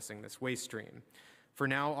processing this waste stream. For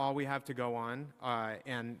now, all we have to go on,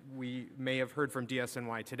 and we may have heard from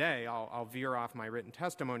DSNY today, I'll veer off my written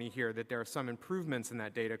testimony here, that there are some improvements in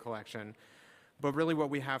that data collection, but really what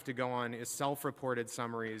we have to go on is self-reported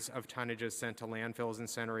summaries of tonnages sent to landfills,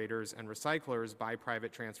 incinerators, and recyclers by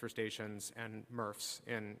private transfer stations and MRFs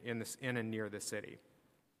in and near the city.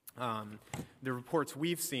 The reports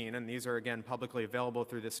we've seen, and these are again publicly available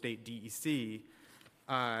through the state DEC,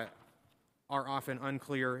 are often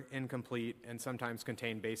unclear, incomplete, and sometimes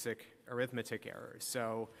contain basic arithmetic errors.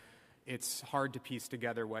 So it's hard to piece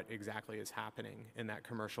together what exactly is happening in that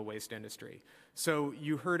commercial waste industry. So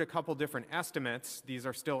you heard a couple different estimates. These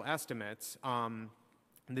are still estimates.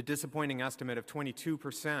 The disappointing estimate of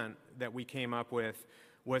 22% that we came up with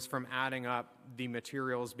was from adding up the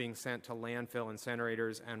materials being sent to landfill,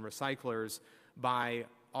 incinerators, and recyclers by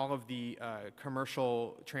all of the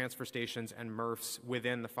commercial transfer stations and MRFs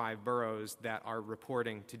within the 5 boroughs that are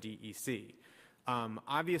reporting to DEC.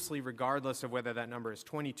 Obviously, regardless of whether that number is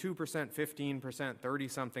 22%, 15%,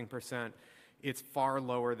 30-something percent, it's far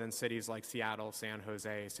lower than cities like Seattle, San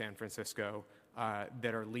Jose, San Francisco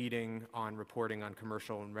that are leading on reporting on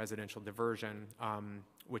commercial and residential diversion,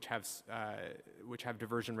 which have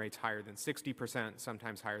diversion rates higher than 60%,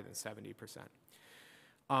 sometimes higher than 70%.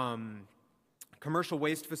 Commercial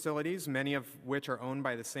waste facilities, many of which are owned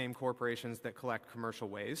by the same corporations that collect commercial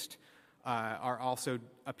waste, are also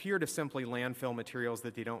appear to simply landfill materials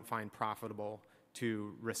that they don't find profitable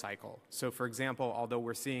to recycle. So for example, although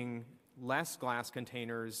we're seeing less glass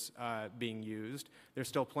containers being used, there's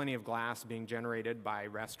still plenty of glass being generated by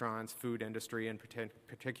restaurants, food industry in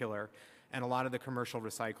particular, and a lot of the commercial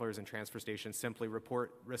recyclers and transfer stations simply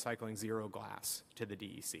report recycling 0 glass to the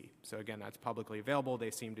DEC. So again, that's publicly available.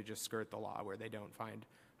 They seem to just skirt the law where they don't find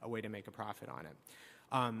a way to make a profit on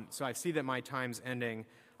it. So I see that my time's ending.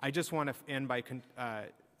 I just want to end by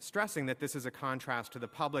stressing that this is a contrast to the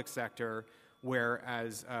public sector where,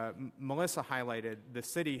 as Melissa highlighted, the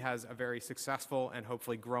city has a very successful and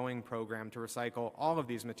hopefully growing program to recycle all of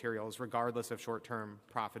these materials regardless of short-term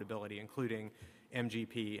profitability, including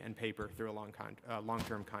MGP and paper through a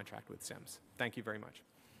long-term contract with Sims. Thank you very much.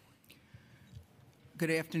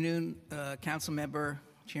 Good afternoon, Council Member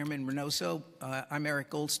Chairman Reynoso. I'm Eric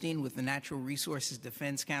Goldstein with the Natural Resources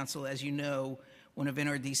Defense Council. As you know, one of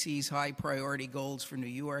NRDC's high priority goals for New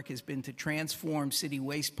York has been to transform city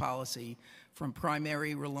waste policy from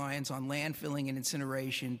primary reliance on landfilling and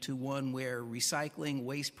incineration to one where recycling,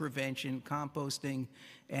 waste prevention, composting,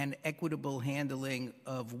 and equitable handling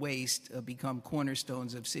of waste become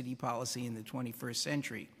cornerstones of city policy in the 21st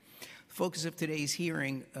century. The focus of today's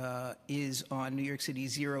hearing is on New York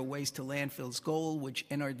City's zero waste to landfills goal, which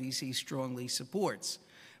NRDC strongly supports.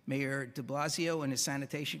 Mayor de Blasio and his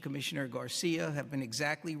Sanitation Commissioner Garcia have been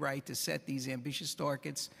exactly right to set these ambitious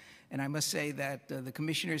targets, and I must say that the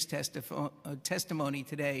Commissioner's testimony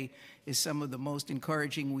today is some of the most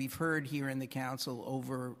encouraging we've heard here in the Council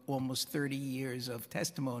over almost 30 years of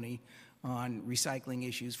testimony on recycling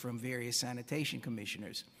issues from various sanitation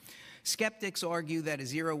commissioners. Skeptics argue that a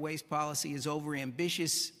zero waste policy is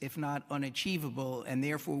overambitious, if not unachievable, and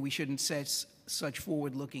therefore we shouldn't set such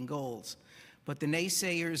forward-looking goals. But the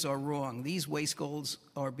naysayers are wrong. These waste goals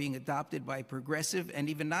are being adopted by progressive and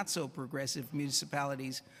even not so progressive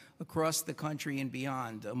municipalities across the country and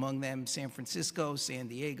beyond, among them San Francisco, San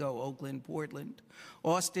Diego, Oakland, Portland,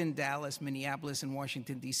 Austin, Dallas, Minneapolis, and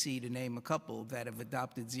Washington, D.C., to name a couple that have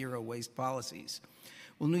adopted zero waste policies.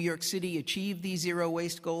 Will New York City achieve these zero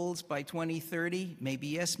waste goals by 2030? Maybe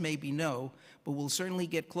yes, maybe no, but we'll certainly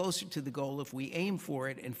get closer to the goal if we aim for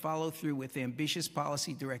it and follow through with ambitious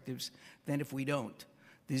policy directives than if we don't.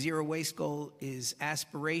 The zero waste goal is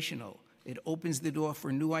aspirational. It opens the door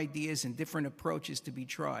for new ideas and different approaches to be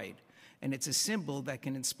tried. And it's a symbol that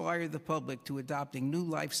can inspire the public to adopting new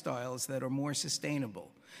lifestyles that are more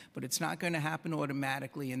sustainable. But it's not going to happen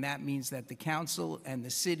automatically, and that means that the council and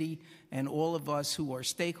the city and all of us who are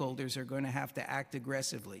stakeholders are going to have to act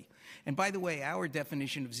aggressively. And by the way, our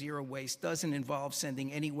definition of zero waste doesn't involve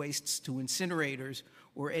sending any wastes to incinerators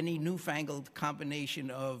or any newfangled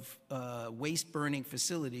combination of waste-burning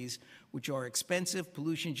facilities, which are expensive,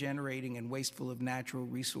 pollution-generating, and wasteful of natural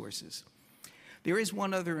resources. There is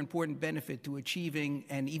one other important benefit to achieving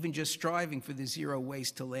and even just striving for the zero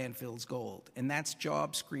waste to landfills goal, and that's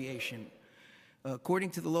jobs creation. According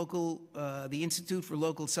to the Institute for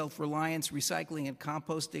Local Self-Reliance, recycling and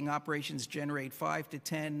composting operations generate 5 to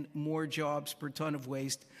 10 more jobs per ton of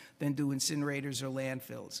waste than do incinerators or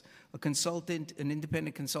landfills. An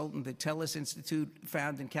independent consultant at Telus Institute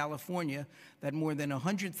found in California that more than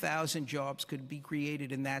 100,000 jobs could be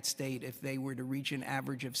created in that state if they were to reach an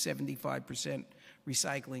average of 75%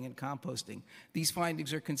 recycling and composting. These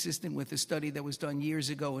findings are consistent with a study that was done years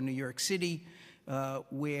ago in New York City,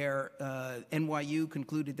 where NYU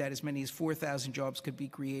concluded that as many as 4,000 jobs could be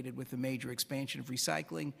created with a major expansion of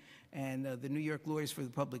recycling, and the New York Lawyers for the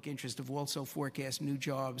Public Interest have also forecast new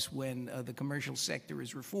jobs when the commercial sector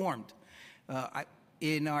is reformed.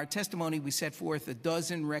 In our testimony, we set forth a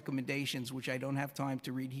dozen recommendations, which I don't have time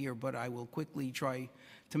to read here, but I will quickly try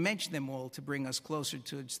to mention them all to bring us closer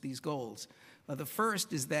to these goals. The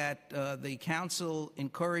first is that the Council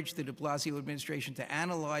encouraged the de Blasio administration to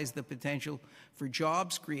analyze the potential for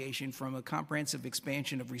jobs creation from a comprehensive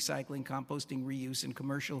expansion of recycling, composting, reuse, and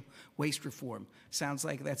commercial waste reform. Sounds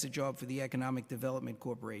like that's a job for the Economic Development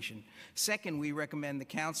Corporation. Second, we recommend the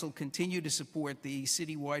Council continue to support the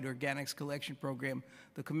citywide organics collection program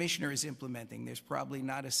the Commissioner is implementing. There's probably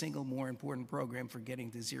not a single more important program for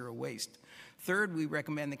getting to zero waste. Third, we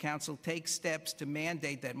recommend the Council take steps to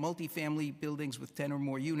mandate that multifamily buildings with 10 or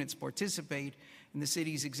more units participate in the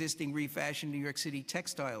city's existing refashioned New York City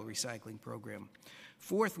textile recycling program.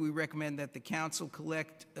 Fourth, we recommend that the Council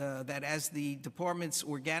collect, that as the Department's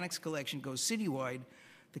organics collection goes citywide,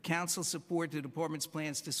 the Council support the Department's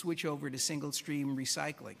plans to switch over to single-stream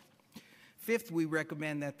recycling. Fifth, we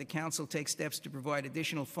recommend that the Council take steps to provide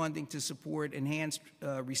additional funding to support enhanced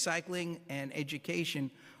recycling and education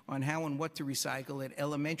on how and what to recycle at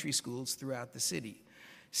elementary schools throughout the city.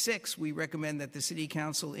 Six, we recommend that the City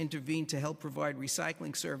Council intervene to help provide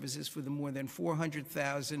recycling services for the more than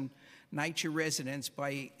 400,000 NYCHA residents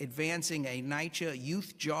by advancing a NYCHA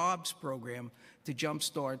Youth Jobs program to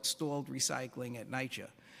jumpstart stalled recycling at NYCHA.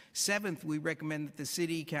 Seventh, we recommend that the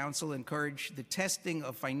City Council encourage the testing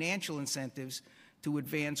of financial incentives to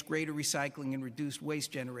advance greater recycling and reduce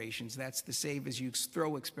waste generations. That's the Save As You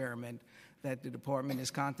Throw experiment that the Department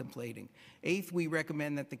is contemplating. Eighth, we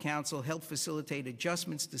recommend that the Council help facilitate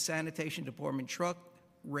adjustments to Sanitation Department truck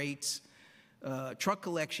rates, truck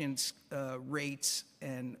collections rates,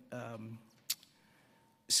 and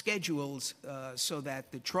schedules so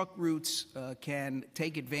that the truck routes can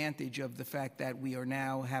take advantage of the fact that we are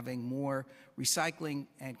now having more recycling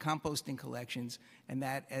and composting collections, and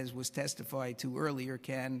that, as was testified to earlier,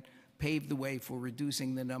 can pave the way for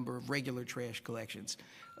reducing the number of regular trash collections.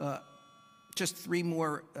 Just three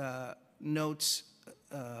more notes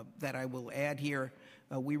that I will add here.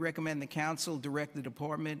 We recommend the Council direct the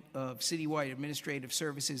Department of Citywide Administrative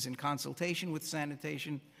Services in consultation with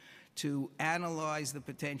Sanitation to analyze the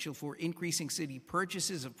potential for increasing city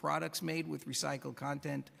purchases of products made with recycled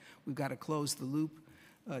content. We've got to close the loop.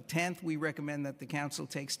 10th, we recommend that the Council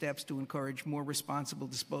take steps to encourage more responsible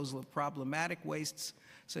disposal of problematic wastes,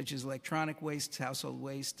 such as electronic wastes, household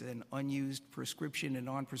waste, and unused prescription and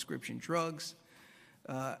non-prescription drugs.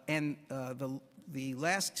 The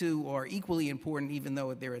last two are equally important, even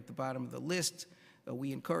though they're at the bottom of the list.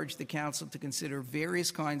 We encourage the Council to consider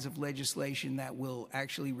various kinds of legislation that will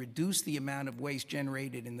actually reduce the amount of waste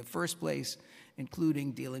generated in the first place,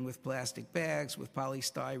 including dealing with plastic bags, with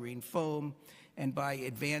polystyrene foam, and by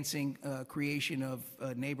advancing creation of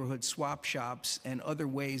neighborhood swap shops and other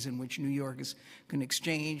ways in which New Yorkers can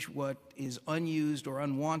exchange what is unused or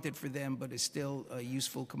unwanted for them but is still a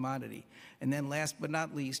useful commodity. And then last but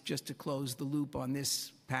not least, just to close the loop on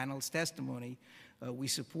this panel's testimony, we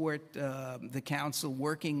support the Council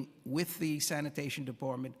working with the Sanitation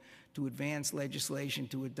Department to advance legislation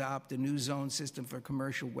to adopt a new zone system for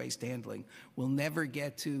commercial waste handling. We'll never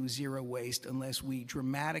get to zero waste unless we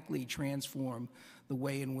dramatically transform the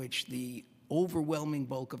way in which the overwhelming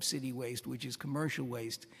bulk of city waste, which is commercial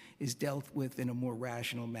waste, is dealt with in a more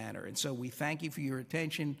rational manner. And so we thank you for your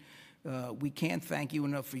attention. We can't thank you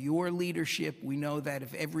enough for your leadership. We know that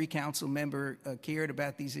if every council member cared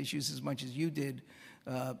about these issues as much as you did,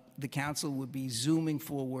 the council would be zooming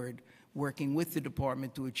forward, working with the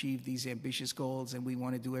department to achieve these ambitious goals, and we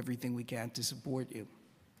want to do everything we can to support you.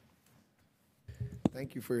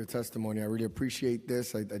 Thank you for your testimony. I really appreciate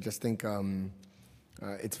this. I just think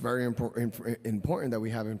it's very important that we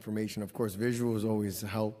have information. Of course, visuals always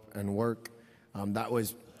help and work.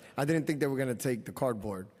 I didn't think they were going to take the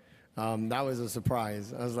cardboard. That was a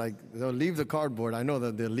surprise. I was like, they'll leave the cardboard. I know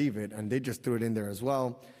that they'll leave it, and they just threw it in there as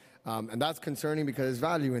well. And that's concerning because there's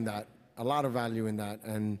value in that, a lot of value in that.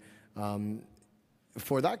 And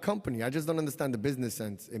for that company, I just don't understand the business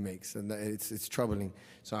sense it makes, and it's troubling.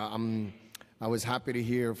 So I was happy to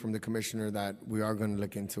hear from the commissioner that we are going to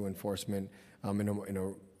look into enforcement in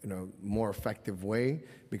a more effective way,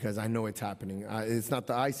 because I know it's happening. It's not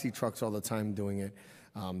I see trucks all the time doing it,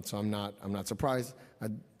 so I'm not surprised.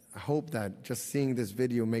 I hope that just seeing this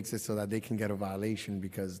video makes it so that they can get a violation,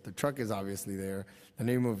 because the truck is obviously there, the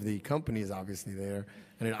name of the company is obviously there,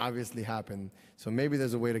 and it obviously happened. So maybe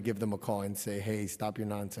there's a way to give them a call and say, hey, stop your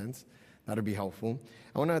nonsense. That'd be helpful.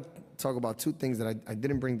 I want to talk about two things that I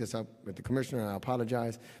didn't bring this up with the commissioner, and I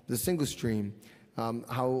apologize. The single stream,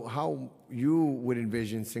 how you would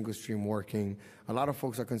envision single stream working. A lot of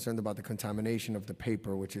folks are concerned about the contamination of the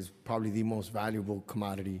paper, which is probably the most valuable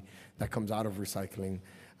commodity that comes out of recycling.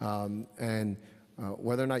 And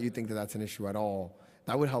whether or not you think that that's an issue at all,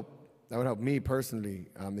 that would help me personally.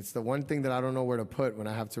 It's the one thing that I don't know where to put when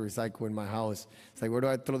I have to recycle in my house. It's like, where do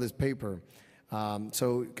I throw this paper?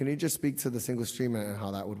 So can you just speak to the single stream and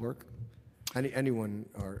how that would work? Anyone,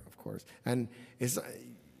 or of course. And it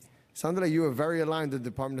sounded like you were very aligned with the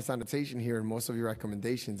Department of Sanitation here in most of your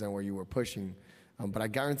recommendations and where you were pushing. But I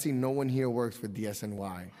guarantee no one here works for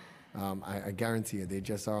DSNY. I guarantee you, they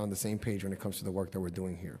just are on the same page when it comes to the work that we're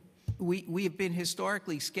doing here. We have been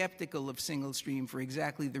historically skeptical of single stream for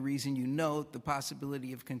exactly the reason you note, the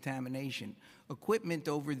possibility of contamination. Equipment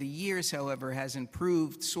over the years, however, has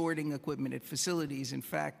improved sorting equipment at facilities. In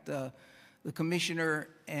fact, the commissioner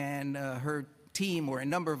and her team, or a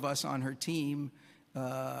number of us on her team,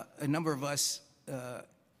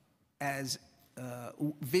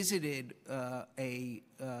 visited a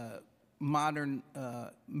modern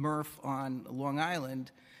MRF on Long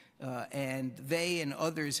Island, and they and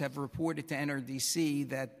others have reported to NRDC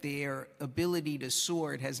that their ability to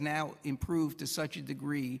sort has now improved to such a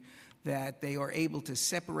degree that they are able to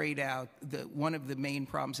separate out one of the main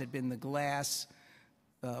problems had been the glass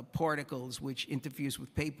particles, which interferes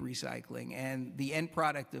with paper recycling. And the end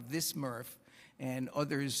product of this MRF and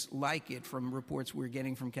others like it, from reports we're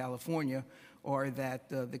getting from California, are that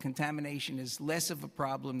the contamination is less of a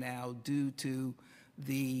problem now due to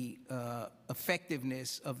the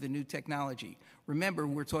effectiveness of the new technology. Remember,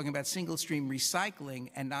 we're talking about single stream recycling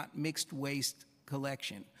and not mixed waste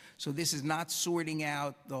collection. So this is not sorting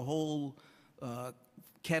out the whole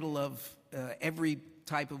kettle of every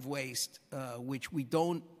type of waste, which we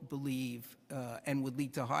don't believe and would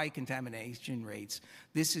lead to high contamination rates.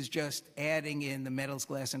 This is just adding in the metals,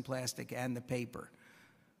 glass, and plastic and the paper.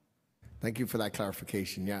 Thank you for that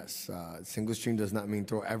clarification. Yes, single stream does not mean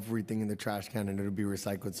throw everything in the trash can and it'll be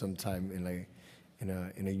recycled sometime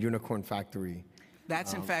in a unicorn factory.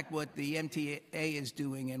 That's in fact what the MTA is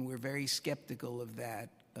doing, and we're very skeptical of that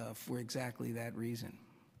for exactly that reason.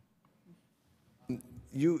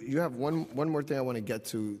 You have one more thing I want to get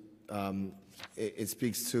to. It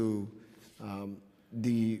speaks to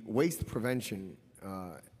the waste prevention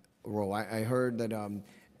role. I heard that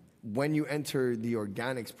when you enter the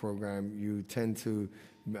organics program, you tend to,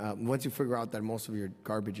 once you figure out that most of your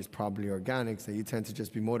garbage is probably organics, that you tend to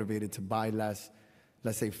just be motivated to buy less,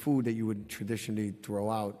 let's say, food that you would traditionally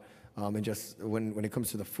throw out, and just when it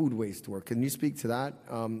comes to the food waste work. Can you speak to that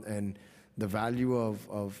and the value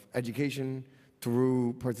of education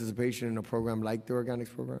through participation in a program like the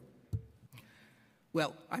organics program?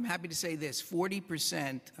 Well, I'm happy to say this.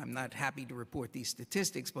 40%, I'm not happy to report these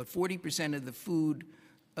statistics, but 40% of the food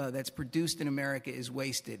that's produced in America is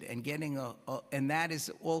wasted. And and that is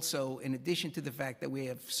also, in addition to the fact that we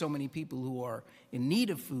have so many people who are in need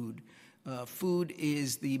of food, food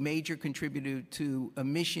is the major contributor to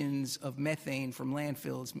emissions of methane from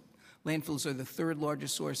landfills. Landfills are the third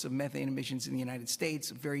largest source of methane emissions in the United States,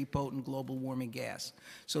 a very potent global warming gas.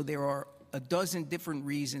 So there are a dozen different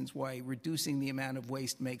reasons why reducing the amount of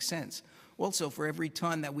waste makes sense. Also, for every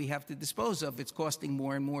ton that we have to dispose of, it's costing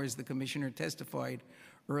more and more, as the Commissioner testified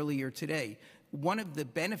earlier today. One of the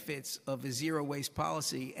benefits of a zero waste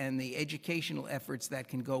policy and the educational efforts that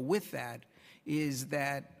can go with that is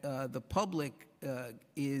that the public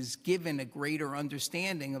is given a greater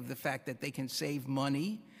understanding of the fact that they can save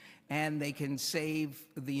money and they can save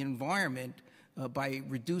the environment by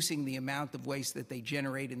reducing the amount of waste that they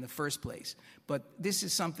generate in the first place. But this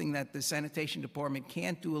is something that the Sanitation Department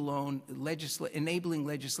can't do alone. Enabling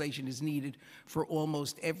legislation is needed for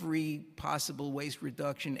almost every possible waste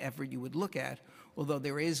reduction effort you would look at, although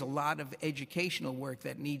there is a lot of educational work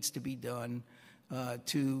that needs to be done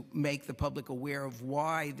to make the public aware of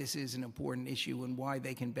why this is an important issue and why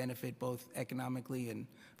they can benefit both economically and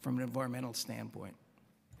from an environmental standpoint.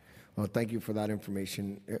 Well, thank you for that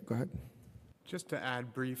information. Go ahead. Just to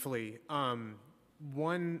add briefly,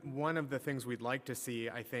 one of the things we'd like to see,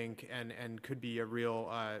 I think, and could be a real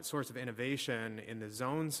source of innovation in the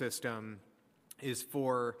zone system, is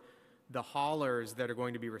for the haulers that are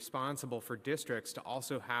going to be responsible for districts to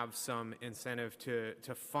also have some incentive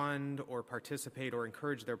to fund or participate or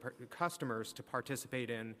encourage their customers to participate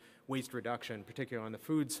in waste reduction, particularly on the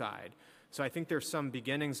food side. So I think there's some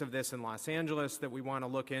beginnings of this in Los Angeles that we want to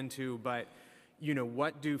look into, but you know,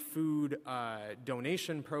 what do food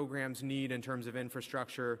donation programs need in terms of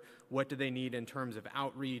infrastructure? What do they need in terms of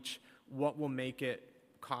outreach? What will make it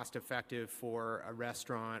cost effective for a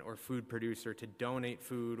restaurant or food producer to donate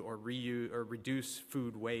food or reuse or reduce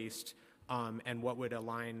food waste? And what would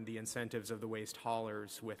align the incentives of the waste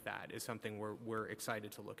haulers with that is something we're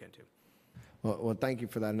excited to look into. Well, thank you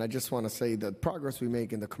for that. And I just want to say the progress we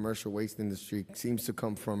make in the commercial waste industry seems to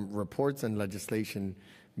come from reports and legislation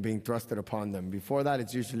being thrusted upon them. Before that,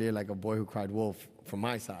 it's usually like a boy who cried wolf from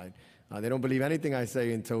my side. They don't believe anything I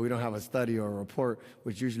say until we don't have a study or a report,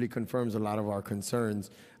 which usually confirms a lot of our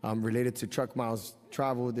concerns related to truck miles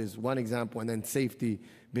traveled is one example, and then safety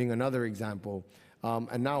being another example.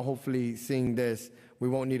 And now, hopefully, seeing this, we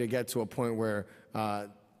won't need to get to a point where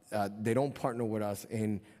they don't partner with us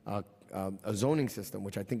in a zoning system,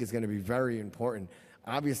 which I think is going to be very important.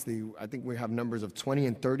 Obviously, I think we have numbers of 20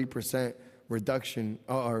 and 30% reduction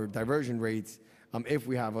or diversion rates if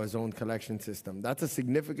we have a zoned collection system. That's a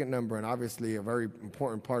significant number and obviously a very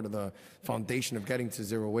important part of the foundation of getting to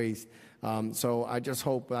zero waste. So I just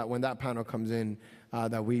hope that when that panel comes in,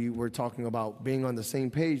 that we're talking about being on the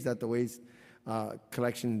same page, that the waste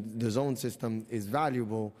collection, the zone system is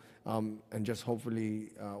valuable, and just hopefully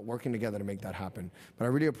working together to make that happen. But I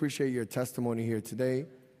really appreciate your testimony here today.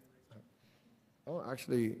 Oh,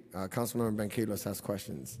 actually, Councilmember Kallos has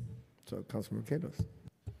questions. So, Councilmember Kallos.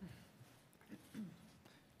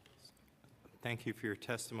 Thank you for your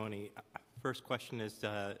testimony. First question is,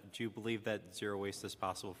 do you believe that zero waste is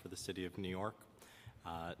possible for the city of New York?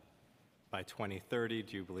 By 2030,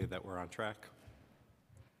 do you believe that we're on track?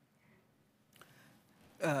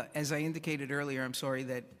 As I indicated earlier, I'm sorry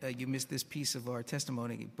that you missed this piece of our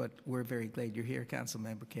testimony, but we're very glad you're here,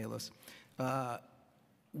 Councilmember Kallos.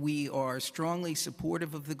 We are strongly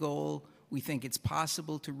supportive of the goal. We think it's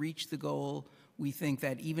possible to reach the goal. We think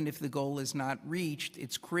that even if the goal is not reached,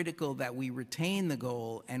 it's critical that we retain the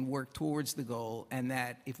goal and work towards the goal, and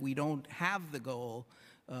that if we don't have the goal,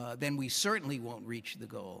 then we certainly won't reach the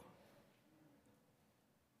goal.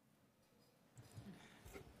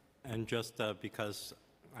 And just because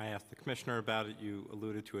I asked the Commissioner about it, you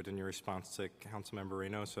alluded to it in your response to Councilmember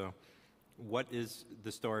Reynoso. What is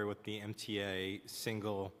the story with the MTA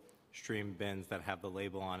single stream bins that have the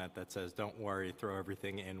label on it that says, "Don't worry, throw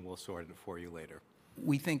everything in, we'll sort it for you later"?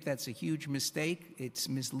 We think that's a huge mistake. It's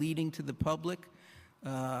misleading to the public.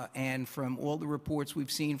 And from all the reports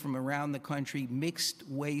we've seen from around the country, mixed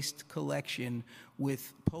waste collection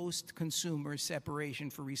with post-consumer separation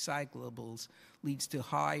for recyclables leads to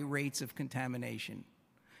high rates of contamination.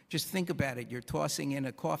 Just think about it. You're tossing in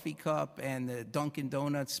a coffee cup and the Dunkin'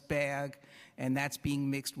 Donuts bag, and that's being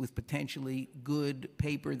mixed with potentially good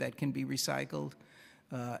paper that can be recycled.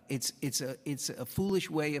 It's a foolish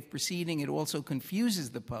way of proceeding. It also confuses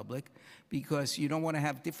the public because you don't want to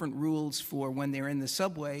have different rules for when they're in the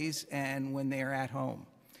subways and when they're at home.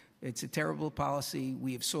 It's a terrible policy.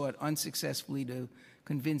 We have sought unsuccessfully to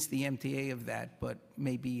convince the MTA of that, but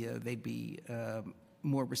maybe they'd be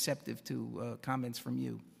more receptive to comments from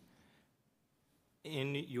you.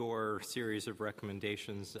 In your series of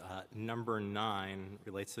recommendations, number 9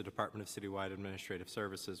 relates to the Department of Citywide Administrative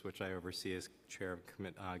Services, which I oversee as Chair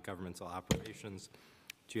of Governmental Operations.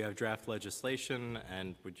 Do you have draft legislation,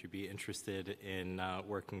 and would you be interested in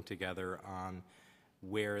working together on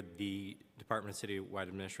where the Department of Citywide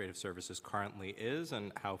Administrative Services currently is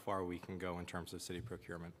and how far we can go in terms of city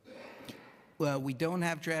procurement? Well, we don't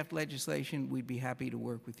have draft legislation. We'd be happy to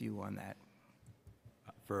work with you on that.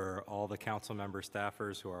 For all the council member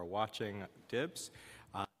staffers who are watching, dibs.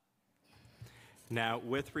 Now,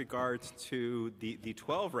 with regards to the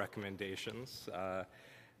 12 recommendations,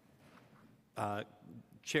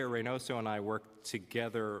 Chair Reynoso and I work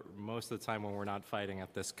together most of the time when we're not fighting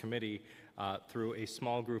at this committee through a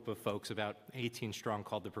small group of folks, about 18 strong,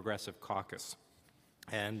 called the Progressive Caucus.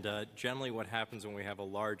 And generally what happens when we have a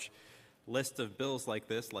large list of bills like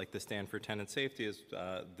this, like the Stand for Tenant Safety, is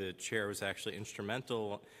the chair was actually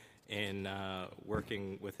instrumental in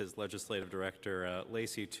working with his legislative director,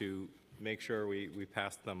 Lacey, to make sure we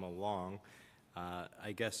passed them along.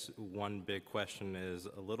 I guess one big question is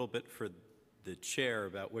a little bit for the chair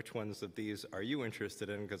about which ones of these are you interested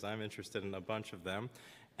in, because I'm interested in a bunch of them.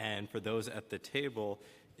 And for those at the table,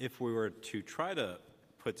 if we were to try to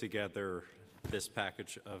put together this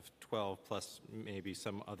package of 12 plus maybe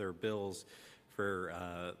some other bills for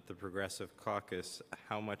the Progressive Caucus,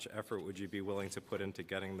 how much effort would you be willing to put into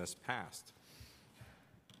getting this passed?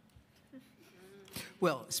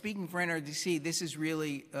 Well, speaking for NRDC, this is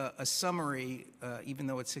really a summary, even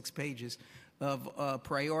though it's 6 pages, of a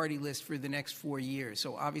priority list for the next 4 years.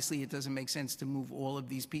 So obviously it doesn't make sense to move all of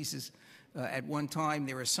these pieces at one time.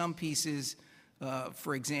 There are some pieces,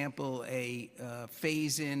 for example, a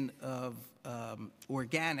phase-in of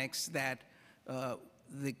organics that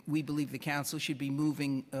we believe the council should be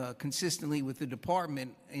moving consistently with the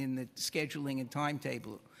department in the scheduling and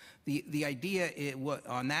timetable. The idea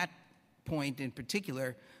on that point in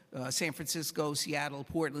particular, San Francisco, Seattle,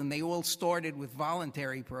 Portland, they all started with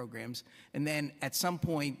voluntary programs, and then at some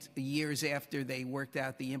point, years after they worked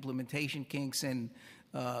out the implementation kinks and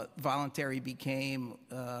voluntary became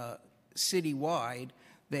citywide,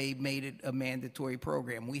 they made it a mandatory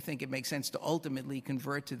program. We think it makes sense to ultimately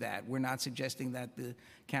convert to that. We're not suggesting that the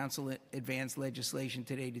council advance legislation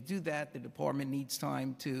today to do that. The department needs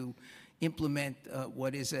time to implement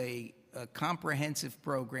what is a comprehensive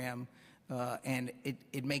program, and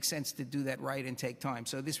it makes sense to do that right and take time.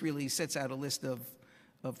 So this really sets out a list of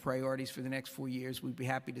priorities for the next 4 years. We'd be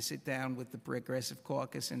happy to sit down with the Progressive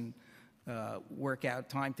Caucus and work out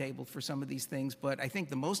timetable for some of these things. But I think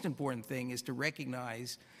the most important thing is to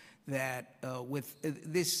recognize that with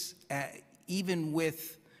this, even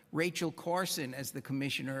with Rachel Carson as the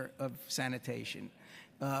Commissioner of Sanitation,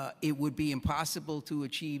 it would be impossible to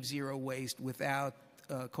achieve zero waste without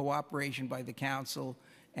cooperation by the council,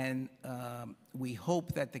 and we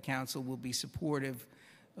hope that the council will be supportive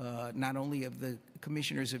not only of the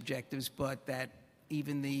Commissioner's objectives, but that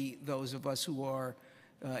even those of us who are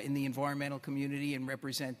in the environmental community and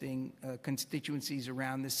representing constituencies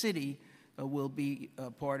around the city will be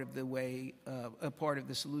part of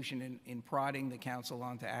the solution in prodding the council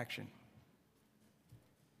onto action.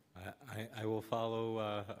 I will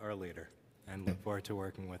follow our leader and look forward to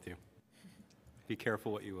working with you. Be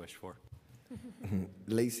careful what you wish for.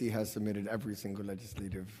 Lacey has submitted every single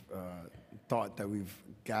legislative thought that we've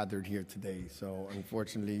gathered here today. So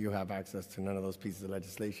unfortunately, you have access to none of those pieces of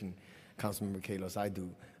legislation. Councilmember Kallos, I do.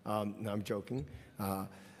 No, I'm joking.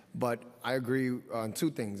 But I agree on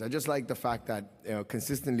 2 things. I just like the fact that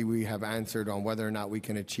consistently we have answered on whether or not we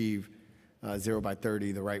can achieve 0 by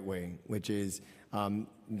 30 the right way, which is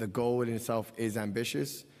the goal in itself is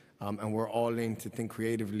ambitious, and we're all in to think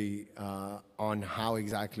creatively on how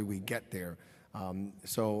exactly we get there.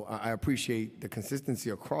 So I appreciate the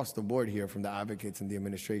consistency across the board here from the advocates and the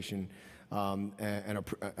administration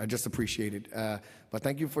I just appreciate it. But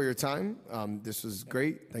thank you for your time. This was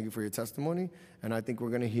great. Thank you for your testimony. And I think we're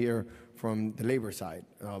going to hear from the labor side.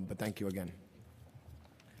 But thank you again.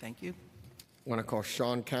 Thank you. I want to call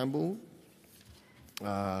Sean Campbell,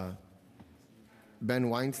 Ben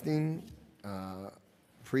Weinstein,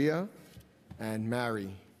 Priya, and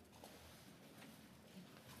Mary.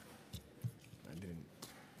 I didn't.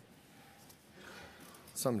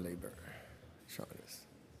 Some labor. Sean is.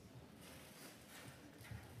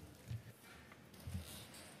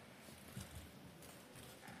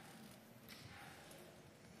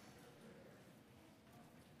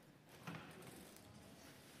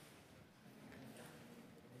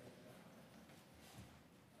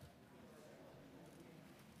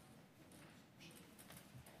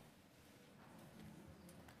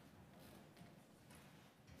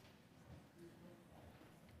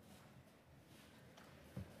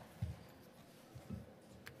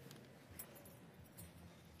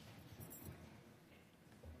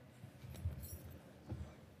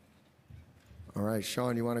 All right,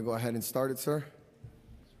 Sean, you want to go ahead and start it, sir?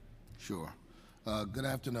 Sure. Good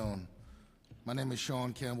afternoon. My name is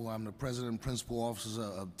Sean Campbell. I'm the President and Principal Officer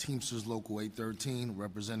of Teamsters Local 813,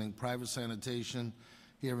 representing private sanitation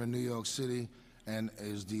here in New York City, and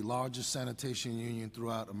is the largest sanitation union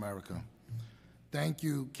throughout America. Thank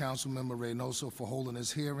you, Councilmember Reynoso, for holding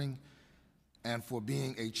this hearing and for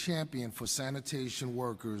being a champion for sanitation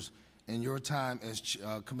workers in your time as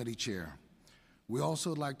committee chair. We also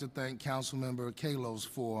would like to thank Councilmember Kallos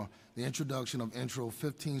for the introduction of Intro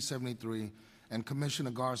 1573 and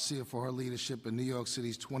Commissioner Garcia for her leadership in New York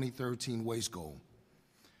City's 2013 waste goal.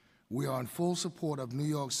 We are in full support of New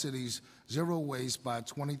York City's zero waste by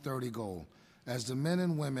 2030 goal. As the men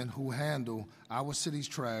and women who handle our city's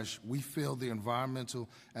trash, we feel the environmental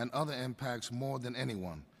and other impacts more than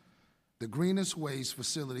anyone. The greenest waste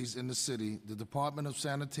facilities in the city, the Department of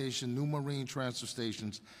Sanitation, new marine transfer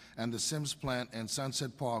stations, and the Sims plant and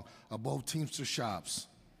Sunset Park are both Teamster shops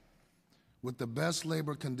with the best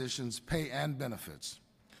labor conditions, pay, and benefits.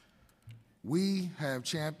 We have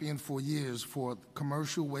championed for years for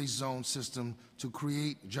commercial waste zone system to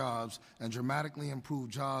create jobs and dramatically improve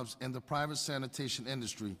jobs in the private sanitation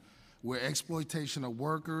industry, where exploitation of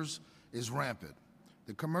workers is rampant.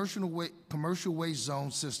 The commercial waste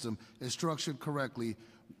zone system is structured correctly,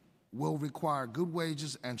 will require good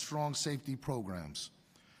wages and strong safety programs.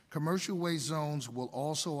 Commercial waste zones will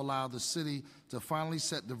also allow the city to finally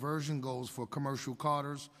set diversion goals for commercial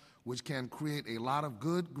carters, which can create a lot of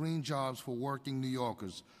good green jobs for working New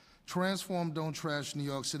Yorkers. Transform Don't Trash New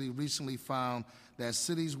York City recently found that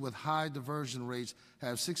cities with high diversion rates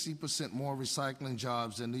have 60% more recycling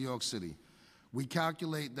jobs than New York City. We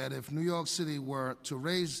calculate that if New York City were to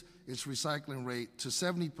raise its recycling rate to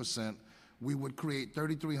 70%, we would create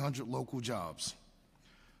 3,300 local jobs.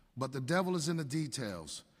 But the devil is in the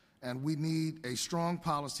details, and we need a strong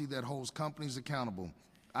policy that holds companies accountable.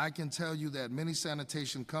 I can tell you that many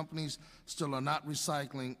sanitation companies still are not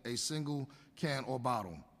recycling a single can or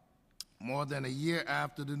bottle. More than a year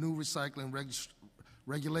after the new recycling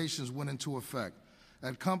regulations went into effect.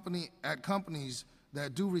 At companies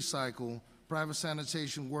that do recycle, private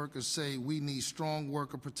sanitation workers say we need strong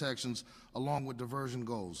worker protections along with diversion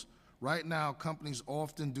goals. Right now, companies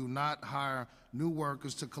often do not hire new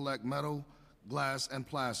workers to collect metal, glass, and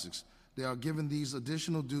plastics. They are given these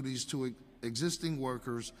additional duties to existing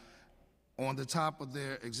workers on the top of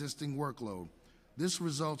their existing workload. This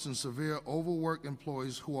results in severe overworked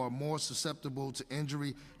employees who are more susceptible to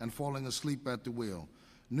injury and falling asleep at the wheel.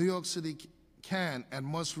 New York City can and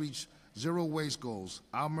must reach zero waste goals.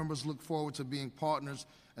 Our members look forward to being partners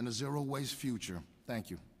in a zero waste future.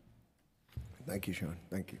 Thank you. Thank you, Sean.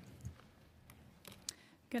 Thank you.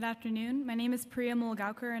 Good afternoon. My name is Priya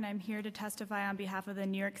Mulgaonkar, and I'm here to testify on behalf of the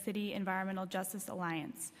New York City Environmental Justice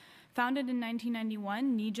Alliance. Founded in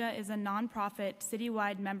 1991, NEJA is a nonprofit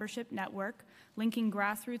citywide membership network linking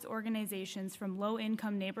grassroots organizations from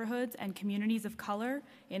low-income neighborhoods and communities of color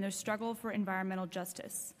in their struggle for environmental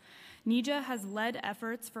justice. NEJA has led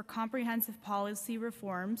efforts for comprehensive policy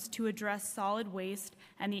reforms to address solid waste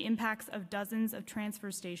and the impacts of dozens of transfer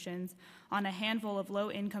stations on a handful of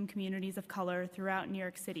low-income communities of color throughout New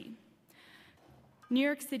York City. New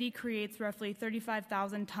York City creates roughly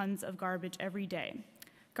 35,000 tons of garbage every day.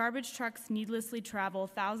 Garbage trucks needlessly travel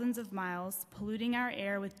thousands of miles, polluting our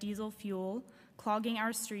air with diesel fuel, clogging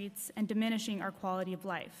our streets, and diminishing our quality of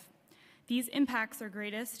life. These impacts are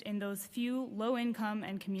greatest in those few low-income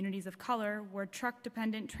and communities of color where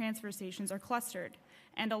truck-dependent transfer stations are clustered,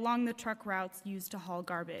 and along the truck routes used to haul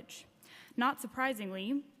garbage. Not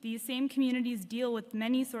surprisingly, these same communities deal with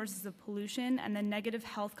many sources of pollution and the negative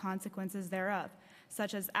health consequences thereof,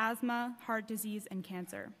 such as asthma, heart disease, and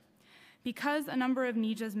cancer. Because a number of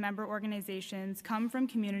NEJA's member organizations come from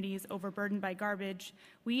communities overburdened by garbage,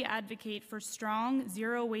 we advocate for strong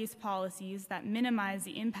zero-waste policies that minimize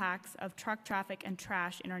the impacts of truck traffic and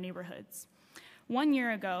trash in our neighborhoods. 1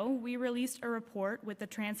 year ago, we released a report with the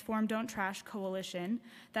Transform Don't Trash Coalition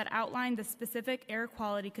that outlined the specific air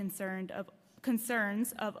quality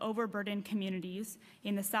concerns of overburdened communities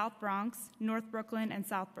in the South Bronx, North Brooklyn, and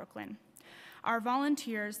South Brooklyn. Our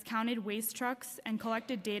volunteers counted waste trucks and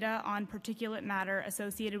collected data on particulate matter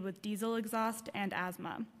associated with diesel exhaust and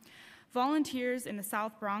asthma. Volunteers in the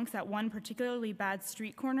South Bronx at one particularly bad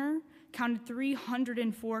street corner counted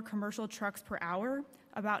 304 commercial trucks per hour,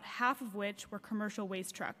 about half of which were commercial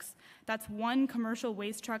waste trucks. That's one commercial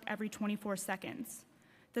waste truck every 24 seconds.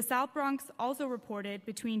 The South Bronx also reported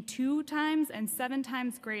between 2 times and 7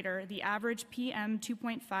 times greater the average PM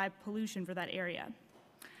 2.5 pollution for that area.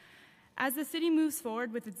 As the city moves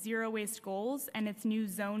forward with its zero waste goals and its new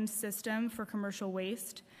zoned system for commercial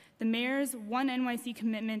waste, the mayor's One NYC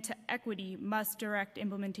commitment to equity must direct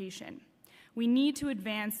implementation. We need to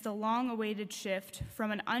advance the long-awaited shift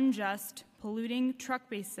from an unjust, polluting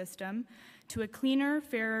truck-based system to a cleaner,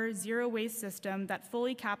 fairer, zero-waste system that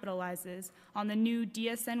fully capitalizes on the new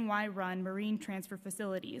DSNY-run marine transfer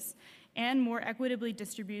facilities and more equitably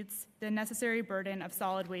distributes the necessary burden of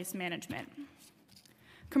solid waste management.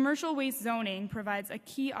 Commercial waste zoning provides a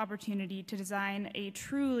key opportunity to design a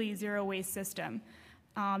truly zero-waste system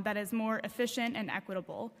that is more efficient and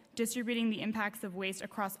equitable, distributing the impacts of waste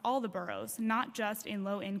across all the boroughs, not just in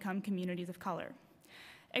low-income communities of color.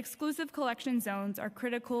 Exclusive collection zones are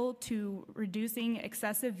critical to reducing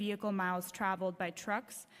excessive vehicle miles traveled by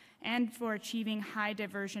trucks and for achieving high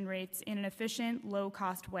diversion rates in an efficient,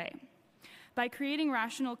 low-cost way. By creating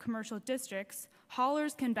rational commercial districts,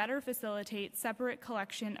 haulers can better facilitate separate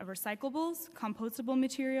collection of recyclables, compostable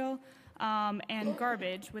material, and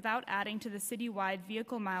garbage without adding to the citywide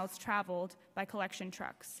vehicle miles traveled by collection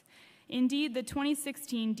trucks. Indeed, the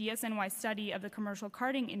 2016 DSNY study of the commercial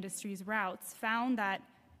carting industry's routes found that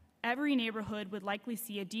every neighborhood would likely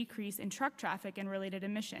see a decrease in truck traffic and related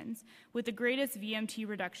emissions, with the greatest VMT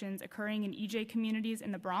reductions occurring in EJ communities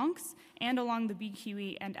in the Bronx and along the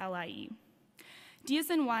BQE and LIE.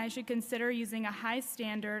 DSNY should consider using a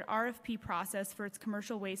high-standard RFP process for its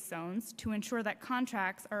commercial waste zones to ensure that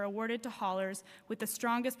contracts are awarded to haulers with the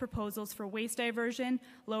strongest proposals for waste diversion,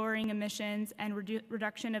 lowering emissions, and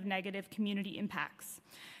reduction of negative community impacts.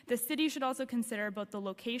 The city should also consider both the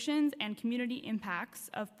locations and community impacts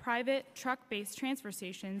of private truck-based transfer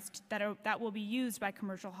stations that will be used by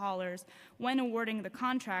commercial haulers when awarding the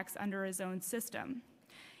contracts under a zoned system.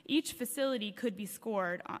 Each facility could be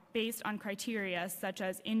scored based on criteria such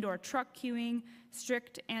as indoor truck queuing,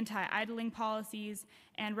 strict anti-idling policies,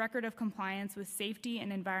 and record of compliance with safety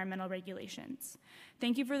and environmental regulations.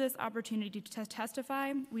 Thank you for this opportunity to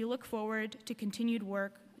testify. We look forward to continued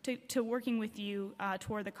work, to working with you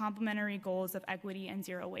toward the complementary goals of equity and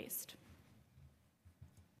zero waste.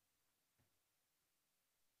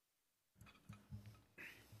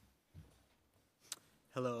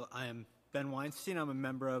 Hello, I am Ben Weinstein. I'm a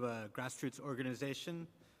member of a grassroots organization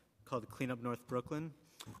called Clean Up North Brooklyn.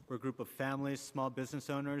 We're a group of families, small business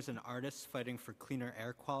owners, and artists fighting for cleaner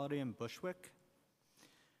air quality in Bushwick.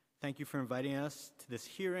 Thank you for inviting us to this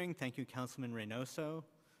hearing. Thank you, Councilman Reynoso,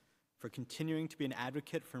 for continuing to be an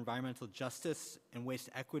advocate for environmental justice and waste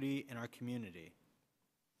equity in our community.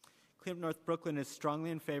 Clean Up North Brooklyn is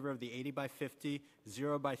strongly in favor of the 80 by 50,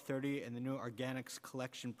 0 by 30, and the new organics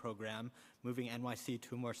collection program, moving NYC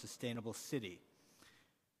to a more sustainable city.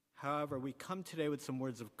 However, we come today with some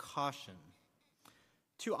words of caution.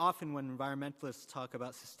 Too often when environmentalists talk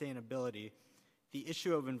about sustainability, the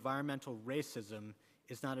issue of environmental racism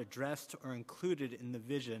is not addressed or included in the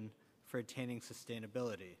vision for attaining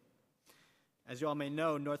sustainability. As you all may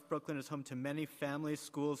know, North Brooklyn is home to many families,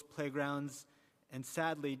 schools, playgrounds, and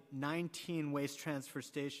sadly, 19 waste transfer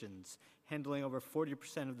stations, handling over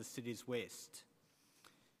 40% of the city's waste.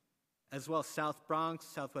 As well, South Bronx,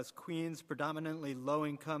 Southwest Queens, predominantly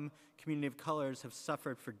low-income community of colors have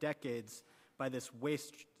suffered for decades by this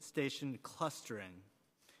waste station clustering.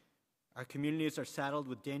 Our communities are saddled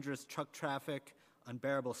with dangerous truck traffic,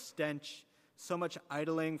 unbearable stench, so much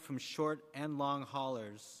idling from short and long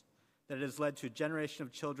haulers that it has led to a generation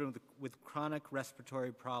of children with chronic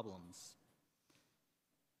respiratory problems.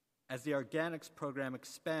 As the organics program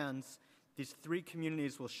expands, these 3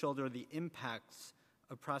 communities will shoulder the impacts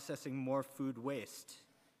of processing more food waste.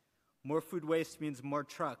 More food waste means more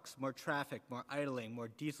trucks, more traffic, more idling, more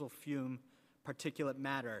diesel fume, particulate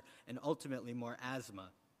matter, and ultimately more asthma.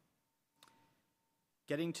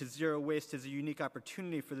 Getting to zero waste is a unique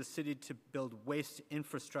opportunity for the city to build waste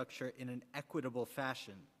infrastructure in an equitable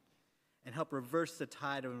fashion and help reverse the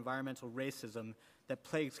tide of environmental racism that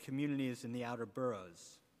plagues communities in the outer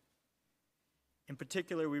boroughs. In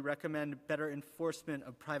particular, we recommend better enforcement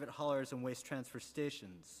of private haulers and waste transfer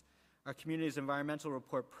stations. Our community's environmental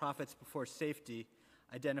report, Profits Before Safety,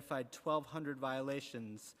 identified 1,200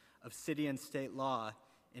 violations of city and state law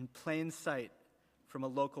in plain sight from a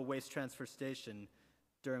local waste transfer station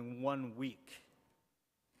during 1 week.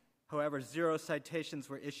 However, 0 citations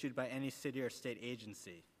were issued by any city or state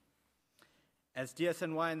agency. As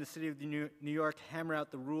DSNY and the City of New York hammer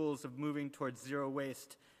out the rules of moving towards zero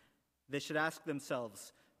waste, they should ask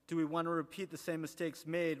themselves, do we want to repeat the same mistakes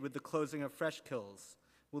made with the closing of Fresh Kills?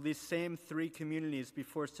 Will these same 3 communities be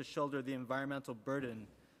forced to shoulder the environmental burden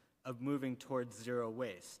of moving towards zero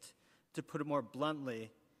waste? To put it more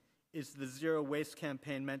bluntly, is the Zero Waste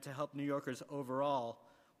campaign meant to help New Yorkers overall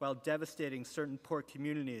while devastating certain poor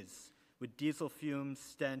communities with diesel fumes,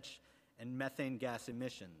 stench, and methane gas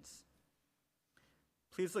emissions?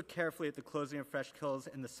 Please look carefully at the closing of Fresh Kills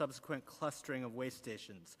and the subsequent clustering of waste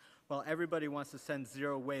stations. While everybody wants to send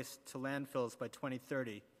zero waste to landfills by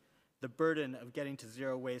 2030, the burden of getting to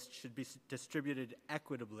zero waste should be distributed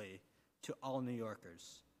equitably to all New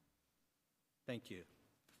Yorkers. Thank you.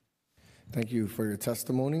 Thank you for your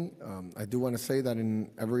testimony. I do want to say that in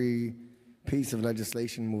every piece of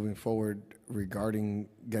legislation moving forward regarding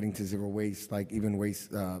getting to zero waste, like even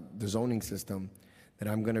waste, the zoning system, that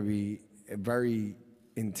I'm going to be very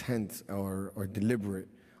intent or deliberate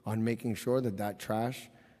on making sure that that trash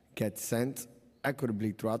gets sent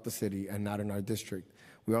equitably throughout the city and not in our district.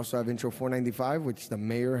 We also have Intro 495, which the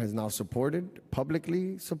mayor has now supported,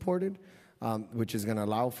 publicly supported, which is going to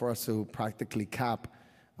allow for us to practically cap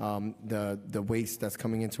the waste that's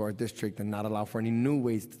coming into our district and not allow for any new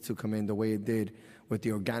waste to come in the way it did with the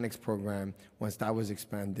organics program once that was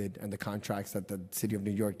expanded and the contracts that the City of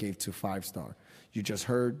New York gave to 5 Star. You just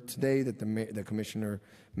heard today that the commissioner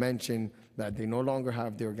mentioned that they no longer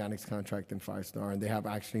have the organics contract in 5 Star, and they have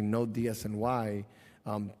actually no DSNY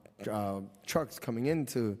trucks coming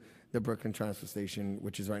into the Brooklyn transfer station,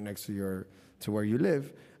 which is right next to where you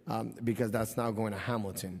live, because that's now going to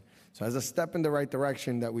Hamilton. So as a step in the right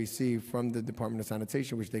direction that we see from the Department of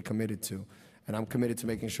Sanitation, which they committed to, and I'm committed to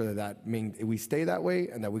making sure that we stay that way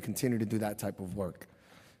and that we continue to do that type of work.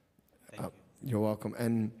 Thank you. You're welcome.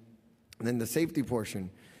 And then the safety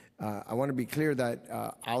portion, I want to be clear that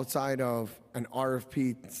outside of an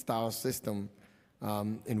RFP-style system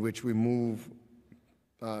in which we move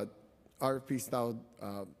RFP-style,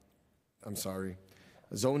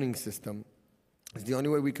 zoning system, is the only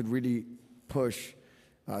way we could really push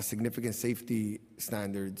significant safety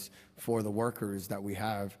standards for the workers that we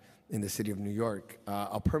have in the City of New York.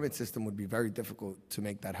 A permit system would be very difficult to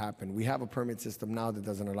make that happen. We have a permit system now that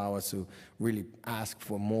doesn't allow us to really ask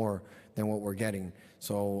for more than what we're getting.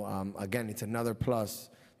 So again, it's another plus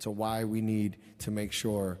to why we need to make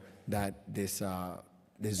sure that this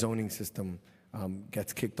zoning system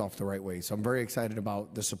gets kicked off the right way. So I'm very excited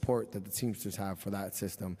about the support that the Teamsters have for that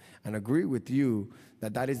system, and agree with you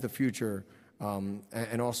that that is the future,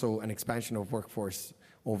 and also an expansion of workforce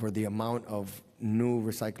over the amount of new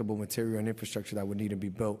recyclable material and infrastructure that would need to be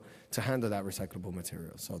built to handle that recyclable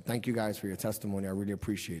material. So thank you guys for your testimony. I really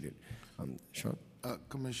appreciate it. Sean?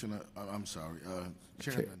 Commissioner,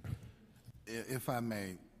 Chairman, if I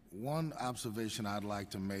may, one observation I'd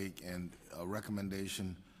like to make and a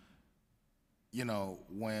recommendation. You know,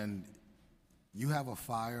 when you have a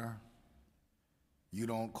fire, you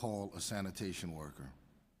don't call a sanitation worker.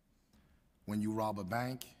 When you rob a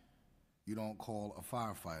bank, you don't call a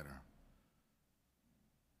firefighter.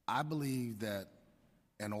 I believe that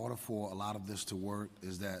in order for a lot of this to work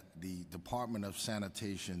is that the Department of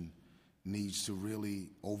Sanitation needs to really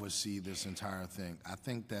oversee this entire thing. I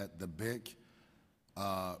think that the BIC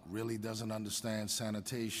really doesn't understand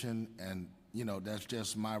sanitation, and you know, that's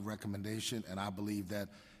just my recommendation, and I believe that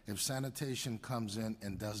if sanitation comes in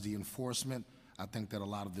and does the enforcement, I think that a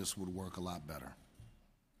lot of this would work a lot better.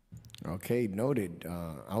 Okay, noted.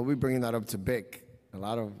 I'll be bringing that up to BIC. A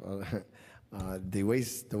lot of the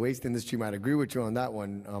waste industry might agree with you on that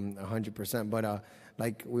one, 100%. But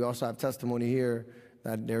like we also have testimony here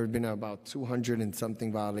that there have been about 200 and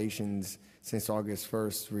something violations since August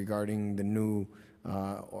 1st regarding the new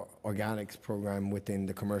organics program within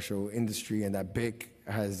the commercial industry, and that BIC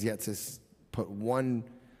has yet to put one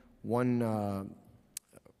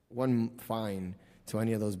fine to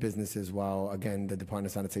any of those businesses, while, again, the Department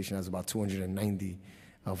of Sanitation has about 290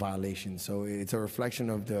 violations. So it's a reflection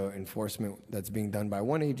of the enforcement that's being done by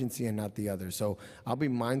one agency and not the other. So I'll be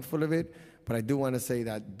mindful of it, but I do want to say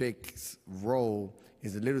that BIC's role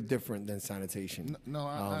is a little different than sanitation. No,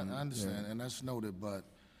 I understand, and that's noted,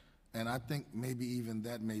 and I think maybe even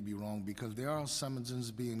that may be wrong, because there are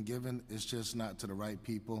summonses being given, it's just not to the right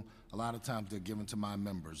people. A lot of times they're given to my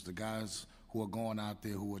members, the guys who are going out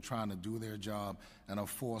there who are trying to do their job and are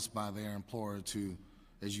forced by their employer to,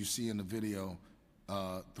 as you see in the video,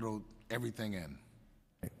 throw everything in.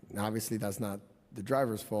 Now, obviously, that's not the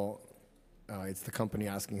driver's fault. It's the company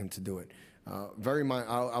asking him to do it.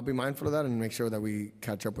 I'll be mindful of that and make sure that we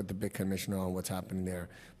catch up with the BIC commissioner on what's happening there.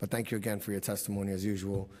 But thank you again for your testimony, as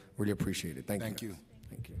usual. Really appreciate it. Thank you.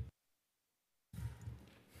 Thank you.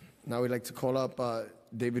 Now we'd like to call up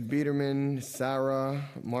David Biederman, Sarah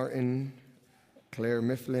Martin, Claire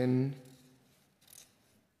Mifflin,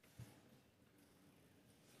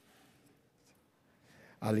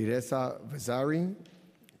 Alireza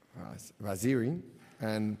Vaziri,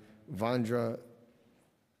 and Vandra.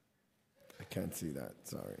 I can't see that,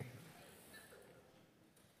 sorry.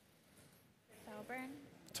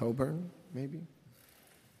 Toburn, maybe?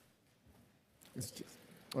 It's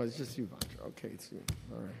just you, Vandra. Okay, it's you.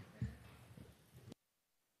 All right.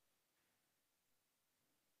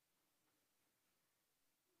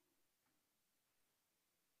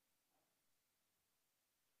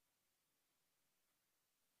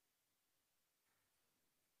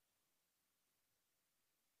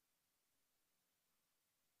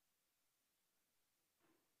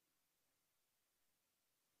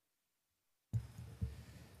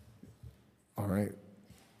 All right.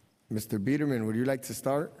 Mr. Biederman, would you like to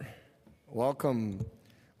start? Welcome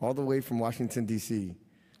all the way from Washington, D.C.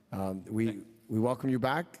 We welcome you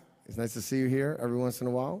back. It's nice to see you here every once in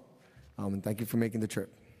a while. And thank you for making the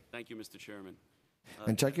trip. Thank you, Mr. Chairman.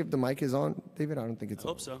 And check if the mic is on, David. I don't think it's on.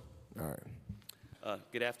 I hope so. All right.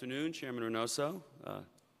 Good afternoon, Chairman Reynoso,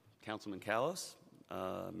 Councilman Kallos,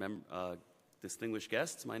 distinguished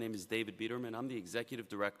guests. My name is David Biederman. I'm the Executive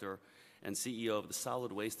Director and CEO of the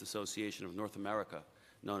Solid Waste Association of North America,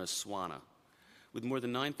 known as SWANA. With more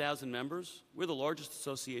than 9,000 members, we're the largest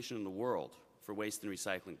association in the world for waste and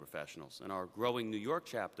recycling professionals, and our growing New York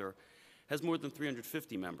chapter has more than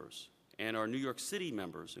 350 members. And our New York City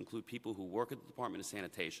members include people who work at the Department of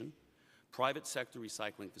Sanitation, private sector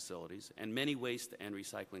recycling facilities, and many waste and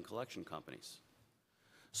recycling collection companies.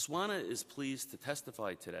 SWANA is pleased to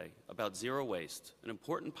testify today about zero waste, an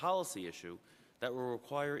important policy issue that will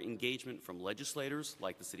require engagement from legislators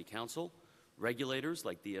like the City Council, regulators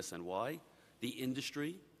like DSNY, the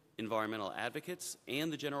industry, environmental advocates,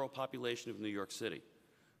 and the general population of New York City,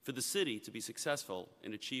 for the city to be successful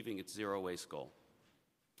in achieving its zero waste goal.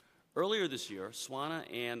 Earlier this year, SWANA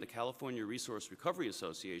and the California Resource Recovery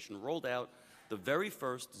Association rolled out the very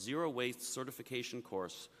first zero waste certification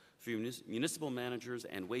course for municipal managers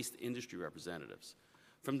and waste industry representatives.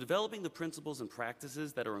 From developing the principles and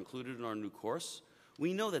practices that are included in our new course,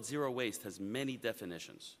 we know that zero waste has many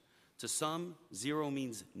definitions. To some, zero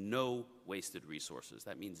means no wasted resources.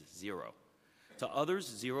 That means zero. To others,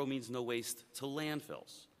 zero means no waste to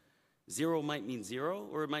landfills. Zero might mean zero,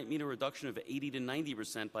 or it might mean a reduction of 80 to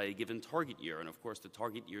 90% by a given target year. And of course, the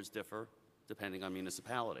target years differ depending on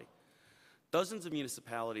municipality. Dozens of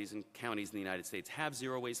municipalities and counties in the United States have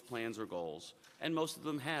zero waste plans or goals, and most of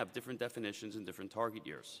them have different definitions and different target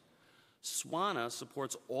years. SWANA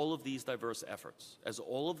supports all of these diverse efforts, as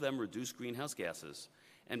all of them reduce greenhouse gases,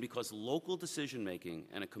 and because local decision-making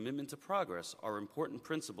and a commitment to progress are important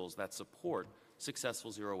principles that support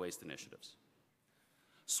successful zero waste initiatives.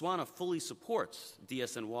 SWANA fully supports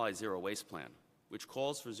DSNY's zero waste plan, which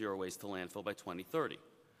calls for zero waste to landfill by 2030.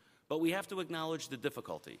 But we have to acknowledge the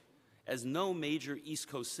difficulty, as no major East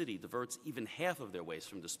Coast city diverts even half of their waste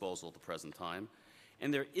from disposal at the present time,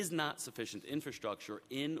 and there is not sufficient infrastructure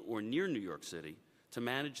in or near New York City to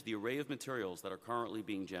manage the array of materials that are currently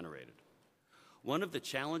being generated. One of the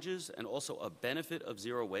challenges and also a benefit of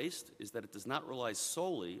zero waste is that it does not rely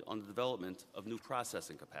solely on the development of new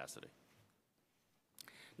processing capacity.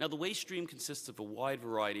 Now, the waste stream consists of a wide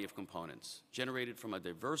variety of components generated from a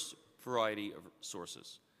diverse variety of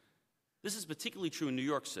sources. This is particularly true in New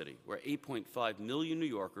York City, where 8.5 million New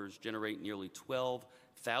Yorkers generate nearly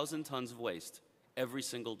 12,000 tons of waste every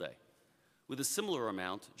single day, with a similar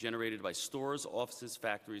amount generated by stores, offices,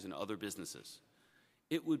 factories, and other businesses.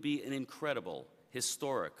 It would be an incredible,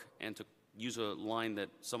 historic, and to use a line that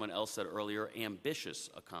someone else said earlier, ambitious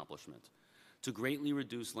accomplishment to greatly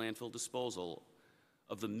reduce landfill disposal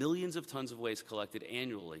of the millions of tons of waste collected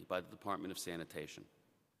annually by the Department of Sanitation.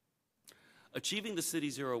 Achieving the City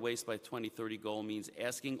Zero Waste by 2030 goal means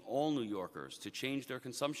asking all New Yorkers to change their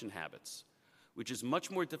consumption habits, which is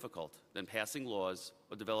much more difficult than passing laws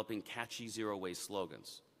or developing catchy zero waste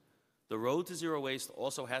slogans. The road to zero waste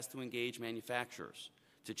also has to engage manufacturers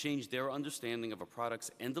to change their understanding of a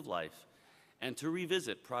product's end of life and to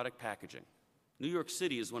revisit product packaging. New York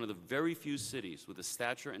City is one of the very few cities with the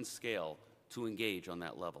stature and scale to engage on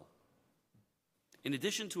that level. In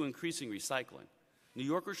addition to increasing recycling, New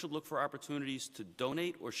Yorkers should look for opportunities to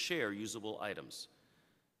donate or share usable items.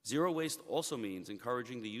 Zero waste also means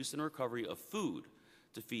encouraging the use and recovery of food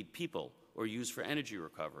to feed people or use for energy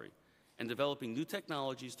recovery, and developing new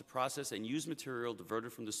technologies to process and use material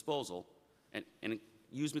diverted from disposal,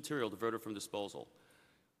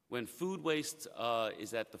 When food waste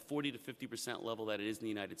is at the 40 to 50% level that it is in the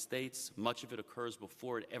United States, much of it occurs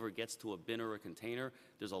before it ever gets to a bin or a container.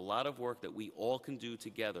 There's a lot of work that we all can do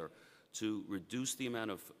together to reduce the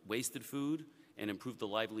amount of wasted food and improve the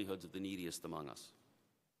livelihoods of the neediest among us.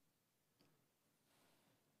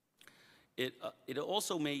 It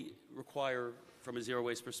also may require, from a zero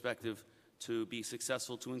waste perspective, to be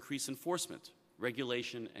successful to increase enforcement,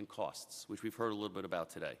 regulation, and costs, which we've heard a little bit about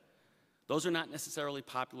today. Those are not necessarily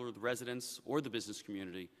popular with residents or the business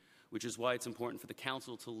community, which is why it's important for the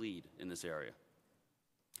council to lead in this area.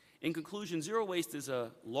 In conclusion, zero waste is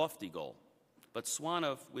a lofty goal, but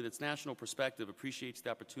SWANA, with its national perspective, appreciates the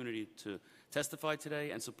opportunity to testify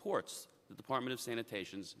today and supports the Department of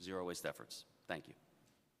Sanitation's zero waste efforts. Thank you.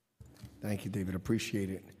 Thank you, David. Appreciate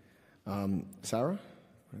it. Sarah?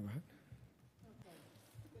 Go ahead.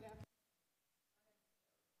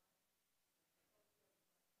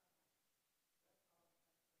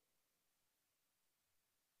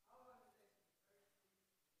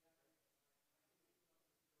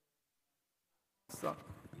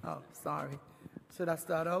 Sorry. Should I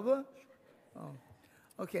start over?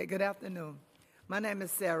 Okay, good afternoon. My name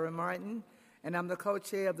is Sarah Martin, and I'm the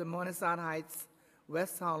co-chair of the Morningside Heights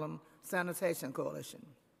West Harlem Sanitation Coalition.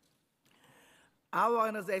 Our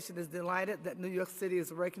organization is delighted that New York City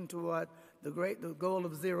is working toward the goal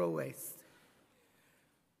of zero waste.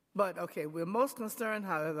 But, okay, we're most concerned,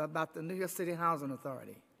 however, about the New York City Housing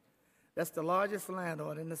Authority. That's the largest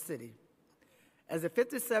landlord in the city. As a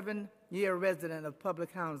 57-year resident of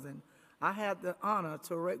public housing, I had the honor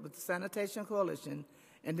to work with the Sanitation Coalition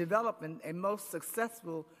in developing a most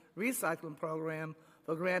successful recycling program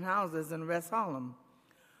for grand houses in West Harlem.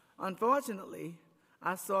 Unfortunately,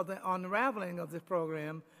 I saw the unraveling of this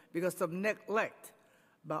program because of neglect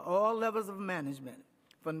by all levels of management,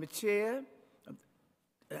 from the chair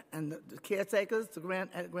and the caretakers to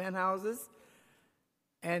grand houses,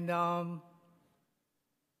 and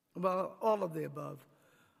well, all of the above.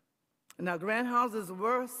 Now, grand houses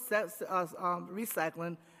were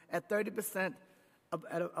recycling at 30% of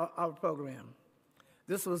our program.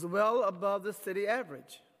 This was well above the city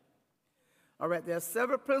average. All right, there are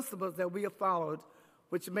several principles that we have followed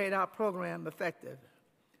which made our program effective.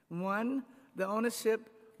 One, the ownership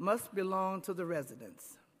must belong to the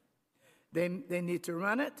residents. They need to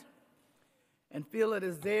run it and feel it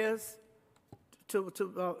is theirs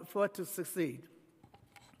for it to succeed.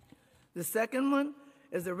 The second one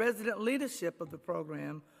is the resident leadership of the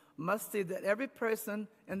program must see that every person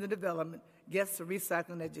in the development gets a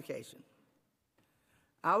recycling education.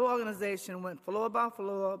 Our organization went floor by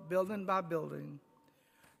floor, building by building,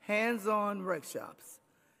 hands-on workshops.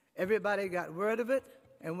 Everybody got word of it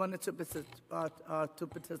and wanted to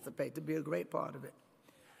participate, to be a great part of it.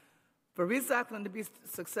 For recycling to be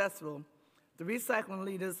successful, the recycling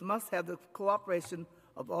leaders must have the cooperation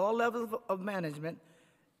of all levels of management,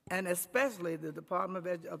 and especially the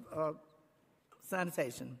Department of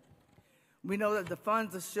Sanitation. We know that the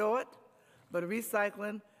funds are short, but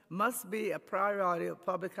recycling must be a priority of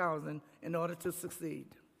public housing in order to succeed.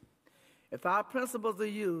 If our principles are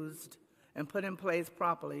used and put in place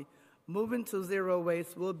properly, moving to zero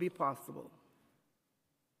waste will be possible.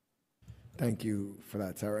 Thank you for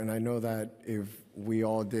that, Sarah. And I know that if we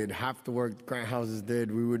all did half the work grant houses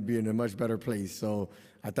did, we would be in a much better place. So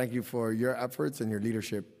I thank you for your efforts and your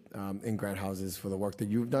leadership in grant houses, for the work that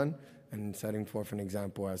you've done and setting forth an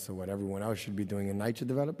example as to what everyone else should be doing in NYCHA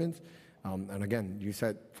developments. And again, you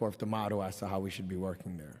set forth the motto as to how we should be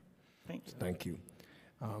working there. Thank you. So thank you.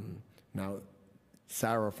 Now,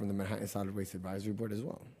 Sarah from the Manhattan Solid Waste Advisory Board as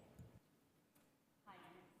well.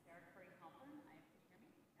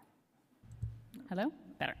 Hello?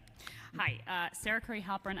 Better. Hi, Sarah Curry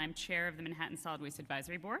Halpern. I'm chair of the Manhattan Solid Waste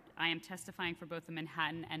Advisory Board. I am testifying for both the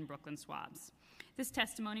Manhattan and Brooklyn swabs. This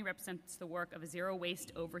testimony represents the work of a zero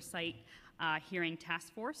waste oversight hearing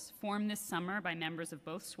task force formed this summer by members of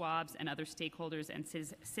both swabs and other stakeholders and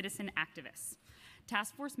citizen activists.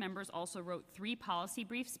 Task force members also wrote 3 policy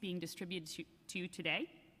briefs being distributed to you today.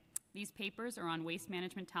 These papers are on waste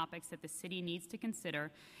management topics that the city needs to consider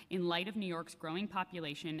in light of New York's growing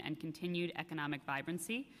population and continued economic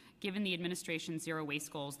vibrancy. Given the administration's zero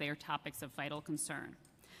waste goals, they are topics of vital concern.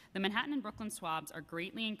 The Manhattan and Brooklyn swabs are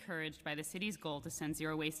greatly encouraged by the city's goal to send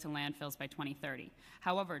zero waste to landfills by 2030.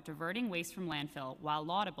 However, diverting waste from landfill, while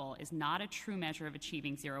laudable, is not a true measure of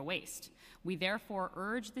achieving zero waste. We therefore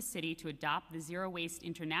urge the city to adopt the Zero Waste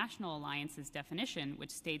International Alliance's definition,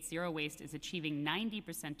 which states zero waste is achieving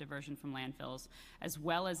 90% diversion from landfills, as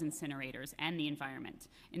well as incinerators and the environment.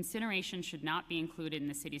 Incineration should not be included in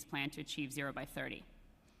the city's plan to achieve zero by 30.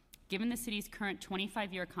 Given the city's current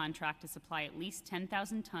 25-year contract to supply at least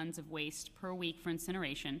 10,000 tons of waste per week for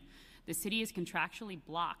incineration, the city is contractually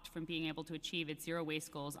blocked from being able to achieve its zero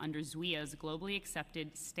waste goals under ZWIA's globally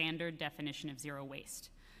accepted standard definition of zero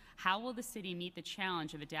waste. How will the city meet the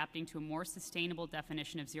challenge of adapting to a more sustainable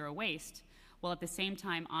definition of zero waste, while at the same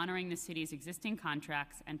time honoring the city's existing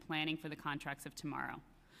contracts and planning for the contracts of tomorrow?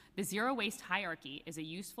 The zero waste hierarchy is a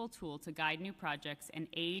useful tool to guide new projects and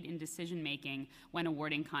aid in decision-making when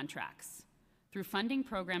awarding contracts. Through funding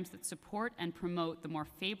programs that support and promote the more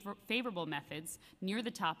favorable methods near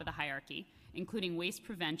the top of the hierarchy, including waste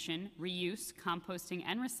prevention, reuse, composting,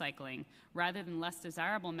 and recycling, rather than less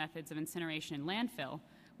desirable methods of incineration and landfill,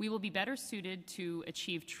 we will be better suited to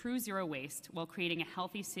achieve true zero waste while creating a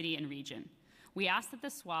healthy city and region. We ask that the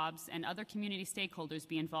swabs and other community stakeholders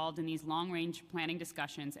be involved in these long-range planning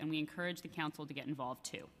discussions, and we encourage the council to get involved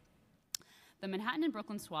too. The Manhattan and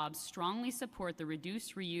Brooklyn swabs strongly support the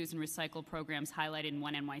reduce, reuse, and recycle programs highlighted in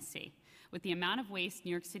 1 NYC. With the amount of waste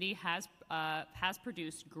New York City has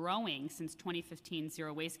produced growing since 2015's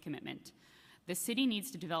zero waste commitment, the city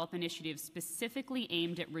needs to develop initiatives specifically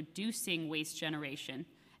aimed at reducing waste generation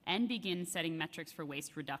and begin setting metrics for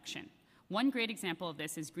waste reduction. One great example of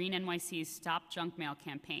this is Green NYC's Stop Junk Mail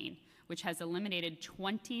campaign, which has eliminated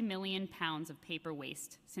 20 million pounds of paper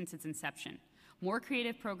waste since its inception. More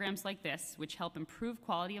creative programs like this, which help improve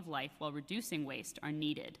quality of life while reducing waste, are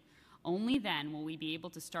needed. Only then will we be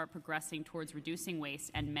able to start progressing towards reducing waste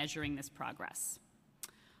and measuring this progress.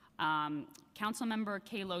 Councilmember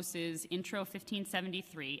Kallos' Intro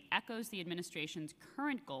 1573 echoes the administration's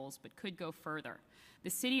current goals but could go further. The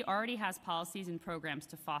city already has policies and programs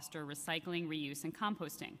to foster recycling, reuse, and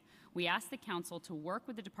composting. We ask the council to work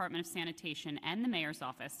with the Department of Sanitation and the mayor's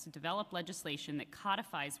office to develop legislation that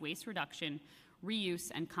codifies waste reduction, reuse,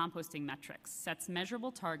 and composting metrics, sets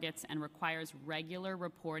measurable targets, and requires regular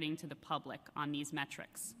reporting to the public on these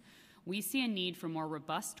metrics. We see a need for more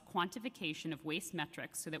robust quantification of waste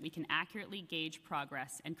metrics so that we can accurately gauge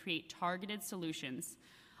progress and create targeted solutions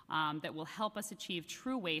that will help us achieve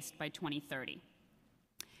true waste by 2030.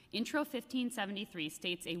 Intro 1573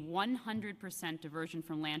 states a 100% diversion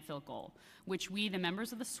from landfill goal, which we, the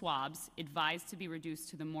members of the swabs, advise to be reduced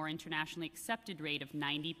to the more internationally accepted rate of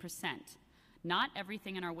 90%. Not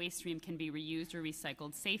everything in our waste stream can be reused or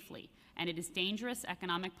recycled safely, and it is dangerous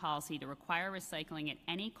economic policy to require recycling at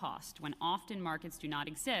any cost when often markets do not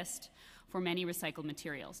exist for many recycled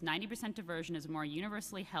materials. 90% diversion is a more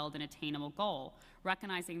universally held and attainable goal,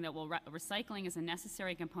 recognizing that while recycling is a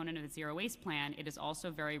necessary component of the zero waste plan, it is also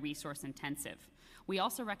very resource intensive. We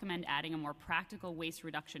also recommend adding a more practical waste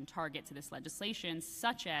reduction target to this legislation,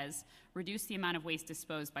 such as reduce the amount of waste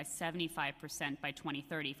disposed by 75% by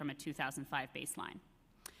 2030 from a 2005 baseline.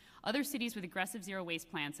 Other cities with aggressive zero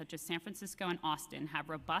waste plans, such as San Francisco and Austin, have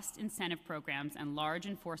robust incentive programs and large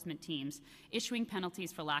enforcement teams issuing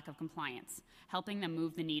penalties for lack of compliance, helping them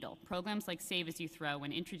move the needle. Programs like Save As You Throw,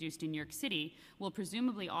 when introduced in New York City, will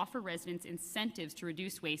presumably offer residents incentives to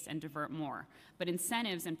reduce waste and divert more. But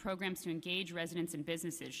incentives and programs to engage residents and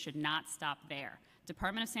businesses should not stop there.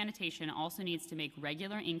 Department of Sanitation also needs to make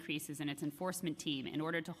regular increases in its enforcement team in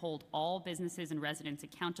order to hold all businesses and residents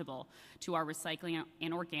accountable to our recycling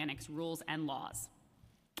and organics rules and laws.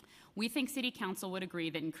 We think City Council would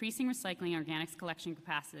agree that increasing recycling and organics collection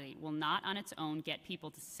capacity will not on its own get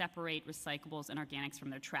people to separate recyclables and organics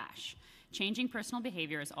from their trash. Changing personal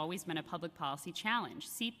behavior has always been a public policy challenge.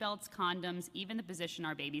 Seatbelts, condoms, even the position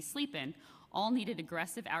our babies sleep in, all needed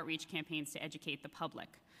aggressive outreach campaigns to educate the public.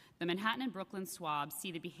 The Manhattan and Brooklyn swabs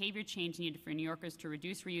see the behavior change needed for New Yorkers to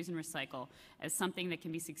reduce, reuse, and recycle as something that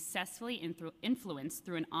can be successfully influenced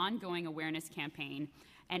through an ongoing awareness campaign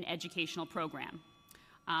and educational program.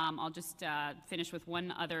 I'll just finish with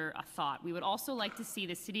one other thought. We would also like to see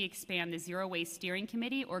the city expand the Zero Waste Steering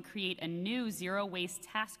Committee or create a new Zero Waste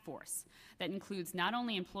Task Force that includes not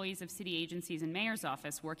only employees of city agencies and mayor's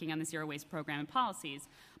office working on the zero waste program and policies,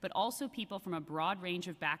 but also people from a broad range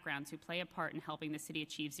of backgrounds who play a part in helping the city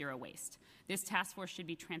achieve zero waste. This task force should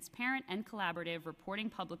be transparent and collaborative, reporting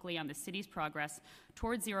publicly on the city's progress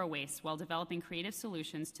towards zero waste while developing creative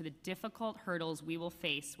solutions to the difficult hurdles we will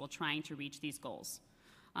face while trying to reach these goals.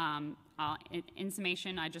 In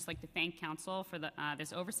summation, I'd just like to thank Council for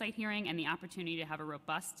this oversight hearing and the opportunity to have a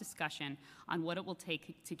robust discussion on what it will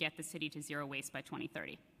take to get the city to zero waste by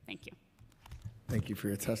 2030. Thank you. Thank you for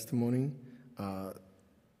your testimony.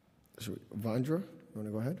 Vandra, you want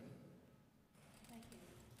to go ahead?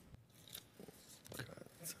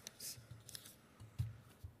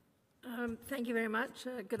 Thank you very much.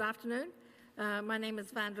 Good afternoon. My name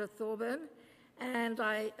is Vandra Thorburn, and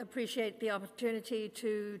I appreciate the opportunity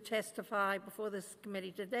to testify before this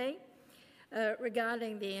committee today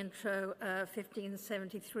regarding the intro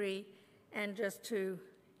 1573, and just to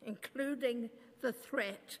including the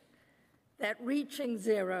threat that reaching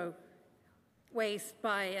zero waste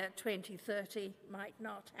by 2030 might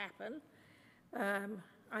not happen.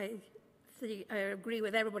 I agree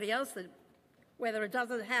with everybody else that whether it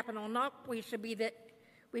doesn't happen or not, we should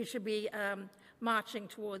be marching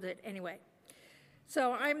toward it anyway.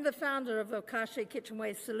 So I'm the founder of Okashi Kitchen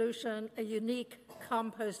Waste Solution, a unique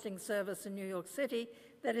composting service in New York City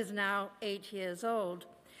that is now 8 years old.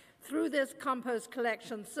 Through this compost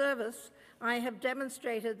collection service, I have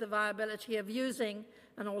demonstrated the viability of using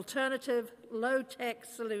an alternative, low-tech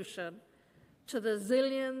solution to the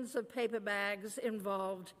zillions of paper bags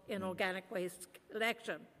involved in organic waste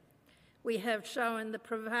collection. We have shown the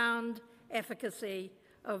profound efficacy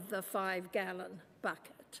of the 5-gallon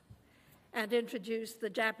bucket and introduced the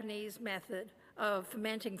Japanese method of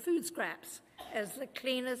fermenting food scraps as the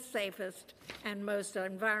cleanest, safest, and most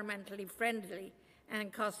environmentally friendly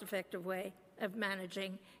and cost-effective way of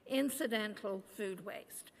managing incidental food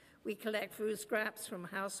waste. We collect food scraps from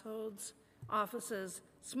households, offices,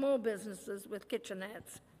 small businesses with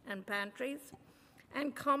kitchenettes and pantries,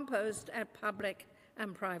 and compost at public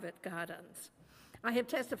and private gardens. I have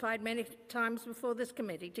testified many times before this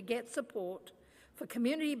committee to get support for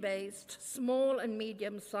community-based, small and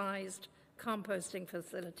medium-sized composting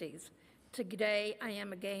facilities. Today, I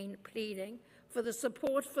am again pleading for the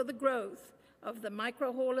support for the growth of the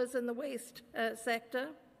micro-haulers in the waste sector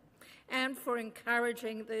and for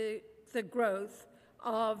encouraging the growth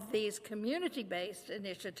of these community-based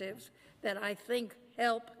initiatives that I think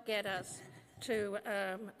help get us to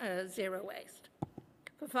zero waste.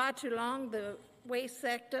 For far too long, the waste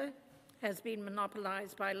sector has been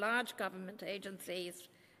monopolized by large government agencies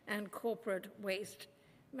and corporate waste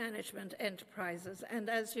management enterprises. And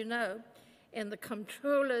as you know, in the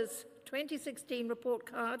Comptroller's 2016 report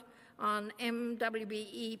card on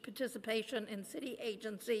MWBE participation in city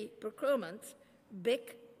agency procurements,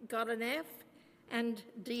 BIC got an F and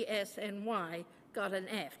DSNY got an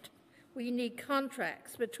F. We need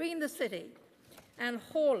contracts between the city and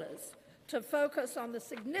haulers to focus on the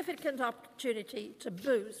significant opportunity to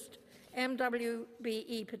boost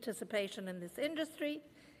MWBE participation in this industry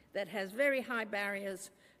that has very high barriers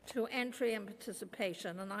to entry and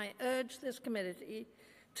participation. And I urge this committee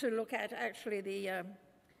to look at actually the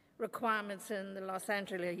requirements in the Los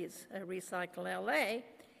Angeles Recycle LA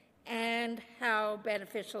and how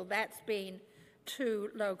beneficial that's been to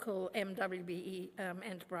local MWBE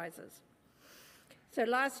enterprises. So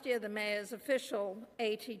last year, the mayor's official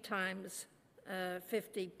 80 times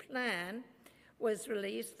 50 plan was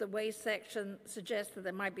released. The waste section suggested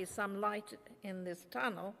there might be some light in this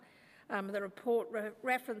tunnel. The report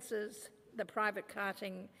references the private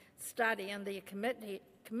carting study and the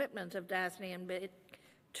commitment of DASNY and BID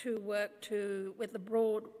to work with a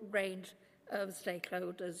broad range of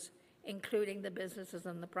stakeholders, including the businesses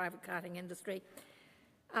and the private carting industry,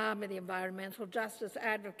 and the environmental justice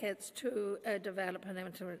advocates to develop an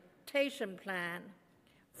implementation plan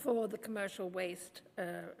for the commercial waste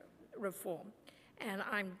reform. And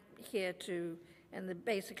I'm here to, and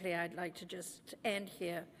basically I'd like to just end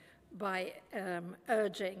here by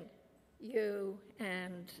urging you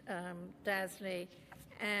and DASNY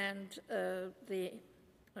and the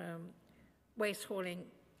waste hauling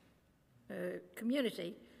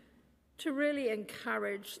community to really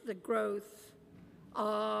encourage the growth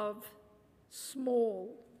of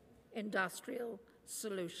small industrial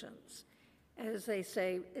solutions. As they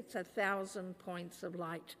say, it's 1,000 points of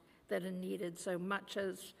light that are needed, so much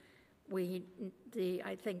as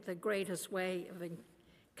I think the greatest way of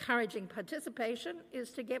Encouraging participation is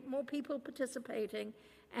to get more people participating,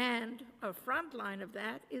 and a front line of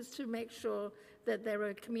that is to make sure that there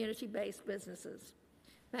are community-based businesses.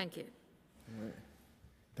 Thank you. All right.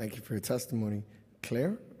 Thank you for your testimony.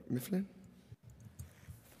 Claire Mifflin?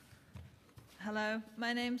 Hello,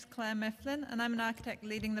 my name's Claire Mifflin, and I'm an architect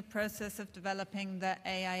leading the process of developing the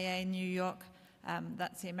AIA New York,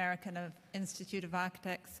 that's the American Institute of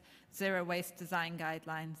Architects, Zero Waste Design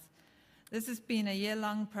Guidelines. This has been a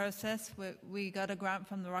year-long process. We got a grant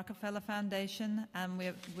from the Rockefeller Foundation, and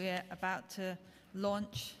we're about to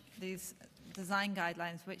launch these design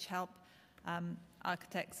guidelines which help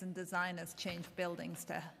architects and designers change buildings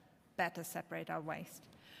to better separate our waste.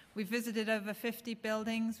 We've visited over 50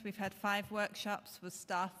 buildings. We've had 5 workshops with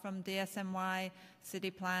staff from DSNY,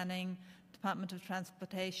 City Planning, Department of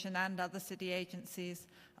Transportation, and other city agencies,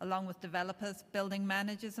 along with developers, building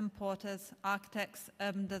managers and porters, architects,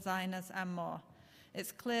 urban designers, and more.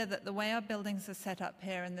 It's clear that the way our buildings are set up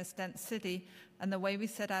here in this dense city and the way we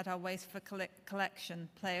set out our waste for collection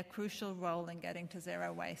play a crucial role in getting to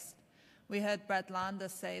zero waste. We heard Brad Lander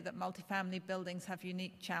say that multifamily buildings have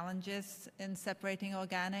unique challenges in separating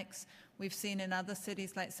organics. We've seen in other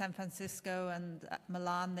cities like San Francisco and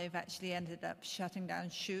Milan, they've actually ended up shutting down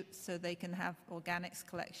chutes so they can have organics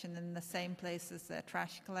collection in the same place as their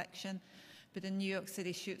trash collection. But in New York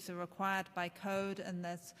City, chutes are required by code, and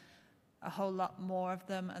there's a whole lot more of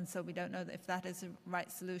them, and so we don't know if that is the right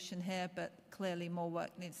solution here, but clearly more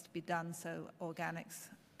work needs to be done so organics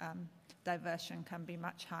diversion can be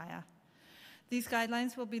much higher. These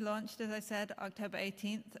guidelines will be launched, as I said, October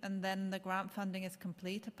 18th, and then the grant funding is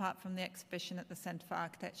complete, apart from the exhibition at the Center for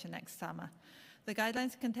Architecture next summer. The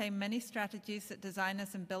guidelines contain many strategies that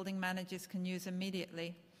designers and building managers can use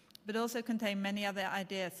immediately, but also contain many other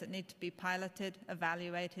ideas that need to be piloted,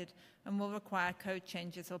 evaluated, and will require code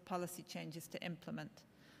changes or policy changes to implement.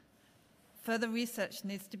 Further research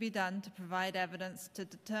needs to be done to provide evidence to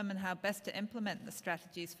determine how best to implement the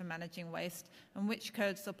strategies for managing waste and which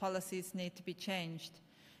codes or policies need to be changed.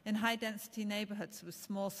 In high-density neighborhoods with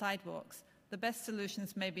small sidewalks, the best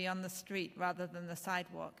solutions may be on the street rather than the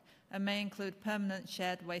sidewalk and may include permanent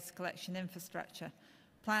shared waste collection infrastructure.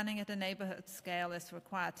 Planning at a neighborhood scale is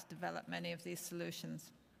required to develop many of these solutions.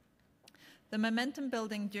 The momentum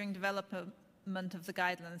building during development of the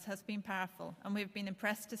guidelines has been powerful, and we've been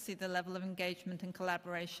impressed to see the level of engagement and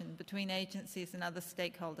collaboration between agencies and other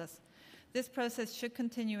stakeholders. This process should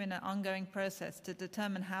continue in an ongoing process to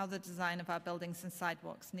determine how the design of our buildings and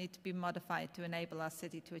sidewalks need to be modified to enable our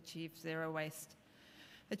city to achieve zero waste.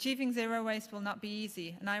 Achieving zero waste will not be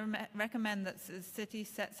easy, and I recommend that the city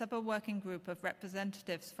sets up a working group of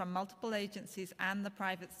representatives from multiple agencies and the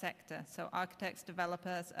private sector, so architects,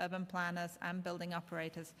 developers, urban planners, and building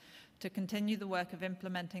operators, to continue the work of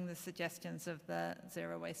implementing the suggestions of the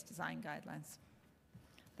Zero Waste Design Guidelines.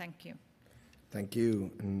 Thank you. Thank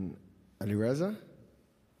you. And Ali Reza?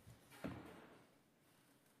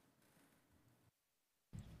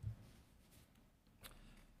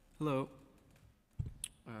 Hello.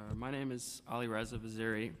 My name is Ali Reza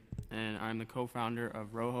Vaziri, and I'm the co-founder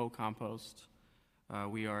of Rojo Compost.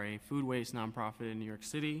 We are a food waste nonprofit in New York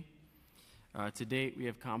City. To date, we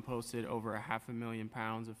have composted over 500,000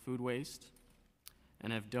 pounds of food waste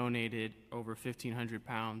and have donated over 1,500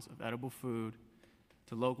 pounds of edible food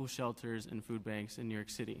to local shelters and food banks in New York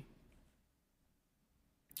City.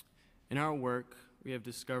 In our work, we have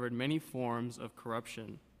discovered many forms of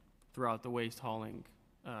corruption throughout the waste hauling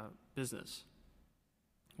business.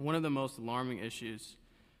 One of the most alarming issues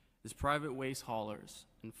is private waste haulers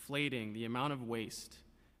inflating the amount of waste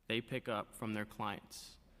they pick up from their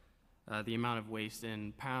clients, the amount of waste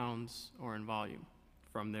in pounds or in volume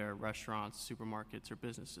from their restaurants, supermarkets, or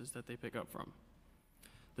businesses that they pick up from.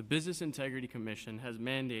 The Business Integrity Commission has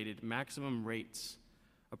mandated maximum rates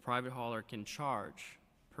a private hauler can charge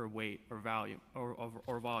per weight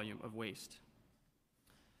or volume of waste.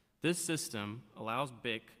 This system allows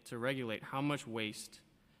BIC to regulate how much waste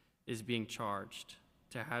is being charged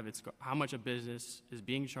to have how much a business is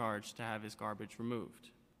being charged to have its garbage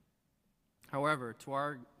removed. However, to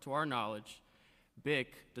our knowledge,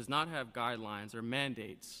 BIC does not have guidelines or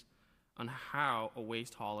mandates on how a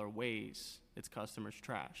waste hauler weighs its customers'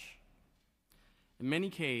 trash. In many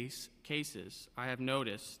cases, I have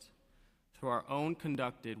noticed through our own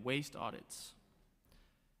conducted waste audits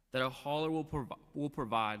that a hauler will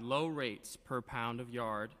provide low rates per pound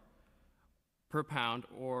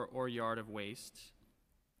or yard of waste,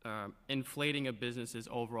 inflating a business's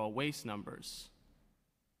overall waste numbers.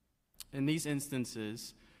 In these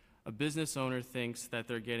instances, a business owner thinks that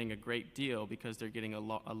they're getting a great deal because they're getting a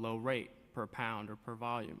low rate. per pound or per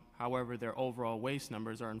volume. However, their overall waste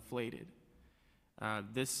numbers are inflated.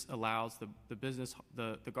 This allows the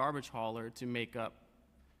garbage hauler to make up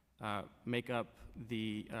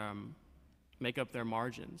their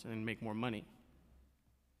margins and make more money.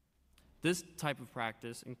 This type of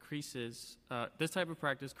practice creates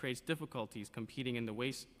difficulties competing in the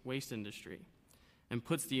waste industry and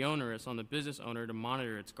puts the onus on the business owner to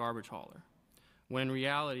monitor its garbage hauler, when in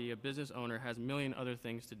reality, a business owner has a million other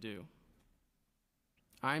things to do.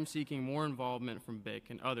 I am seeking more involvement from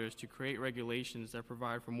BIC and others to create regulations that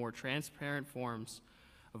provide for more transparent forms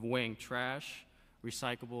of weighing trash,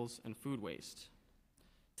 recyclables, and food waste.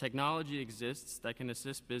 Technology exists that can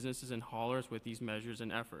assist businesses and haulers with these measures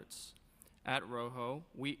and efforts. At RoHo,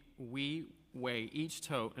 we weigh each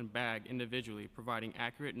tote and bag individually, providing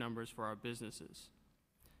accurate numbers for our businesses.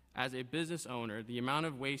 As a business owner, the amount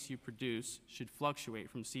of waste you produce should fluctuate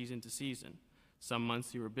from season to season. Some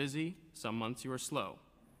months you are busy, some months you are slow.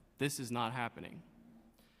 This is not happening.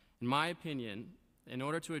 In my opinion, in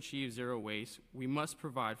order to achieve zero waste, we must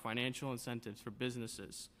provide financial incentives for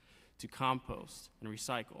businesses to compost and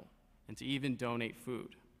recycle, and to even donate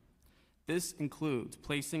food. This includes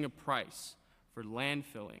placing a price for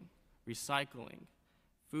landfilling, recycling,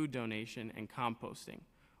 food donation, and composting,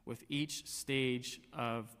 with each stage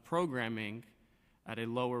of programming at a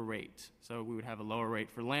lower rate. So we would have a lower rate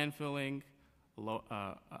for landfilling,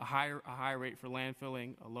 a higher rate for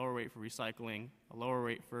landfilling, a lower rate for recycling, a lower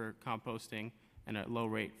rate for composting, and a low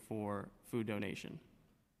rate for food donation.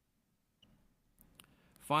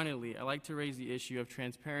 Finally, I'd like to raise the issue of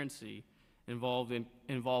transparency involved in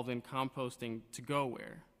composting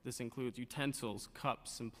to-go-ware. This includes utensils,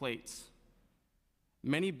 cups, and plates.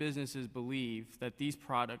 Many businesses believe that these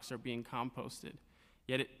products are being composted,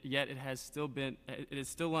 yet it is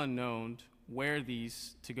still unknown where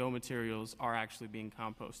these to-go materials are actually being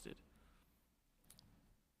composted.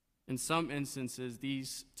 In some instances,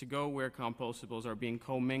 these to-go-ware compostables are being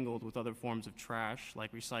commingled with other forms of trash,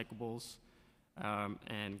 like recyclables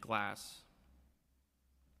and glass.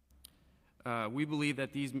 We believe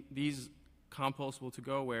that these compostable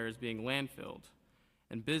to-go-ware is being landfilled,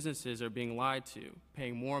 and businesses are being lied to,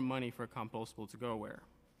 paying more money for compostable to-go-ware.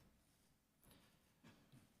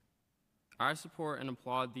 I support and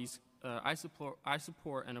applaud this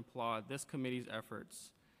committee's efforts,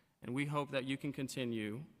 and we hope that you can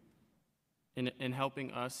continue in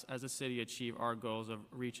helping us as a city achieve our goals of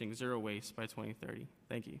reaching zero waste by 2030.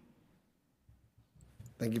 Thank you.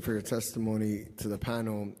 Thank you for your testimony to the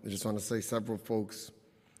panel. I just want to say several folks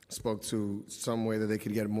spoke to some way that they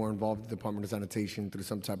could get more involved with the Department of Sanitation through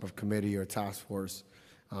some type of committee or task force.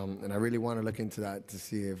 And I really want to look into that to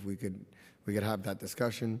see if we could have that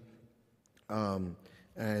discussion.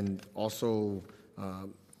 And also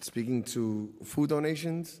speaking to food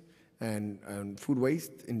donations and food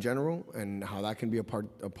waste in general and how that can be a part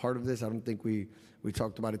of this. I don't think we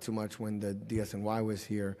talked about it too much when the DSNY was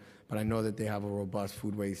here, but I know that they have a robust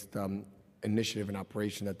food waste initiative and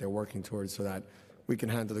operation that they're working towards so that we can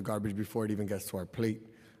handle the garbage before it even gets to our plate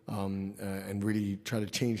and really try to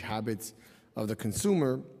change habits of the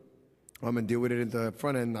consumer and deal with it at the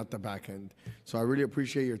front end, not the back end. So I really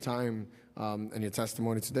appreciate your time and your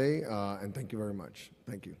testimony today, and thank you very much.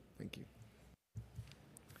 Thank you. Thank you.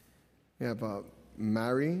 We have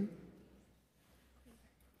Mary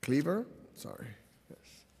Cleaver. Sorry. Yes.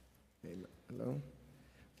 Hello.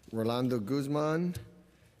 Rolando Guzman,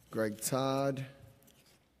 Greg Todd,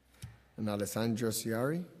 and Alessandro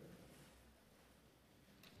Ciari.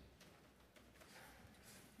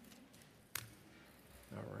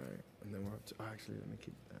 All right. And then we're up to, actually, let me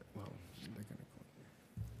keep that. Well, they're going to go.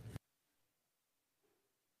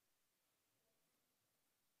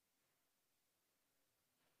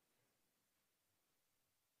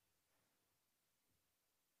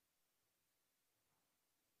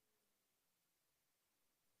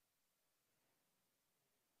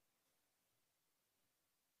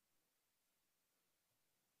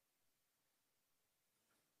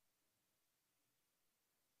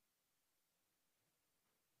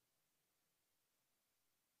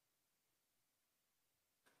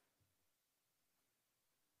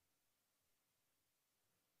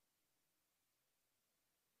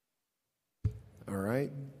 All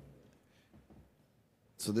right.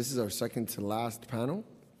 So this is our second to last panel.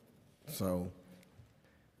 So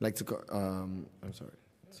I'd like to go, I'm sorry.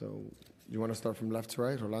 So you want to start from left to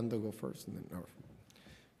right? Rolando, go first, and then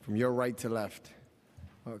from your right to left.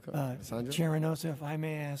 Okay. Sandra? Chair Reynoso, if I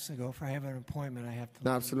may ask to go, for I have an appointment I have to.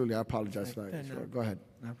 No, absolutely. I apologize for that. Sure. Go ahead.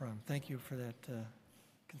 No problem. Thank you for that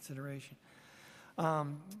consideration.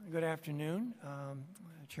 Good afternoon,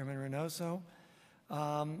 Chairman Reynoso,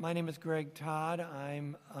 My name is Greg Todd.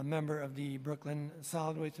 I'm a member of the Brooklyn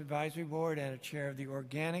Solid Waste Advisory Board and a chair of the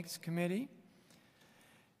Organics Committee.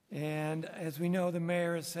 And as we know, the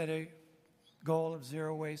mayor has set a goal of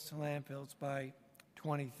zero waste to landfills by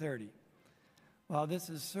 2030. While this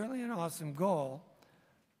is certainly an awesome goal,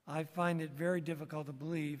 I find it very difficult to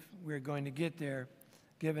believe we're going to get there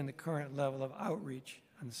given the current level of outreach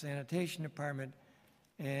on the sanitation department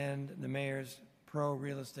and the mayor's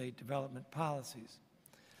pro-real estate development policies.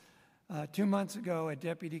 2 months ago, a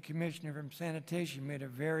deputy commissioner from sanitation made a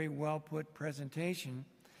very well-put presentation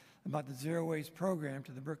about the zero waste program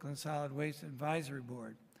to the Brooklyn Solid Waste Advisory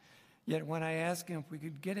Board. Yet when I asked him if we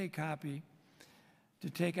could get a copy to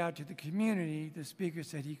take out to the community, the speaker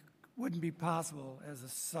said he wouldn't be possible as the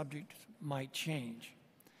subject might change.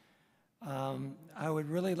 I would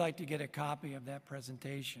really like to get a copy of that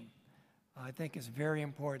presentation. I think it's very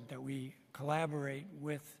important that we collaborate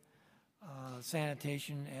with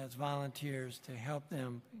sanitation as volunteers to help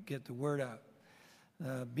them get the word out.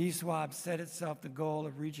 BSWAB set itself the goal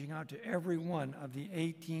of reaching out to every one of the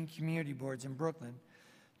 18 community boards in Brooklyn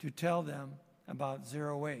to tell them about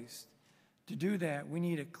zero waste. To do that, we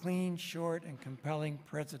need a clean, short, and compelling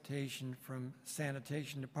presentation from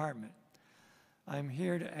Sanitation Department. I'm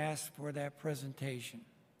here to ask for that presentation.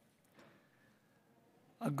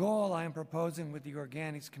 A goal I am proposing with the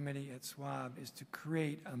Organics Committee at SWAB is to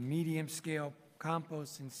create a medium-scale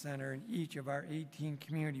composting center in each of our 18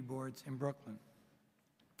 community boards in Brooklyn.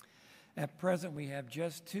 At present, we have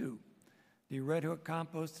just two, the Red Hook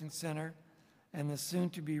Composting Center and the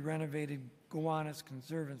soon-to-be renovated Gowanus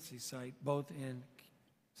Conservancy site, both in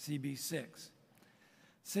CB6.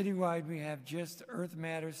 Citywide, we have just the Earth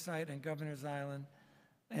Matters site on Governor's Island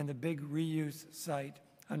and the big reuse site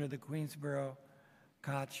under the Queensboro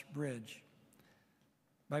Koch Bridge.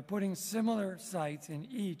 By putting similar sites in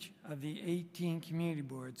each of the 18 community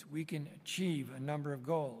boards, we can achieve a number of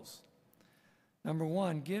goals. Number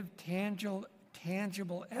one, give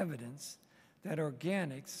tangible evidence that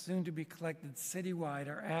organics soon to be collected citywide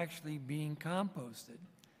are actually being composted.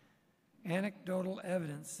 Anecdotal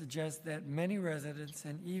evidence suggests that many residents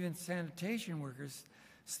and even sanitation workers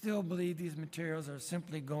still believe these materials are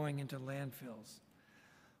simply going into landfills.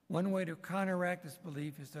 One way to counteract this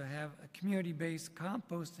belief is to have a community-based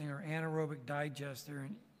composting or anaerobic digester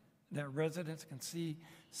that residents can see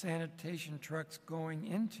sanitation trucks going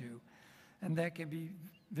into, and that can be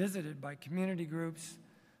visited by community groups,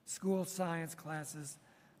 school science classes,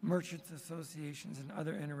 merchants associations, and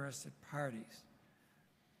other interested parties.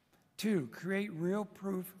 Two, create real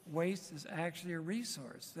proof waste is actually a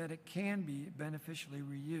resource, that it can be beneficially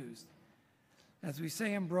reused. As we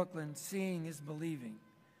say in Brooklyn, seeing is believing.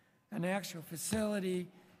 An actual facility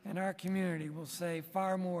in our community will save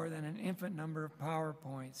far more than an infinite number of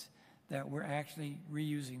PowerPoints that we're actually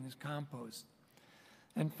reusing as compost.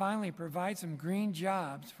 And finally, provide some green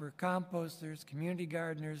jobs for composters, community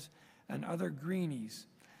gardeners, and other greenies.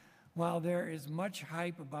 While there is much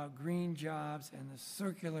hype about green jobs and the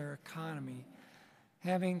circular economy,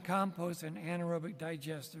 having compost and anaerobic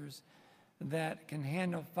digesters that can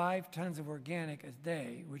handle 5 tons of organic a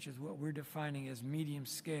day, which is what we're defining as medium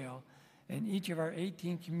scale, in each of our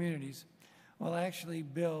 18 communities will actually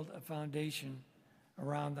build a foundation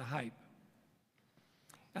around the hype.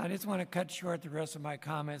 I just want to cut short the rest of my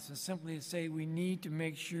comments and simply say we need to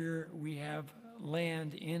make sure we have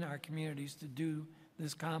land in our communities to do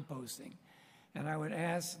this composting. And I would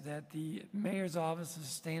ask that the Mayor's Office of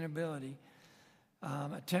Sustainability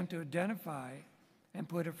attempt to identify and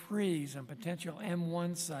put a freeze on potential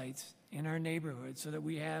M1 sites in our neighborhood so that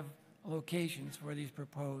we have locations for these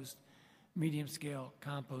proposed medium-scale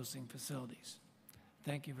composting facilities.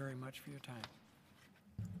 Thank you very much for your time.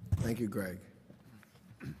 Thank you, Greg.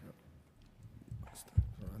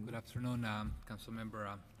 Good afternoon,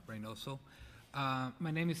 Councilmember Reynoso.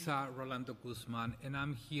 My name is Rolando Guzman, and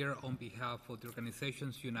I'm here on behalf of the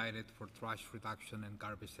Organizations United for Trash Reduction and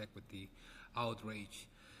Garbage Equity Outrage.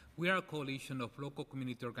 We are a coalition of local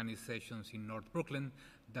community organizations in North Brooklyn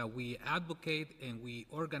that we advocate and we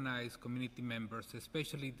organize community members,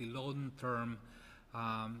 especially the long-term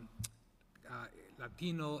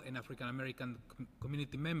Latino and African American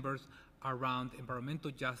community members around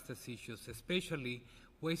environmental justice issues, especially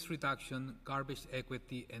waste reduction, garbage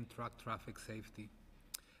equity, and truck traffic safety.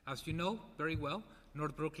 As you know very well,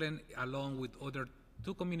 North Brooklyn, along with other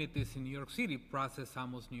 2 communities in New York City, process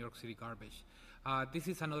almost New York City garbage. This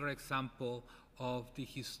is another example of the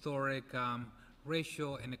historic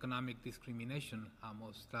racial and economic discrimination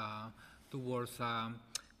almost towards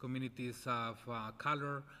communities of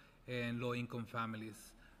color and low-income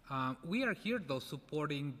families. We are here, though,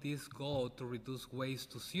 supporting this goal to reduce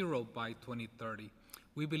waste to zero by 2030.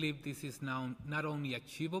 We believe this is now not only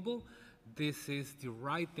achievable, this is the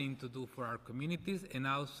right thing to do for our communities, and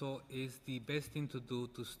also is the best thing to do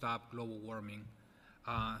to stop global warming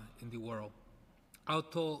in the world.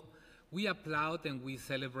 Although we applaud and we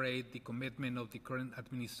celebrate the commitment of the current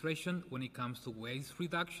administration when it comes to waste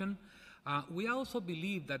reduction, we also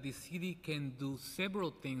believe that the city can do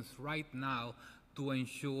several things right now to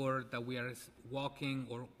ensure that we are walking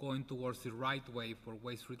or going towards the right way for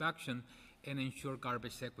waste reduction and ensure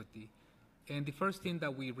garbage equity. And the first thing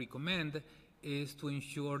that we recommend is to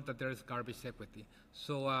ensure that there is garbage equity.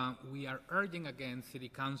 So we are urging again City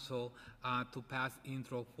Council to pass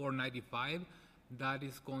Intro 495. That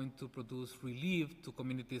is going to produce relief to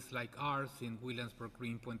communities like ours in Williamsburg,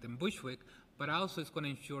 Greenpoint, and Bushwick, but also it's going to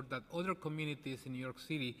ensure that other communities in New York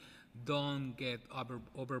City don't get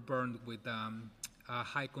overburdened with a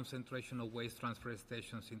high concentration of waste transfer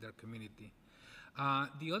stations in their community.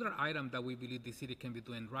 The other item that we believe the city can be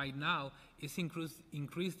doing right now is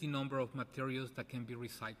increase the number of materials that can be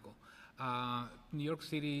recycled. New York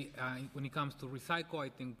City, when it comes to recycle, I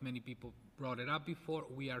think many people brought it up before,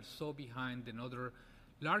 we are so behind in other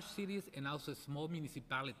large cities and also small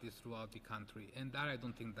municipalities throughout the country, and that I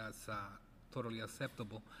don't think that's totally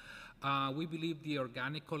acceptable. We believe the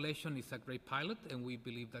organic collection is a great pilot, and we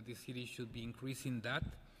believe that the city should be increasing that.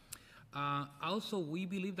 Also, we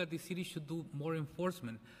believe that the city should do more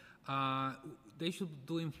enforcement. They should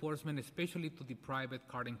do enforcement, especially to the private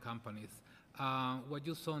carting companies. What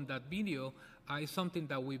you saw in that video is something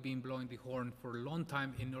that we've been blowing the horn for a long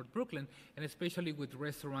time in North Brooklyn, and especially with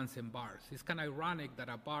restaurants and bars. It's kind of ironic that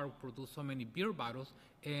a bar produces so many beer bottles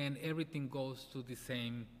and everything goes to the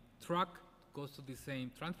same truck, goes to the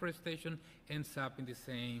same transfer station, ends up in the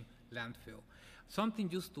same landfill. Something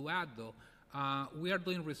just to add, though, we are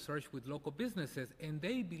doing research with local businesses, and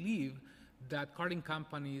they believe that carting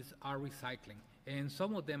companies are recycling. And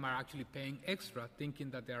some of them are actually paying extra, thinking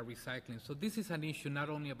that they are recycling. So this is an issue not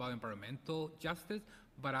only about environmental justice,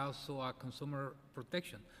 but also consumer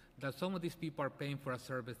protection, that some of these people are paying for a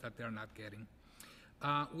service that they are not getting.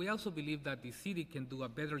 We also believe that the city can do a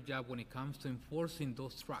better job when it comes to enforcing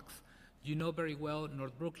those trucks. You know very well,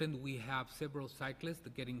 North Brooklyn, we have several cyclists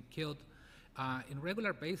getting killed in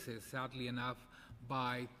regular basis, sadly enough,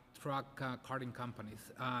 by truck carting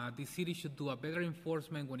companies. The city should do a better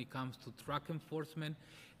enforcement when it comes to truck enforcement,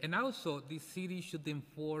 and also the city should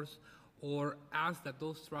enforce or ask that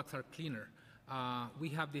those trucks are cleaner. We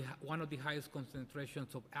have one of the highest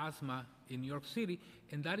concentrations of asthma in New York City,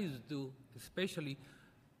 and that is due especially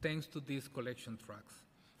thanks to these collection trucks.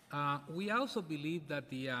 We also believe that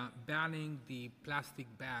the banning the plastic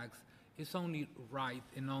bags is only right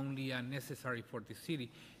and only necessary for the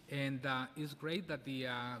city. And it's great that the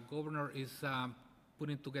governor is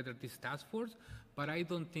putting together this task force, but I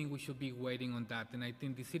don't think we should be waiting on that. And I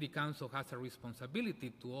think the city council has a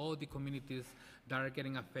responsibility to all the communities that are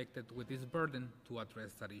getting affected with this burden to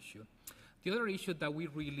address that issue. The other issue that we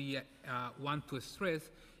really want to stress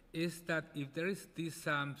is that if there is this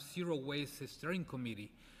zero waste steering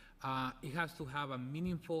committee, it has to have a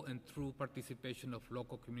meaningful and true participation of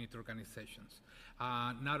local community organizations,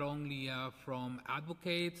 not only from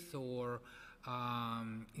advocates or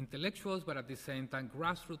intellectuals, but at the same time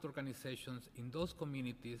grassroots organizations in those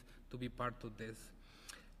communities to be part of this.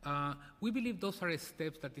 We believe those are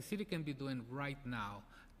steps that the city can be doing right now.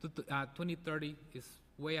 2030 is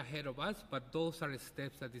way ahead of us, but those are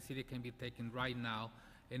steps that the city can be taking right now,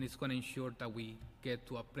 and it's going to ensure that we get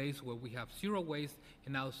to a place where we have zero waste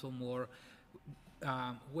and also more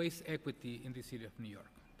waste equity in the city of New York.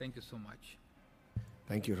 Thank you so much.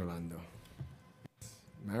 Thank you, Rolando.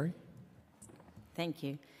 Mary? Thank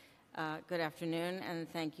you. Good afternoon, and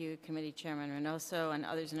thank you, Committee Chairman Reynoso and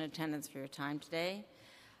others in attendance for your time today.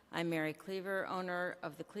 I'm Mary Cleaver, owner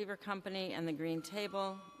of the Cleaver Company and the Green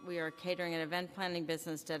Table. We are a catering and event planning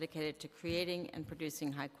business dedicated to creating and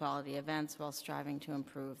producing high-quality events while striving to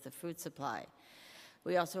improve the food supply.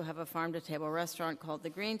 We also have a farm-to-table restaurant called the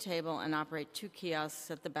Green Table and operate 2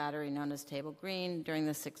 kiosks at the Battery known as Table Green during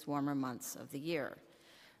the 6 warmer months of the year.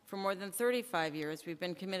 For more than 35 years, we've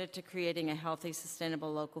been committed to creating a healthy,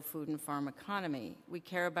 sustainable local food and farm economy. We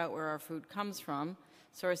care about where our food comes from,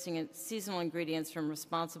 sourcing seasonal ingredients from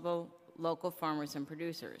responsible local farmers and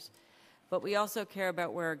producers. But we also care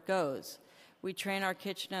about where it goes. We train our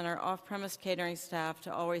kitchen and our off-premise catering staff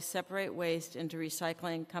to always separate waste into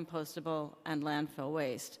recycling, compostable, and landfill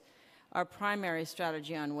waste. Our primary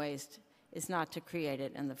strategy on waste is not to create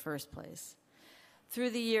it in the first place.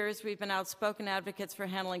 Through the years, we've been outspoken advocates for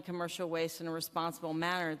handling commercial waste in a responsible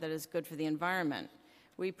manner that is good for the environment.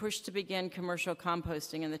 We pushed to begin commercial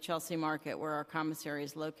composting in the Chelsea market, where our commissary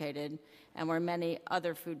is located and where many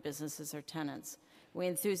other food businesses are tenants. We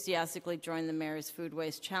enthusiastically joined the Mayor's Food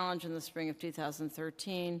Waste Challenge in the spring of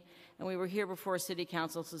 2013, and we were here before City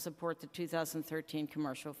Council to support the 2013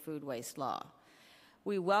 Commercial Food Waste Law.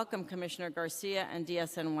 We welcome Commissioner Garcia and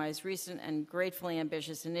DSNY's recent and gratefully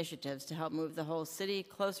ambitious initiatives to help move the whole city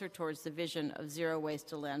closer towards the vision of zero waste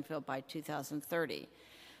to landfill by 2030.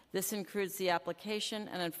 This includes the application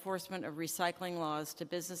and enforcement of recycling laws to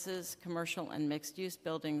businesses, commercial and mixed-use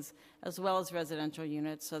buildings, as well as residential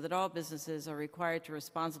units, so that all businesses are required to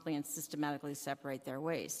responsibly and systematically separate their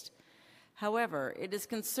waste. However, it is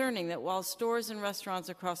concerning that while stores and restaurants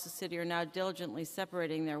across the city are now diligently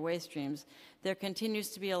separating their waste streams, there continues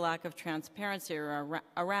to be a lack of transparency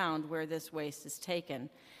around where this waste is taken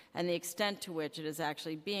and the extent to which it is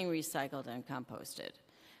actually being recycled and composted.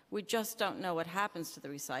 We just don't know what happens to the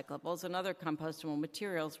recyclables and other compostable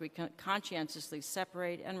materials we conscientiously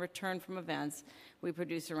separate and return from events we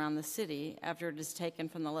produce around the city after it is taken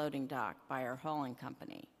from the loading dock by our hauling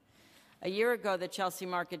company. A year ago, the Chelsea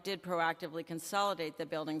market did proactively consolidate the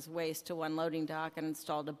building's waste to one loading dock and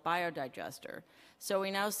installed a biodigester. So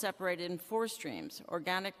we now separate it in 4 streams: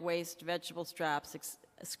 organic waste, vegetable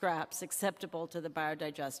scraps acceptable to the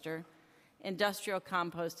biodigester, industrial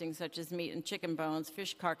composting such as meat and chicken bones,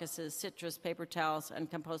 fish carcasses, citrus, paper towels,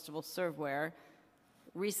 and compostable serveware,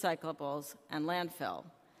 recyclables, and landfill.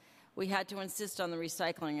 We had to insist on the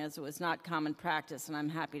recycling as it was not common practice, and I'm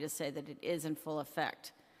happy to say that it is in full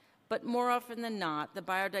effect. But more often than not, the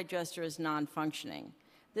biodigester is non-functioning.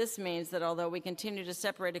 This means that although we continue to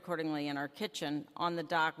separate accordingly in our kitchen, on the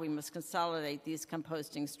dock we must consolidate these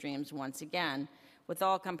composting streams once again, with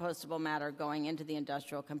all compostable matter going into the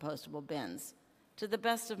industrial compostable bins. To the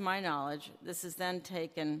best of my knowledge, this is then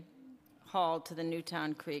hauled to the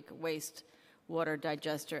Newtown Creek Wastewater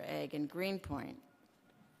Digester Egg in Greenpoint.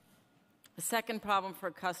 The second problem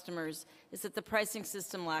for customers is that the pricing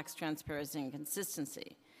system lacks transparency and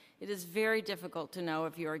consistency. It is very difficult to know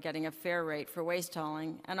if you are getting a fair rate for waste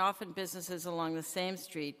hauling, and often businesses along the same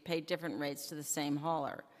street pay different rates to the same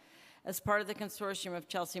hauler. As part of the consortium of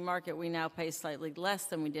Chelsea Market, we now pay slightly less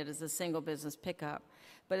than we did as a single business pickup.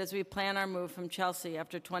 But as we plan our move from Chelsea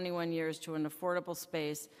after 21 years to an affordable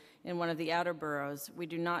space in one of the outer boroughs, we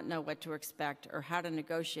do not know what to expect or how to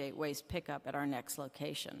negotiate waste pickup at our next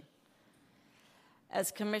location. As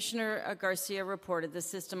Commissioner Garcia reported, the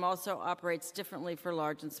system also operates differently for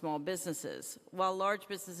large and small businesses. While large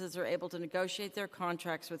businesses are able to negotiate their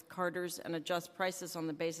contracts with carters and adjust prices on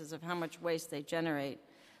the basis of how much waste they generate,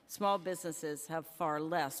 small businesses have far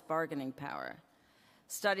less bargaining power.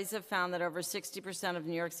 Studies have found that over 60% of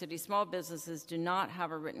New York City small businesses do not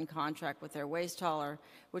have a written contract with their waste hauler,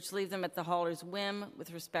 which leave them at the hauler's whim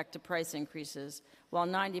with respect to price increases, while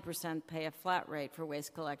 90% pay a flat rate for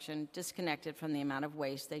waste collection disconnected from the amount of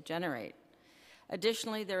waste they generate.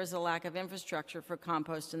 Additionally, there is a lack of infrastructure for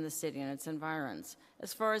compost in the city and its environs.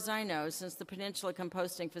 As far as I know, since the Peninsula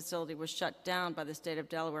composting facility was shut down by the state of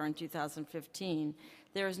Delaware in 2015,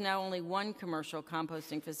 there is now only one commercial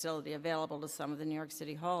composting facility available to some of the New York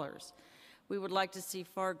City haulers. We would like to see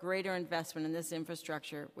far greater investment in this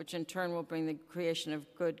infrastructure, which in turn will bring the creation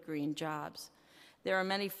of good green jobs. There are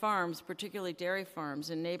many farms, particularly dairy farms,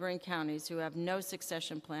 in neighboring counties who have no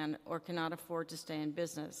succession plan or cannot afford to stay in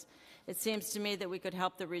business. It seems to me that we could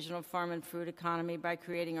help the regional farm and food economy by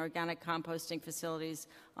creating organic composting facilities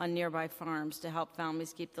on nearby farms to help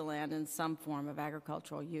families keep the land in some form of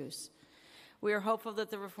agricultural use. We are hopeful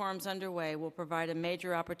that the reforms underway will provide a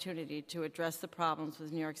major opportunity to address the problems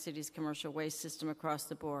with New York City's commercial waste system across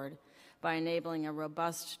the board by enabling a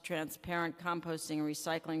robust, transparent composting and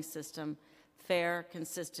recycling system, fair,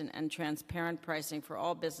 consistent, and transparent pricing for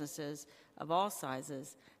all businesses of all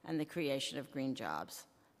sizes, and the creation of green jobs.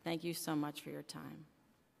 Thank you so much for your time.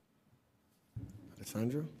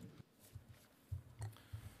 Alessandro?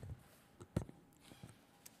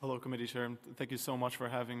 Hello, Committee Chair. Thank you so much for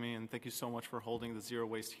having me, and thank you so much for holding the Zero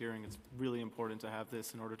Waste hearing. It's really important to have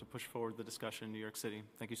this in order to push forward the discussion in New York City.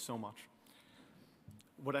 Thank you so much.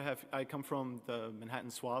 I come from the Manhattan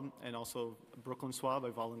Swab and also Brooklyn Swab. I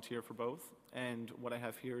volunteer for both. And what I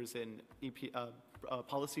have here is an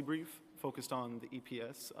policy brief focused on the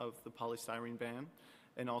EPS of the polystyrene ban,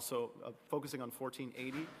 and also focusing on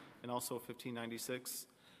 1480 and also 1596.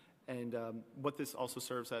 And what this also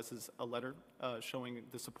serves as is a letter showing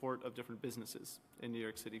the support of different businesses in New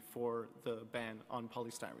York City for the ban on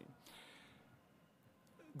polystyrene.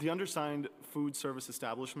 The undersigned food service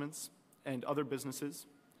establishments and other businesses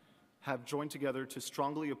have joined together to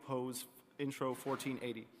strongly oppose Intro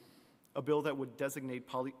 1480. a bill that would designate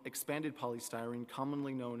expanded polystyrene,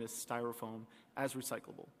 commonly known as styrofoam, as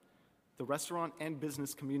recyclable. The restaurant and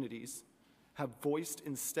business communities have voiced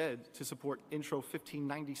instead to support Intro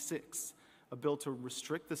 1596, a bill to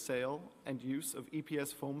restrict the sale and use of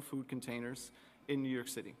EPS foam food containers in New York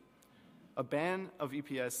City. A ban of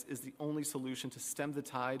EPS is the only solution to stem the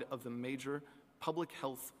tide of the major public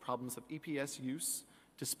health problems of EPS use,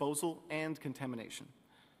 disposal, and contamination.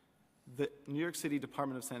 The New York City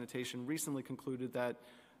Department of Sanitation recently concluded that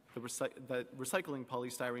recycling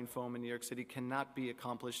polystyrene foam in New York City cannot be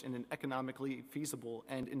accomplished in an economically feasible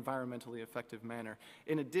and environmentally effective manner.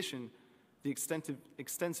 In addition, the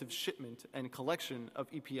extensive shipment and collection of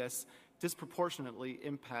EPS disproportionately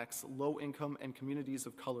impacts low-income and communities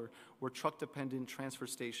of color where truck-dependent transfer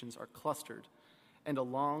stations are clustered and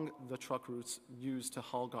along the truck routes used to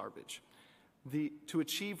haul garbage. To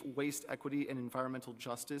achieve waste equity and environmental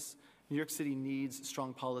justice, New York City needs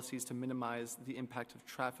strong policies to minimize the impact of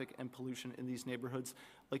traffic and pollution in these neighborhoods.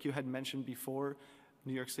 Like you had mentioned before,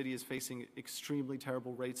 New York City is facing extremely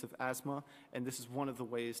terrible rates of asthma, and this is one of the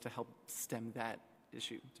ways to help stem that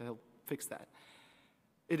issue, to help fix that.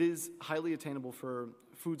 It is highly attainable for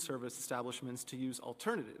food service establishments to use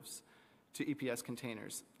alternatives to EPS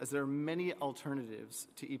containers, as there are many alternatives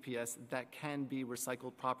to EPS that can be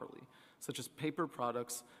recycled properly, such as paper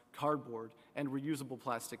products, cardboard, and reusable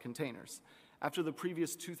plastic containers. After the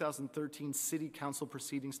previous 2013 City Council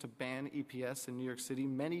proceedings to ban EPS in New York City,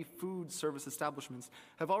 many food service establishments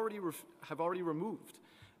have already removed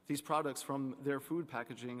these products from their food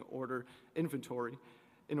packaging order inventory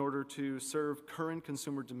in order to serve current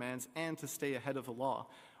consumer demands and to stay ahead of the law.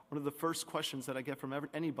 One of the first questions that I get from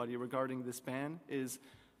anybody regarding this ban is,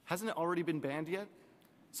 hasn't it already been banned yet?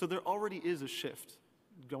 So there already is a shift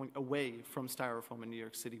going away from styrofoam in New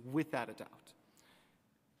York City, without a doubt.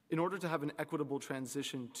 In order to have an equitable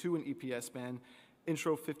transition to an EPS ban,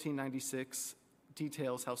 Intro 1596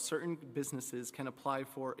 details how certain businesses can apply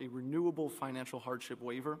for a renewable financial hardship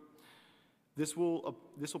waiver. This will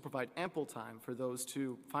provide ample time for those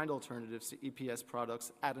to find alternatives to EPS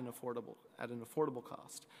products at an affordable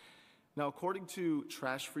cost. Now, according to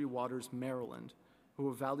Trash Free Waters Maryland,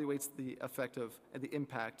 who evaluates the effect of and the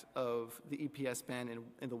impact of the EPS ban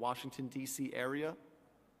in the Washington, D.C. area,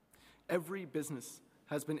 every business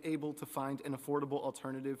has been able to find an affordable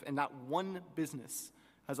alternative, and not one business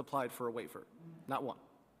has applied for a waiver. Not one.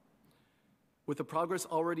 With the progress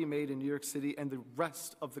already made in New York City and the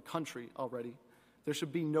rest of the country already, there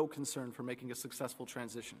should be no concern for making a successful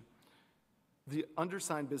transition. The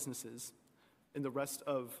undersigned businesses in the rest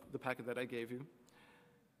of the packet that I gave you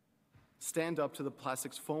stand up to the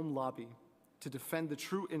plastics foam lobby to defend the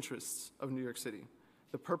true interests of New York City.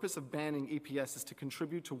 The purpose of banning EPS is to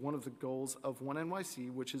contribute to one of the goals of One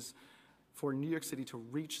NYC, which is for New York City to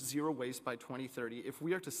reach zero waste by 2030. If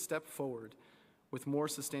we are to step forward with more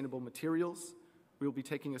sustainable materials, we will be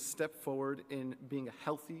taking a step forward in being a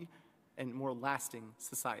healthy and more lasting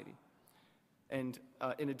society. And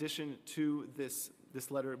in addition to this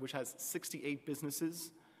letter, which has 68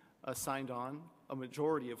 businesses signed on, a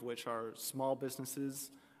majority of which are small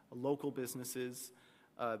businesses, local businesses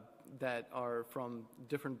that are from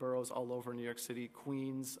different boroughs all over New York City,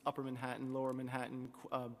 Queens, Upper Manhattan, Lower Manhattan,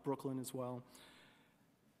 Brooklyn as well.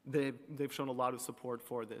 They've shown a lot of support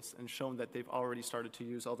for this and shown that they've already started to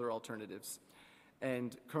use other alternatives.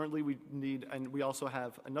 And currently we also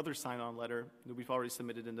have another sign-on letter that we've already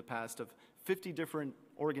submitted in the past of 50 different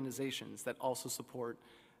organizations that also support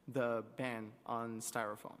the ban on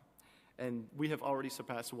styrofoam. And we have already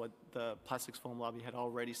surpassed what the Plastics Foam Lobby had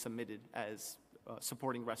already submitted as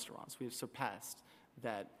supporting restaurants. We have surpassed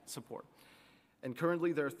that support. And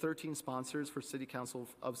currently there are 13 sponsors for City Council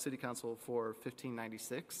for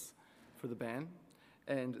 1596 for the ban.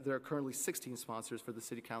 And there are currently 16 sponsors for the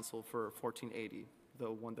City Council for 1480,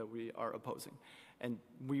 the one that we are opposing. And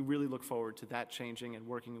we really look forward to that changing and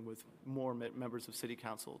working with more members of City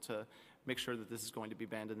Council to make sure that this is going to be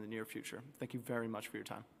banned in the near future. Thank you very much for your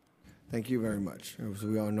time. Thank you very much. As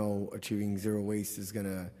we all know, achieving zero waste is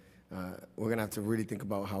we're gonna have to really think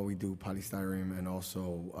about how we do polystyrene and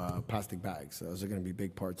also plastic bags. So those are gonna be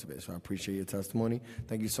big parts of it. So I appreciate your testimony.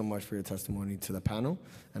 Thank you so much for your testimony to the panel.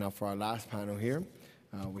 And now for our last panel here,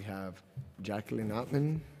 we have Jacqueline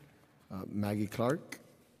Ottman, Maggie Clark,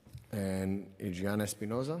 and Adriana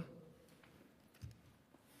Espinoza.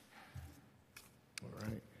 All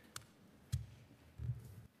right.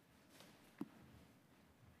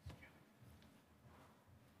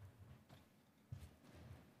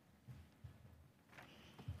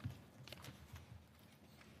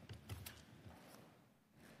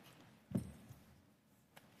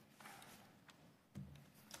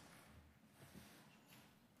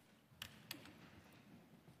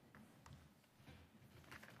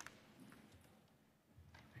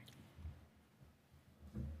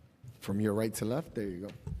 From your right to left, there you go.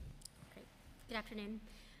 Great. Good afternoon.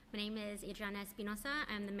 My name is Adriana Espinosa.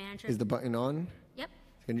 I'm the manager. Is the button on? Yep.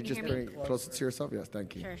 Can you just hear me? bring it closer to yourself? Yes,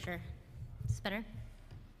 thank you. Sure, sure. Is this better?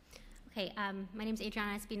 Okay, my name is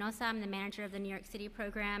Adriana Espinosa. I'm the manager of the New York City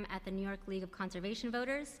program at the New York League of Conservation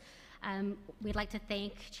Voters. We'd like to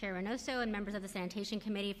thank Chair Reynoso and members of the Sanitation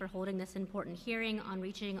Committee for holding this important hearing on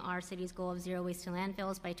reaching our city's goal of zero waste to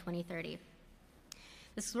landfills by 2030.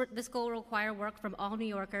 This goal will require work from all New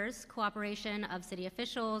Yorkers, cooperation of city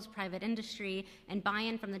officials, private industry, and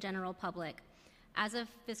buy-in from the general public. As of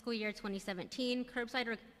fiscal year 2017,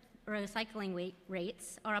 curbside recycling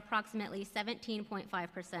rates are approximately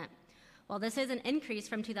 17.5%. While this is an increase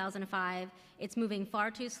from 2005, it's moving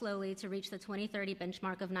far too slowly to reach the 2030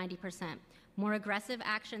 benchmark of 90%. More aggressive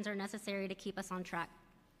actions are necessary to keep us on track.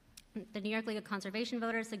 The New York League of Conservation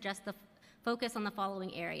Voters suggests the focus on the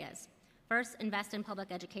following areas. First, invest in public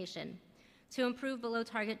education. To improve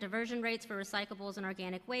below-target diversion rates for recyclables and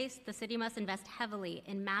organic waste, the city must invest heavily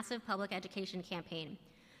in massive public education campaign.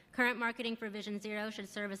 Current marketing for Vision Zero should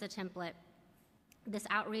serve as a template. This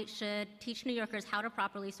outreach should teach New Yorkers how to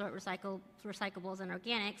properly sort recyclables and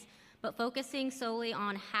organics, but focusing solely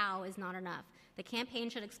on how is not enough. The campaign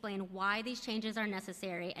should explain why these changes are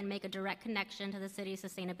necessary and make a direct connection to the city's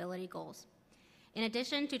sustainability goals. In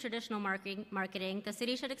addition to traditional marketing, the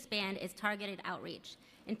city should expand its targeted outreach.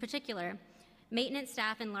 In particular, maintenance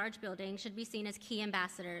staff in large buildings should be seen as key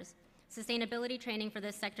ambassadors. Sustainability training for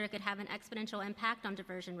this sector could have an exponential impact on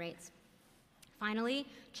diversion rates. Finally,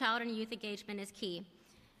 child and youth engagement is key.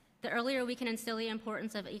 The earlier we can instill the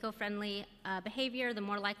importance of eco-friendly behavior, the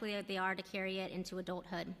more likely they are to carry it into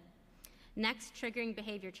adulthood. Next, triggering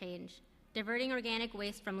behavior change. Diverting organic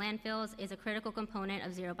waste from landfills is a critical component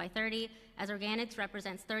of Zero by 30, as organics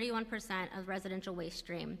represents 31% of residential waste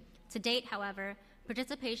stream. To date, however,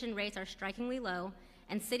 participation rates are strikingly low,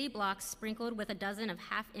 and city blocks sprinkled with a dozen of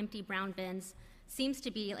half-empty brown bins seems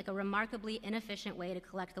to be like a remarkably inefficient way to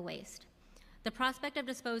collect the waste. The prospect of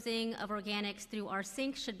disposing of organics through our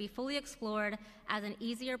sinks should be fully explored as an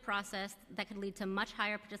easier process that could lead to much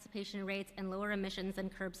higher participation rates and lower emissions than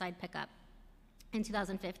curbside pickup. In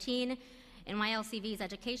 2015, NYLCV's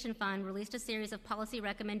Education Fund released a series of policy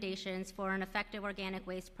recommendations for an effective organic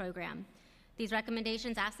waste program. These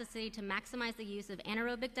recommendations ask the city to maximize the use of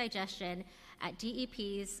anaerobic digestion at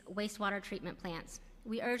DEP's wastewater treatment plants.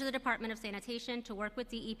 We urge the Department of Sanitation to work with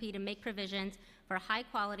DEP to make provisions for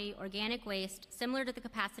high-quality organic waste similar to the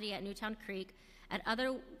capacity at Newtown Creek at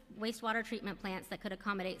other wastewater treatment plants that could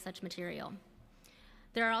accommodate such material.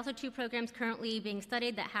 There are also two programs currently being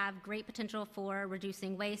studied that have great potential for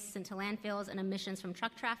reducing waste into landfills and emissions from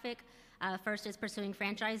truck traffic. First is pursuing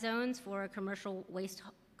franchise zones for commercial waste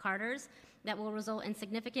carters that will result in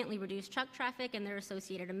significantly reduced truck traffic and their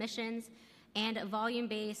associated emissions, and a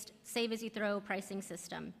volume-based save-as-you-throw pricing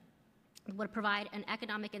system that would provide an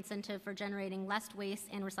economic incentive for generating less waste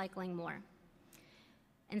and recycling more.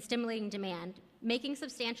 And stimulating demand. Making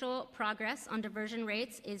substantial progress on diversion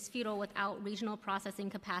rates is futile without regional processing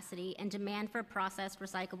capacity and demand for processed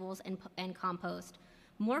recyclables and compost.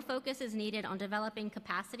 More focus is needed on developing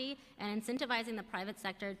capacity and incentivizing the private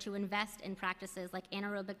sector to invest in practices like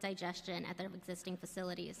anaerobic digestion at their existing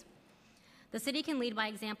facilities. The city can lead by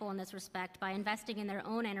example in this respect by investing in their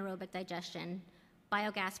own anaerobic digestion.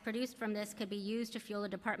 Biogas produced from this could be used to fuel the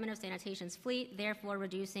Department of Sanitation's fleet, therefore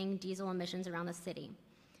reducing diesel emissions around the city.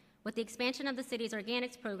 With the expansion of the city's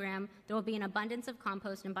organics program, there will be an abundance of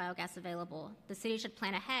compost and biogas available. The city should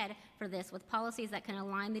plan ahead for this with policies that can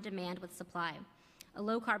align the demand with supply. A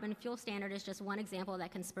low-carbon fuel standard is just one example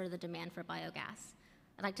that can spur the demand for biogas.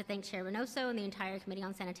 I'd like to thank Chair Reynoso and the entire Committee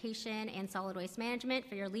on Sanitation and Solid Waste Management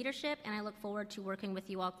for your leadership, and I look forward to working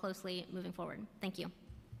with you all closely moving forward. Thank you.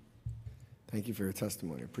 Thank you for your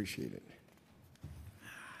testimony. Appreciate it.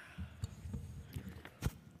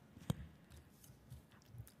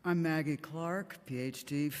 I'm Maggie Clark,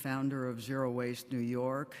 PhD, founder of Zero Waste New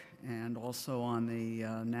York, and also on the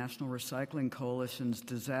National Recycling Coalition's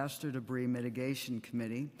Disaster Debris Mitigation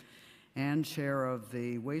Committee, and chair of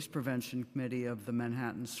the Waste Prevention Committee of the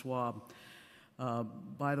Manhattan SWAB.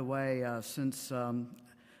 By the way, since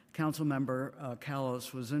Councilmember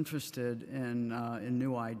Kallos was interested in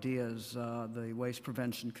new ideas, the Waste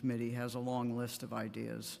Prevention Committee has a long list of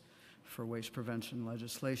ideas for waste prevention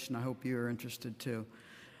legislation. I hope you're interested too.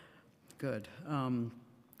 Good.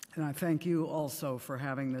 And I thank you also for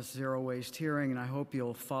having this zero waste hearing, and I hope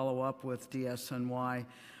you'll follow up with DSNY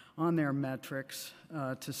on their metrics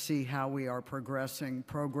to see how we are progressing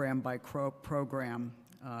program by program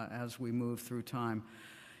as we move through time.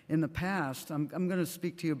 In the past, I'm going to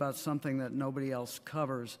speak to you about something that nobody else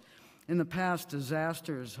covers, In the past,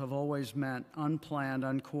 disasters have always meant unplanned,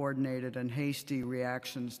 uncoordinated, and hasty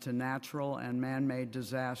reactions to natural and man-made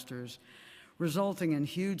disasters, resulting in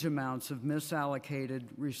huge amounts of misallocated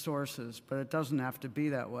resources, but it doesn't have to be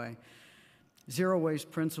that way. Zero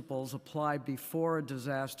waste principles applied before a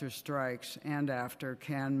disaster strikes and after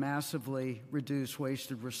can massively reduce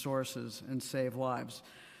wasted resources and save lives.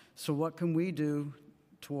 So what can we do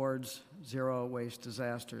towards zero waste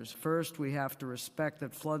disasters? First, we have to respect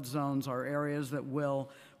that flood zones are areas that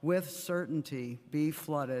will, with certainty, be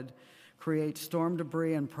flooded, create storm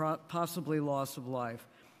debris, and possibly loss of life.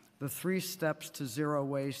 The 3 steps to zero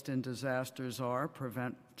waste in disasters are: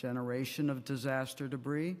 prevent generation of disaster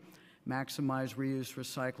debris, maximize reuse,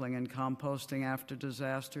 recycling, and composting after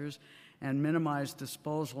disasters, and minimize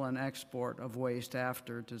disposal and export of waste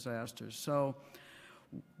after disasters. So,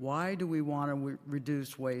 why do we want to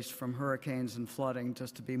reduce waste from hurricanes and flooding?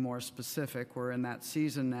 Just to be more specific, we're in that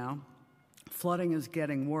season now. Flooding is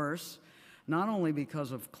getting worse, not only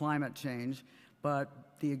because of climate change,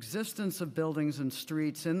 but the existence of buildings and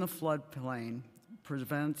streets in the floodplain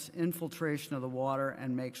prevents infiltration of the water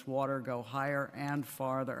and makes water go higher and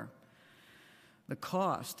farther. The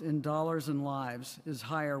cost in dollars and lives is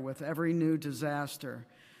higher with every new disaster.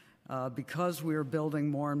 Because we are building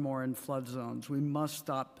more and more in flood zones, we must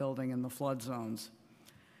stop building in the flood zones.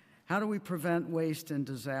 How do we prevent waste in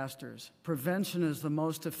disasters? Prevention is the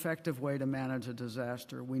most effective way to manage a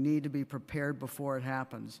disaster. We need to be prepared before it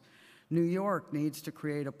happens. New York needs to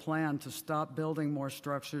create a plan to stop building more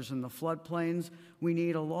structures in the floodplains. We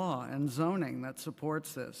need a law and zoning that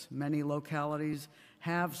supports this. Many localities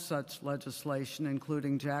have such legislation,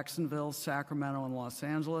 including Jacksonville, Sacramento, and Los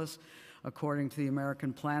Angeles, according to the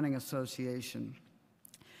American Planning Association.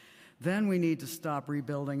 Then we need to stop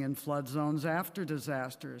rebuilding in flood zones after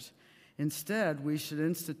disasters. Instead, we should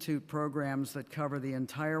institute programs that cover the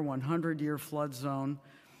entire 100-year flood zone,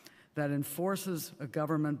 that enforces a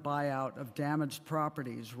government buyout of damaged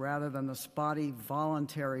properties rather than the spotty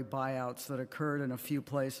voluntary buyouts that occurred in a few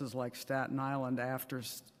places like Staten Island after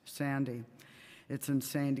Sandy. It's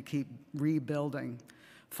insane to keep rebuilding.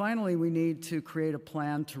 Finally, we need to create a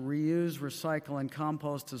plan to reuse, recycle, and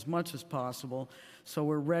compost as much as possible so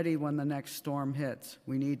we're ready when the next storm hits.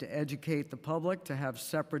 We need to educate the public to have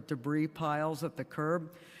separate debris piles at the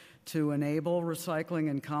curb to enable recycling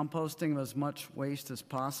and composting of as much waste as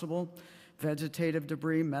possible. Vegetative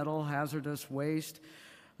debris, metal, hazardous waste,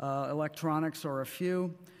 electronics are a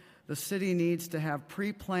few. The city needs to have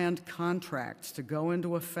pre-planned contracts to go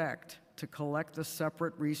into effect to collect the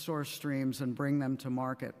separate resource streams and bring them to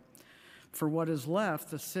market. For what is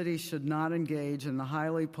left, the city should not engage in the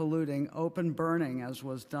highly polluting open burning as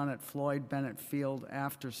was done at Floyd Bennett Field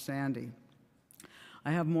after Sandy.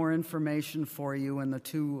 I have more information for you in the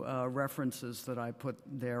 2 references that I put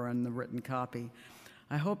there in the written copy.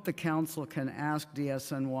 I hope the council can ask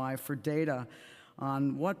DSNY for data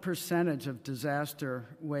on what percentage of disaster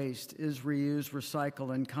waste is reused,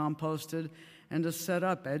 recycled, and composted, and to set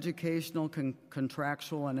up educational,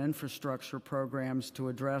 contractual, and infrastructure programs to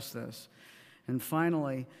address this. And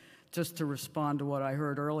finally, just to respond to what I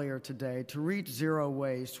heard earlier today, to reach zero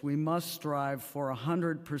waste, we must strive for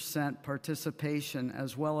 100% participation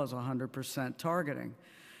as well as 100% targeting.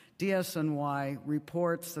 DSNY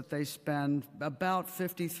reports that they spend about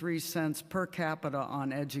 53 cents per capita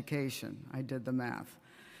on education. I did the math.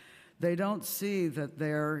 They don't see that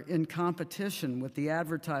they're in competition with the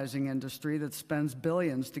advertising industry that spends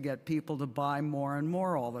billions to get people to buy more and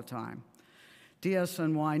more all the time.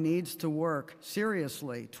 DSNY needs to work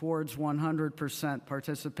seriously towards 100%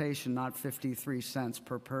 participation, not 53 cents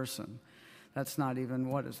per person. That's not even,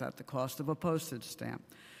 what is that, the cost of a postage stamp.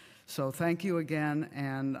 So thank you again,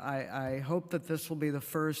 and I hope that this will be the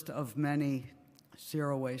first of many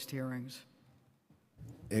zero waste hearings.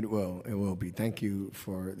 It will be. Thank you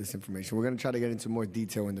for this information. We're going to try to get into more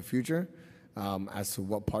detail in the future as to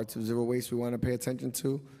what parts of zero waste we want to pay attention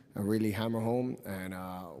to and really hammer home, and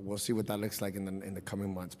we'll see what that looks like in the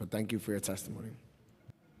coming months. But thank you for your testimony.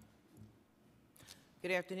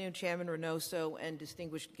 Good afternoon, Chairman Reynoso and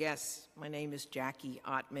distinguished guests. My name is Jackie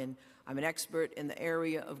Ottman. I'm an expert in the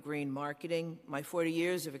area of green marketing. My 40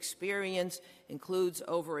 years of experience includes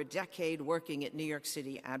over a decade working at New York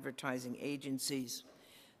City advertising agencies.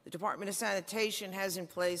 The Department of Sanitation has in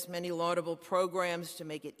place many laudable programs to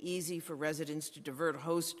make it easy for residents to divert a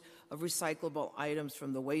host of recyclable items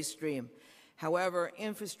from the waste stream. However,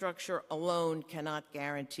 infrastructure alone cannot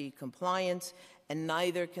guarantee compliance, and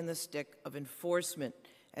neither can the stick of enforcement.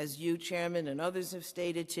 As you, Chairman, and others have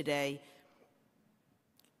stated today,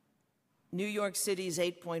 New York City's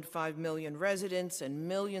 8.5 million residents and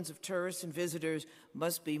millions of tourists and visitors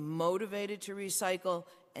must be motivated to recycle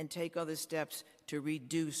and take other steps to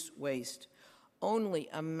reduce waste. Only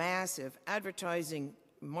a massive advertising,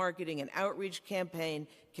 marketing, and outreach campaign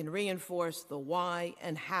can reinforce the why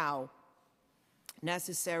and how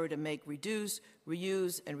necessary to make reduce,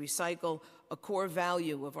 reuse, and recycle a core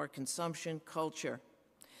value of our consumption culture.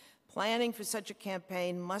 Planning for such a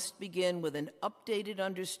campaign must begin with an updated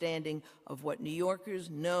understanding of what New Yorkers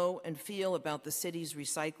know and feel about the city's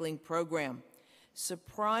recycling program.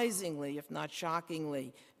 Surprisingly, if not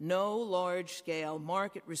shockingly, no large-scale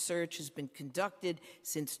market research has been conducted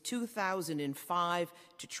since 2005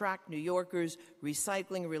 to track New Yorkers'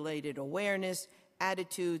 recycling-related awareness,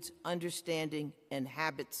 attitudes, understanding, and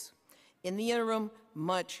habits. In the interim,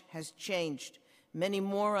 much has changed. Many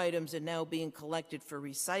more items are now being collected for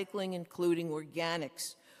recycling, including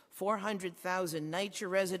organics. 400,000 NYCHA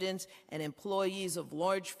residents and employees of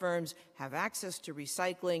large firms have access to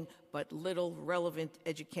recycling, but little relevant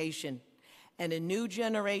education. And a new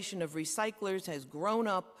generation of recyclers has grown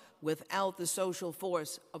up without the social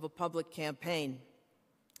force of a public campaign.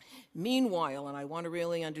 Meanwhile, and I want to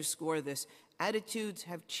really underscore this, attitudes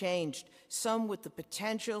have changed, some with the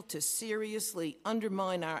potential to seriously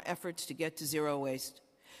undermine our efforts to get to zero waste.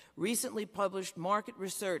 Recently published market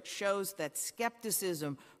research shows that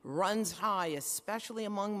skepticism runs high, especially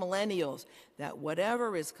among millennials, that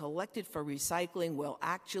whatever is collected for recycling will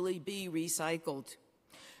actually be recycled.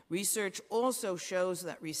 Research also shows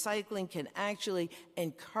that recycling can actually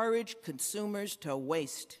encourage consumers to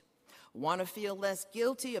waste. Want to feel less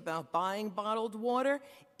guilty about buying bottled water?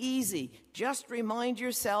 Easy. Just remind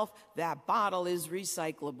yourself that bottle is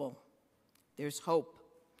recyclable. There's hope.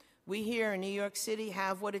 We here in New York City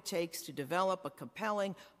have what it takes to develop a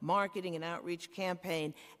compelling marketing and outreach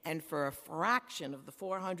campaign, and for a fraction of the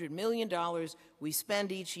 $400 million we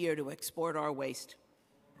spend each year to export our waste.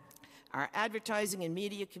 Our advertising and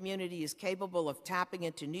media community is capable of tapping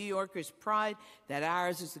into New Yorkers' pride that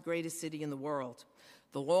ours is the greatest city in the world.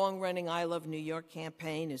 The long-running I Love New York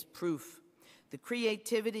campaign is proof. The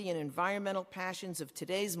creativity and environmental passions of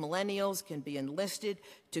today's millennials can be enlisted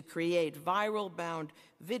to create viral-bound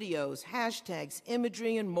videos, hashtags,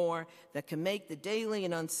 imagery, and more that can make the daily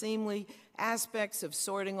and unseemly aspects of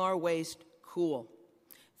sorting our waste cool.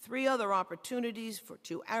 3 other opportunities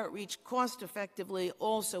to outreach cost-effectively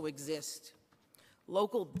also exist.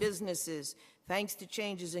 Local businesses. Thanks to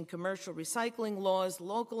changes in commercial recycling laws,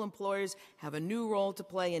 local employers have a new role to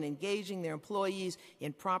play in engaging their employees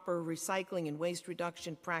in proper recycling and waste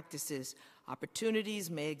reduction practices. Opportunities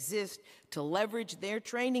may exist to leverage their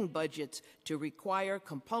training budgets to require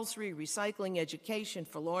compulsory recycling education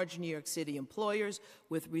for large New York City employers,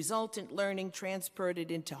 with resultant learning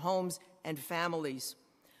transported into homes and families.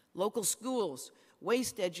 Local schools.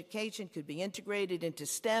 Waste education could be integrated into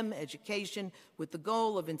STEM education with the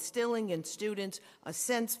goal of instilling in students a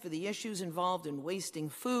sense for the issues involved in wasting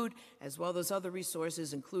food as well as other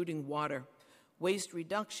resources, including water. Waste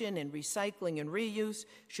reduction and recycling and reuse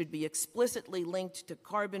should be explicitly linked to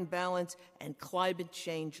carbon balance and climate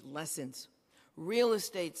change lessons. Real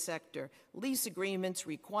estate sector. Lease agreements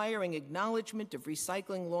requiring acknowledgement of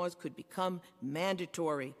recycling laws could become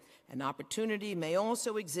mandatory. An opportunity may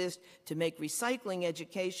also exist to make recycling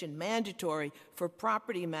education mandatory for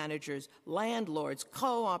property managers, landlords,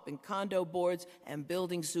 co-op and condo boards, and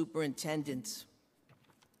building superintendents.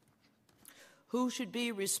 Who should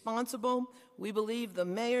be responsible? We believe the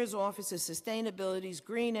Mayor's Office of Sustainability's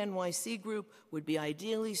Green NYC group would be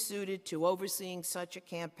ideally suited to overseeing such a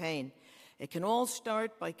campaign. It can all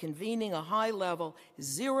start by convening a high-level,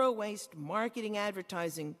 zero-waste marketing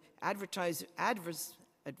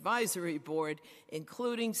advisory board,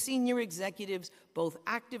 including senior executives, both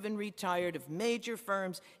active and retired, of major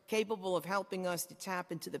firms capable of helping us to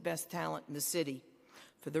tap into the best talent in the city.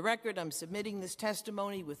 For the record, I'm submitting this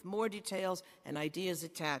testimony with more details and ideas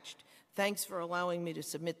attached. Thanks for allowing me to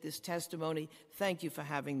submit this testimony. Thank you for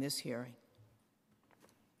having this hearing.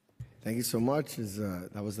 Thank you so much.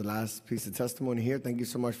 That was the last piece of testimony here. Thank you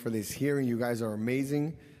so much for this hearing. You guys are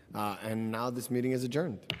amazing. And now this meeting is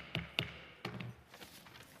adjourned.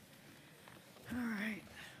 All right.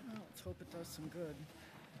 Well, let's hope it does some good.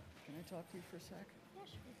 Can I talk to you for a sec? Yeah,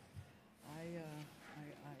 sure. I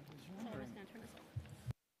was wondering. So I'm just going to turn this over.